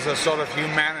there's a sort of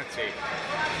humanity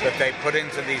that they put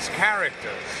into these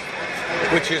characters,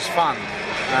 which is fun.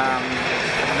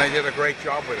 And they did a great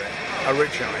job with it,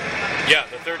 originally. Yeah,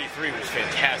 the 33 was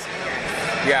fantastic.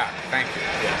 Yeah, thank you.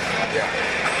 Yeah.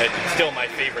 It's still my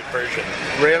favorite version.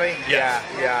 Really? Yes.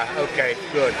 Yeah, okay,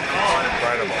 good.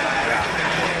 Incredible.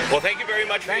 Yeah. Well, thank you very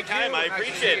much for your time. I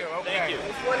appreciate it. Okay. Thank you.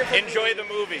 Enjoy the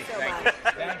movie.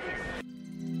 Thank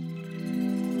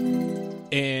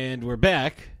you. And we're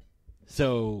back.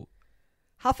 So,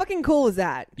 how fucking cool is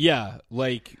that? yeah,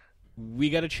 like, we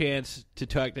got a chance to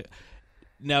talk to...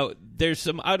 Now, there's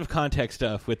some out-of-context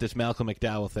stuff with this Malcolm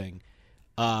McDowell thing.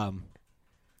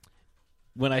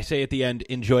 When I say at the end,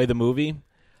 enjoy the movie.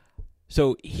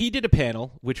 So he did a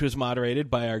panel, which was moderated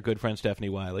by our good friend Stephanie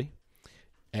Wiley.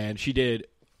 And she did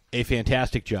a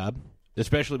fantastic job,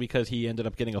 especially because he ended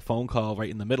up getting a phone call right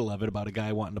in the middle of it about a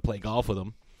guy wanting to play golf with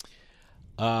him.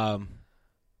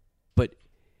 But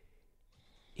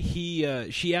she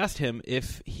asked him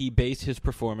if he based his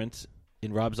performance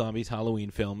in Rob Zombie's Halloween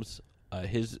films,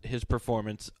 his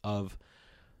performance of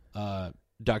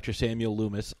Dr. Samuel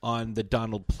Loomis on the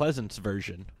Donald Pleasance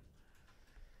version.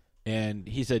 And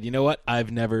he said, "You know what?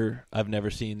 I've never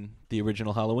seen the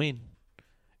original Halloween.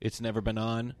 It's never been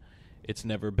on. It's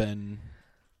never been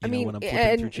when I'm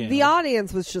flipping through channels." The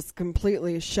audience was just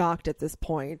completely shocked at this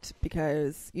point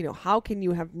because, you know, how can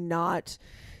you have not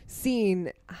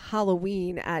seen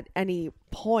Halloween at any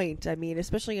point? I mean,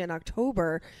 especially in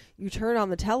October, you turn on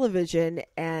the television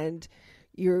and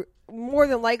you're more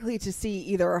than likely to see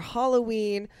either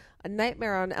Halloween, A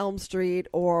Nightmare on Elm Street,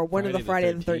 or one of the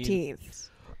Friday the 13th.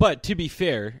 But to be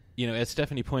fair, you know, as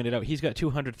Stephanie pointed out, he's got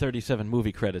 237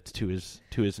 movie credits to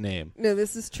his name. No,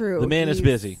 this is true. The man is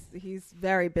busy. He's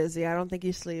very busy. I don't think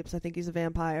he sleeps. I think he's a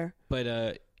vampire.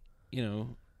 But you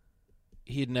know,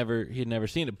 he had never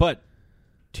seen it. But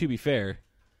to be fair,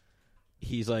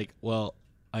 he's like, well,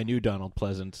 I knew Donald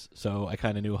Pleasance, so I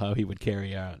kind of knew how he would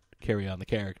carry on the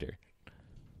character.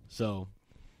 So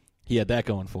he had that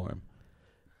going for him.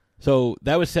 So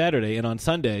that was Saturday, and on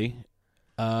Sunday,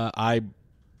 I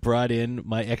brought in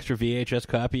my extra VHS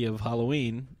copy of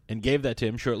Halloween and gave that to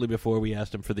him shortly before we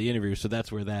asked him for the interview. So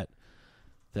that's where that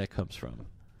comes from.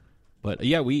 But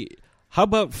yeah, how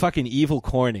about fucking Evil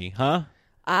Corny, huh?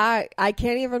 I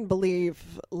can't even believe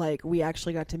like we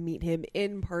actually got to meet him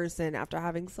in person after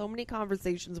having so many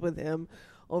conversations with him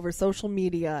over social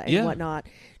media and whatnot.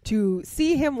 To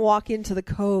see him walk into the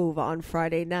Cove on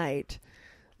Friday night,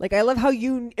 like I love how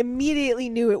you immediately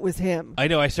knew it was him. I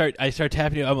know. I start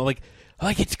tapping you. I'm like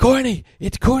it's Corny.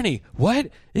 It's Corny.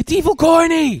 What? It's Evil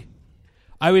Corny.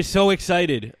 I was so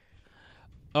excited.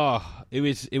 Oh, it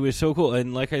was so cool.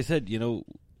 And like I said,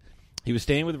 he was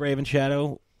staying with Raven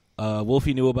Shadow.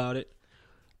 Wolfie knew about it.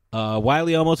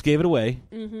 Wiley almost gave it away.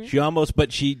 Mm-hmm.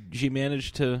 She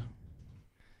managed to.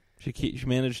 She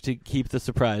managed to keep the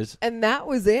surprise. And that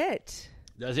was it.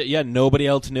 That's it. Yeah, nobody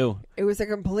else knew. It was a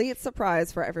complete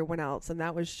surprise for everyone else, and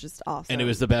that was just awesome. And it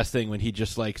was the best thing when he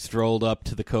just like strolled up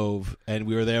to the Cove, and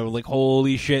we were there. We're like,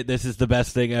 holy shit, this is the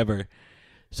best thing ever.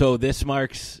 So this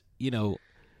marks,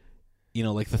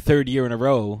 like the third year in a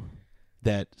row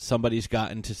that somebody's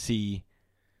gotten to see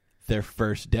their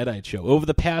first Deadite show. Over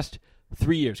the past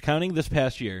 3 years, counting this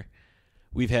past year,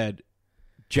 we've had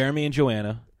Jeremy and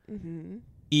Joanna, mm-hmm.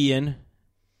 Ian,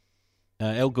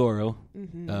 El Goro,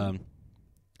 Mm-hmm.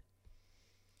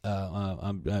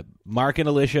 Mark and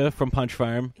Alicia from Punch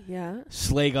Farm,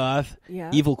 Slagoth,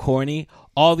 Evil Corny,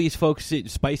 all these folks.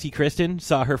 Spicy Kristen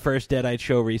saw her first Deadite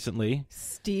show recently.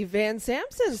 Steve Van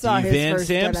Samson saw his first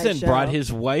Deadite show. Brought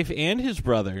his wife and his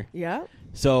brother. Yeah.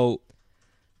 So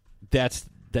that's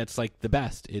like the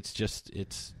best. It's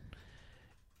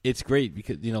great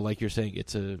because like you're saying,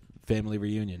 it's a family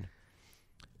reunion.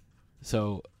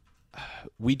 So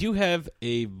we do have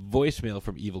a voicemail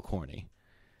from Evil Corny.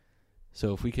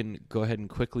 So if we can go ahead and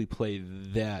quickly play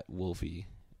that, Wolfie,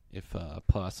 if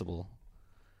possible.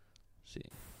 Let's see.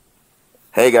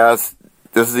 Hey guys,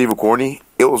 this is Evil Corny.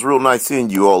 It was real nice seeing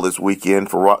you all this weekend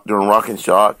during Rock and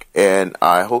Shock, and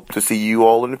I hope to see you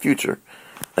all in the future.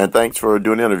 And thanks for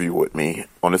doing an interview with me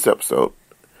on this episode.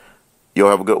 Y'all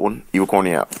have a good one. Evil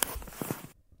Corny out.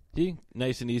 See?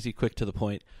 Nice and easy, quick to the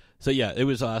point. So yeah, it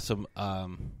was awesome. How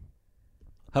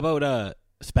about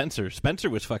Spencer? Spencer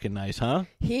was fucking nice, huh?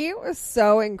 He was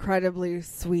so incredibly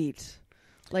sweet.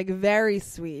 Like, very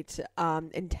sweet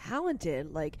and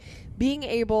talented. Like, being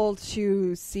able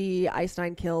to see Ice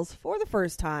Nine Kills for the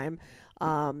first time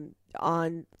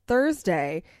on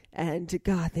Thursday. And,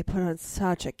 God, they put on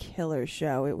such a killer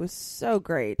show. It was so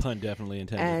great. Pun definitely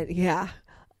intended. And, yeah.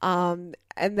 And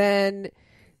then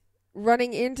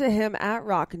running into him at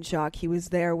Rock and Shock, he was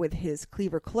there with his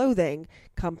Cleaver Clothing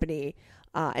company.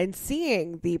 And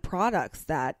seeing the products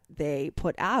that they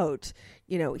put out,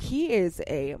 he is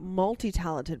a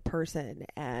multi-talented person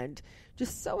and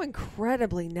just so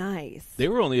incredibly nice. They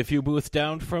were only a few booths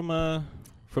down from the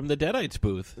Deadites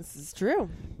booth. This is true.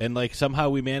 And somehow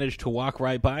we managed to walk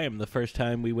right by him the first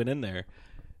time we went in there.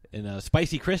 And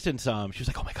Spicy Kristen saw him. She was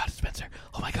like, "Oh my God, it's Spencer!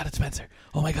 Oh my God, it's Spencer!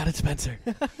 Oh my God, it's Spencer!"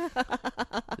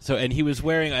 So, and he was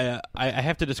wearing. I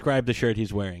have to describe the shirt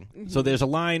he's wearing. Mm-hmm. So there's a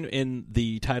line in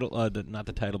the title, not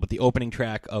the title, but the opening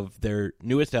track of their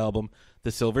newest album,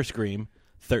 The Silver Scream.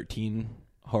 13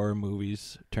 horror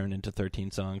movies turned into 13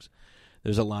 songs.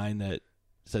 There's a line that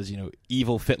says,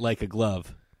 "Evil fit like a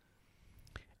glove,"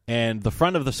 and the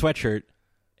front of the sweatshirt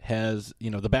has,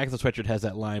 the back of the sweatshirt has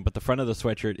that line, but the front of the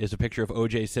sweatshirt is a picture of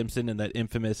O.J. Simpson and that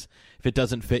infamous "if it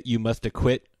doesn't fit, you must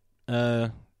acquit"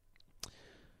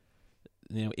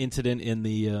 incident in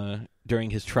the during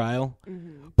his trial.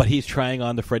 Mm-hmm. But he's trying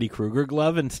on the Freddy Krueger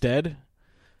glove instead.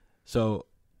 So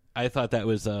I thought that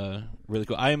was really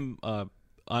cool. I'm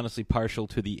honestly partial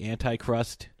to the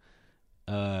Anticrust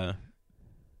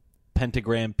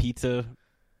pentagram pizza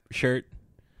shirt.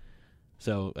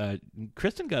 So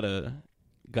Kristen got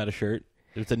a shirt.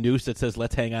 There's a noose that says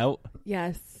 "Let's hang out."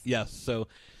 Yes. So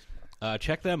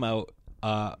check them out.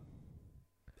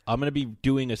 I'm going to be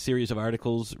doing a series of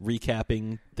articles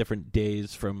recapping different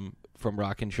days from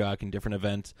Rock and Shock and different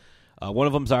events. One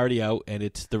of them's already out, and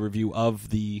it's the review of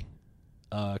the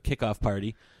kickoff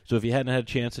party. So if you hadn't had a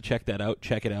chance to check that out,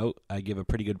 check it out. I give a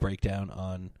pretty good breakdown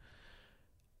on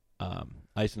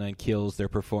Ice Nine Kills, their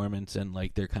performance, and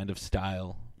their kind of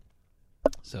style.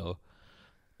 So,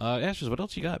 Ashes, what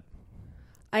else you got?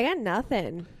 I got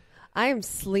nothing. I am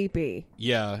sleepy.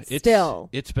 Yeah,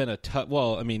 it's been a tough.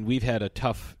 Well, I mean, we've had a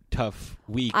tough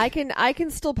week. I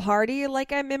can still party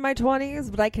like I'm in my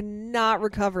 20s, but I cannot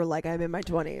recover like I'm in my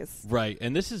 20s. Right,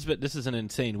 and this is an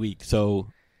insane week. So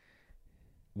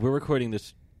we're recording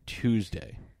this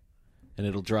Tuesday, and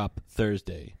it'll drop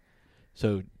Thursday.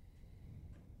 So,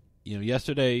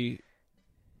 yesterday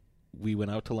we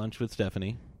went out to lunch with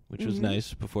Stephanie, which was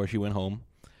nice before she went home.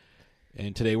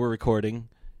 And today we're recording.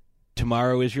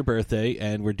 Tomorrow is your birthday,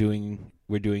 and we're doing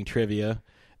trivia.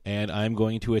 and I'm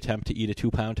going to attempt to eat a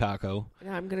 2-pound taco. And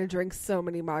I'm going to drink so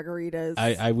many margaritas.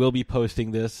 I will be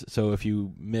posting this, so if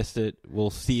you missed it, we'll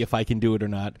see if I can do it or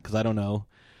not, because I don't know.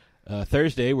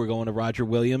 Thursday, we're going to Roger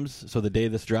Williams, so the day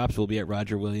this drops, we'll be at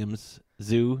Roger Williams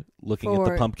Zoo looking at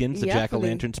the pumpkins, the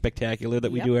jack-o'-lantern spectacular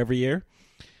that we do every year.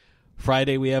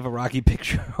 Friday, we have a Rocky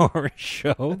Picture Horror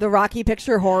Show. The Rocky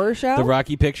Picture Horror Show? The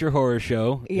Rocky Picture Horror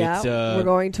Show. Yeah, we're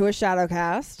going to a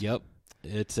Shadowcast. Yep.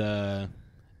 It's and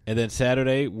then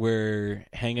Saturday, we're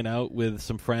hanging out with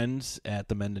some friends at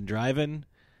the Mendon Drive-In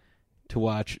to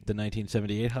watch the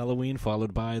 1978 Halloween,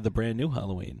 followed by the brand new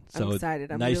Halloween. So I'm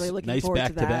excited. I'm nice, really looking nice forward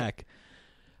to that. back.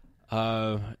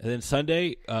 And then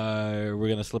Sunday, we're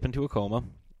going to slip into a coma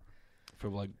for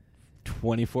like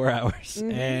 24 hours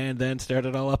and then start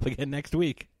it all up again next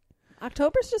week.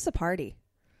 October's just a party.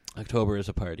 October is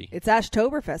a party. It's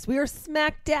Ashtoberfest. We are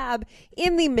smack dab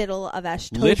in the middle of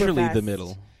Ashtoberfest. Literally the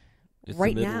middle. It's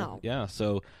right the middle. now. Yeah,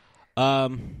 so I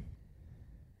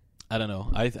don't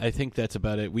know. I think that's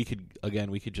about it. We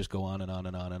could just go on and on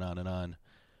and on and on and on.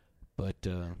 But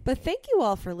thank you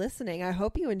all for listening. I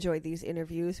hope you enjoyed these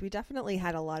interviews. We definitely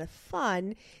had a lot of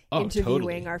fun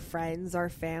interviewing our friends, our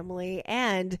family,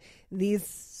 and these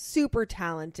super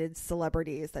talented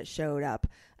celebrities that showed up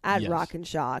at Rock and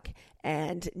Shock.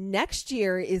 And next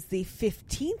year is the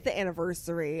 15th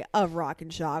anniversary of Rock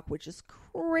and Shock, which is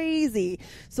crazy.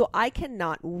 So I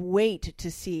cannot wait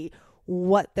to see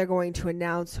what they're going to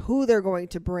announce, who they're going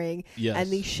to bring, and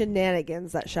the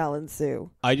shenanigans that shall ensue.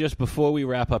 Before we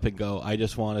wrap up and go, I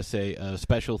just want to say a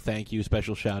special thank you,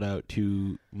 special shout out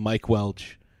to Mike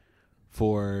Welch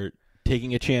for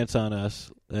taking a chance on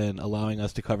us and allowing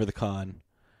us to cover the con.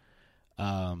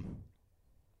 I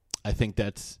think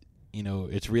that's,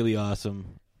 it's really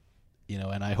awesome,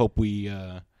 and I hope we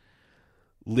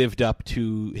lived up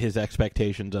to his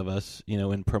expectations of us,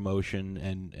 in promotion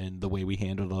and the way we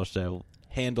handled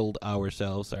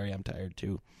ourselves. Sorry, I'm tired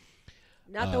too.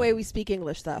 Not the way we speak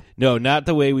English, though. No, not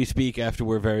the way we speak after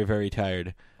we're very, very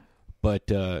tired. But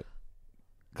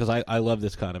because I love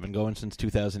this con. I've been going since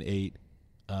 2008.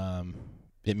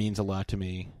 It means a lot to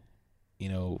me,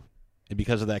 and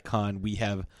because of that con, we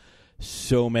have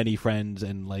so many friends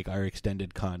and like our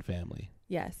extended con family.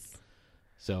 Yes.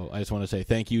 So I just want to say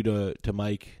thank you to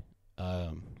Mike,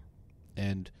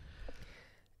 and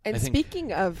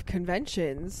speaking of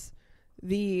conventions,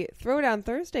 the Throwdown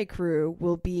Thursday crew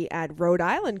will be at Rhode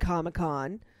Island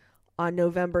Comic-Con on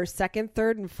November 2nd,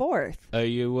 3rd, and 4th. Are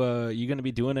you going to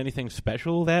be doing anything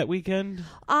special that weekend?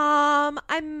 I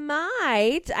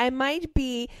might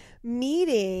be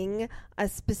meeting a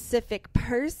specific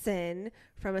person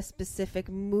from a specific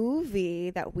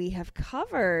movie that we have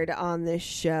covered on this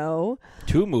show.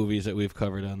 2 movies that we've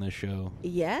covered on this show.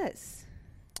 Yes.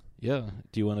 Yeah.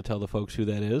 Do you want to tell the folks who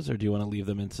that is, or do you want to leave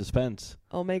them in suspense?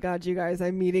 Oh my God, you guys!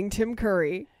 I'm meeting Tim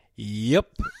Curry. Yep,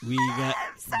 we got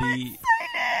excited.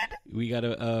 We got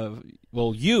a.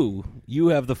 Well, you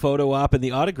have the photo op and the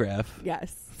autograph.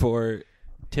 Yes. For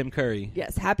Tim Curry.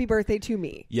 Yes. Happy birthday to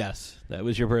me. Yes, that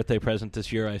was your birthday present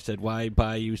this year. I said, why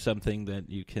buy you something that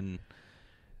you can,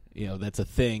 that's a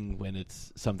thing when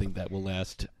it's something that will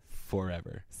last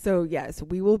forever. So yes,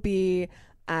 we will be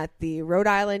at the Rhode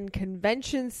Island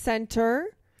Convention Center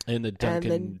in the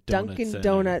Dunkin'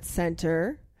 Donut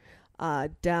Center.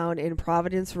 Down in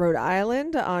Providence, Rhode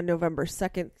Island on November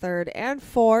 2nd, 3rd, and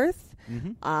 4th.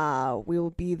 Mm-hmm. We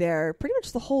will be there pretty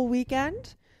much the whole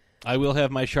weekend. I will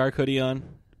have my shark hoodie on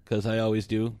because I always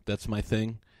do. That's my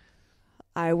thing.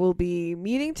 I will be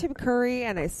meeting Tim Curry,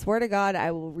 and I swear to God,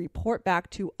 I will report back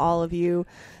to all of you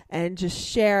and just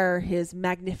share his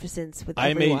magnificence with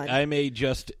everyone. I may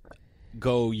just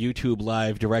go YouTube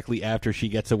live directly after she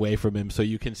gets away from him so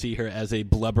you can see her as a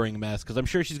blubbering mess, because I'm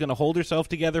sure she's going to hold herself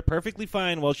together perfectly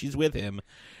fine while she's with him,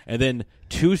 and then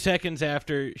 2 seconds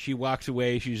after she walks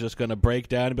away, she's just going to break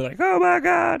down and be like, oh my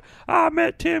God, I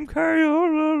met Tim Curry.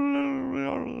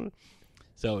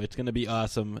 So it's going to be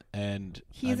awesome, and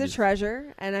he's a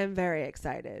treasure, and I'm very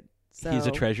excited. So he's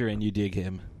a treasure, and you dig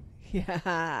him.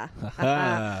 Yeah.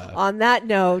 On that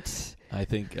note, I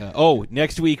think.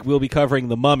 Next week we'll be covering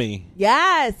The Mummy.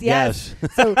 Yes.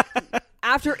 So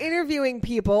after interviewing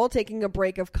people, taking a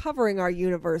break of covering our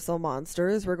Universal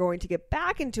monsters, we're going to get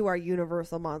back into our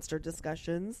Universal monster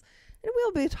discussions, and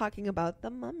we'll be talking about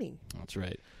The Mummy. That's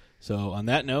right. So on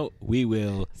that note, we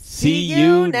will see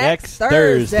you next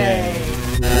Thursday.